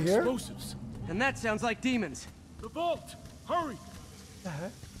know Sounded we're like here? Explosives. And that sounds like demons. The vault! Hurry! What the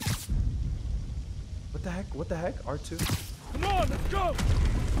heck? What the heck? What the heck? R2? Come on, let's go!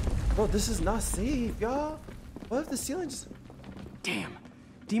 Bro, this is not safe, y'all. What if the ceiling just... Damn.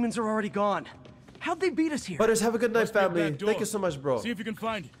 Demons are already gone. How'd they beat us here? Butters, have a good night, Must be a family. back door. Thank you so much, bro. See if you can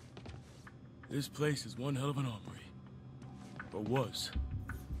find it. This place is one hell of an armory. Or was.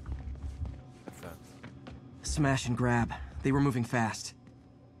 Smash and grab. They were moving fast.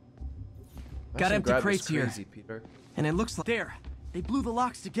 Got Smash and empty grab is crates here. crazy, Peter. And it looks like... There. They blew the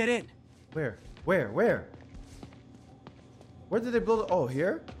locks to get in. Where? Where did they blow the... Oh,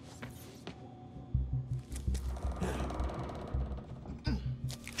 here?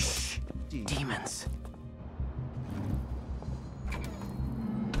 Demons.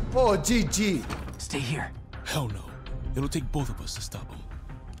 Oh, GG. Stay here. Hell no. It'll take both of us to stop them.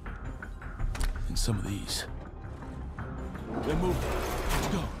 And some of these. They're moving. Let's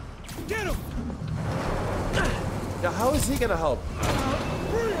go. Get him! Now, how is he gonna help?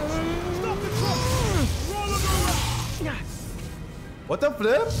 Stop the truck! Roll him around! What the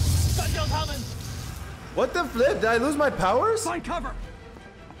flip? Gun coming! What the flip? Did I lose my powers? Find cover!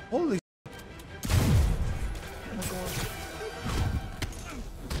 Holy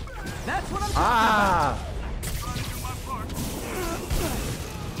That's what I'm Ah!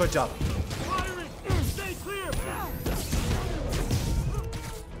 Good job. Firing! Stay clear!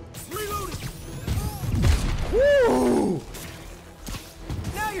 Reloading! Woo!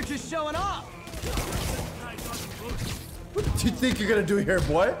 Now you're just showing off. What do you think you're gonna do here,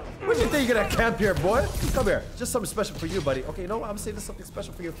 boy? What do you think you're gonna camp here, boy? Come here. Just something special for you, buddy. Okay, you know what? I'm saving something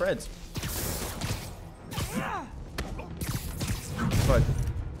special for your friends. Good.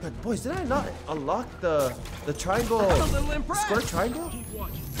 Good. Boys, did I not unlock the triangle? I'm a little impressed. Square triangle?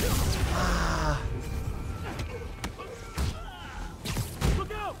 Ah.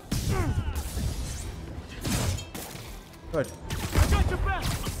 Look out! Good. I got your back!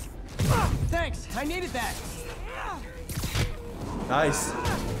 Thanks. I needed that. Nice.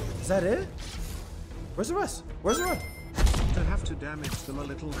 Is that it? Where's the rest? Where's the rest? To have to damage them a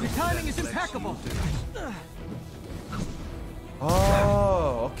little bit. Your timing is lets you impeccable. do it.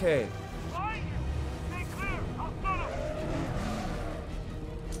 Oh, okay. Stay clear! I'll stun him!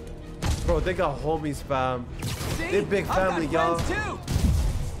 Bro, they got homies, fam. See? They big family, I've y'all. got friends too.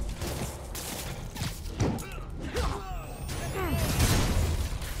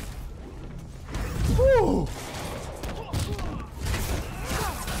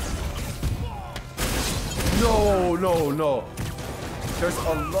 no, no. There's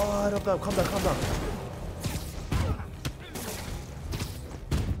a lot of them. Calm down, calm down.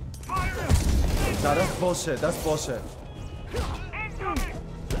 Nah, that's bullshit. That's bullshit.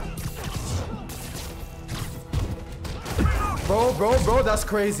 Bro, that's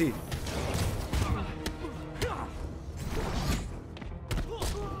crazy.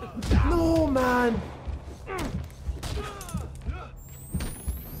 No, man. Nah,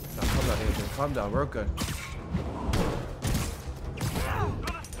 calm down, Adrian. Calm down. We're good.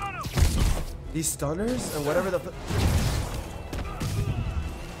 These stunners and whatever the.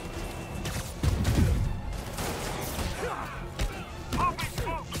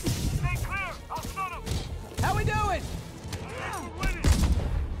 How we doing?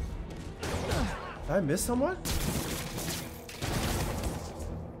 Did I miss someone?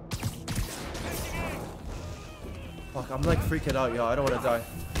 Fuck, I'm like freaking out, y'all. I don't want to die.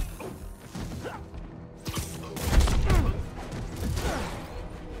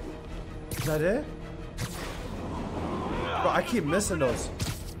 Is that it? Bro, I keep missing those.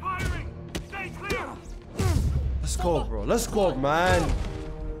 Let's go, bro. Let's go, man.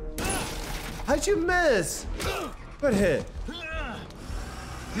 How'd you miss? Good hit.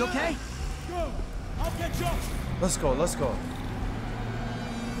 You okay? Go. I'll catch up. Let's go, let's go.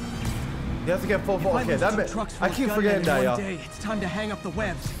 You have to get full. Okay, that meant I keep forgetting that, y'all. It's time to hang up the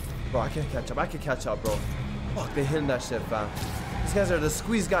webs. Bro, I can't catch up. I can catch up, bro. Fuck, they hitting that shit, fam. These guys are the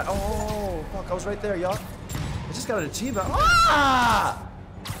squeeze guy. Oh, fuck, I was right there, y'all. I just got an achievement. Ah!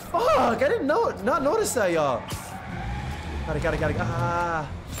 Fuck, I didn't not notice that, y'all. Got it. Ah.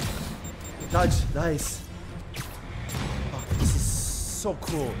 Dodge, nice. Oh, this is so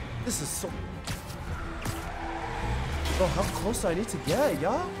cool. This is so. Bro, how close do I need to get,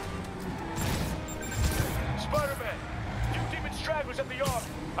 y'all? Spider-Man, you demon stragglers at the yard.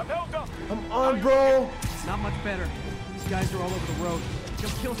 I'm held up. I'm on, bro. It's not much better. These guys are all over the road.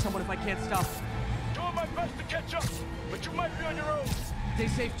 You'll kill someone if I can't stop them. Doing my best to catch up, but you might be on your own. Stay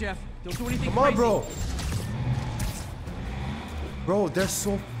safe, Jeff. Don't do anything Come on, crazy. bro. Bro, they're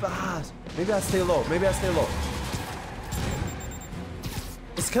so fast. Maybe I stay low.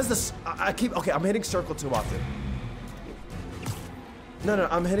 It's because this. I keep. Okay, I'm hitting circle too often. No,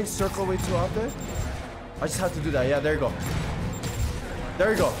 I'm hitting circle way too often. I just have to do that. Yeah, there you go.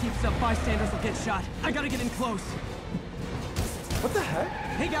 There you go. Keeps up, bystanders will get shot. I gotta get in close. What the heck?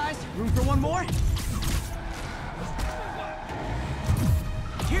 Hey guys, room for one more?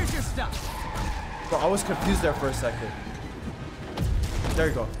 Here's your stuff. Bro, I was confused there for a second. There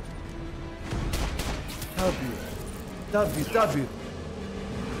you go. W.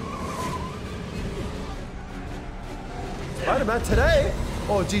 Spider-Man today?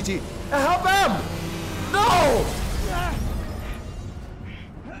 Oh, GG. Help him! No!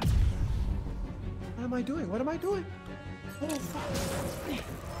 What am I doing? Oh, fuck.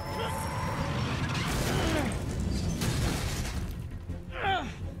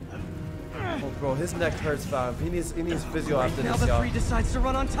 Oh, bro, his neck hurts, fam. He needs physio after now this, the y'all. 3 decides to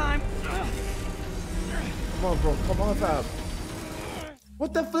run on time. Come on, bro. Come on, fam.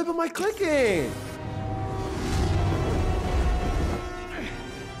 What the flip am I clicking?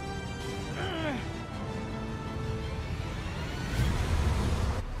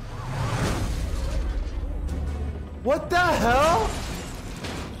 What the hell?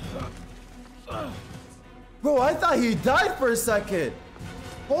 Bro, I thought he died for a second.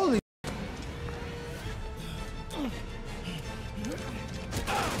 Holy.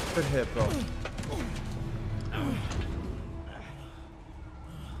 Good hit, bro.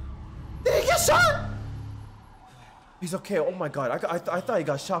 Did he get shot? He's okay. Oh my god. I thought he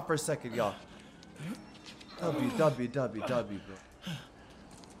got shot for a second, y'all. W, bro.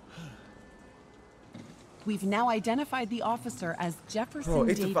 We've now identified the officer as Jefferson Bro,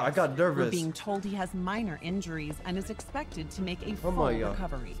 Davis. I got nervous. We're being told he has minor injuries and is expected to make a Come full on, y'all.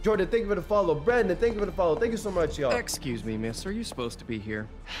 recovery. Jordan, thank you for the follow. Brandon, thank you for the follow. Thank you so much, y'all. Excuse me, miss. Are you supposed to be here?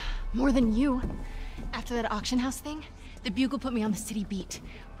 More than you. After that auction house thing, the Bugle put me on the city beat,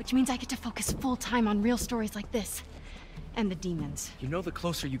 which means I get to focus full time on real stories like this. And the demons. You know the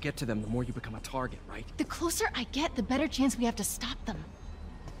closer you get to them, the more you become a target, right? The closer I get, the better chance we have to stop them.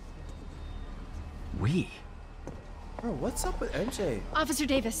 We? Bro, what's up with MJ? Officer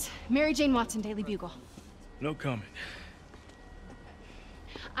Davis, Mary Jane Watson, Daily Bugle. No comment.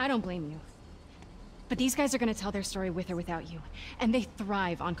 I don't blame you. But these guys are gonna tell their story with or without you, and they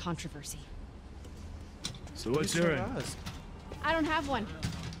thrive on controversy. So what's your end? I don't have one.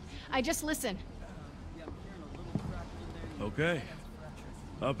 I just listen. Okay.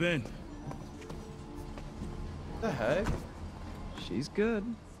 Hop in. The heck? She's good.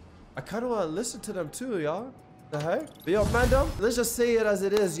 I kind of want to listen to them too, y'all. The heck? But yo, Mando, let's just say it as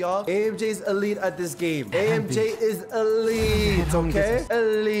it is, y'all. AMJ's elite at this game. AMJ is elite, okay?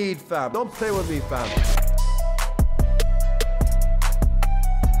 Elite, fam. Don't play with me, fam.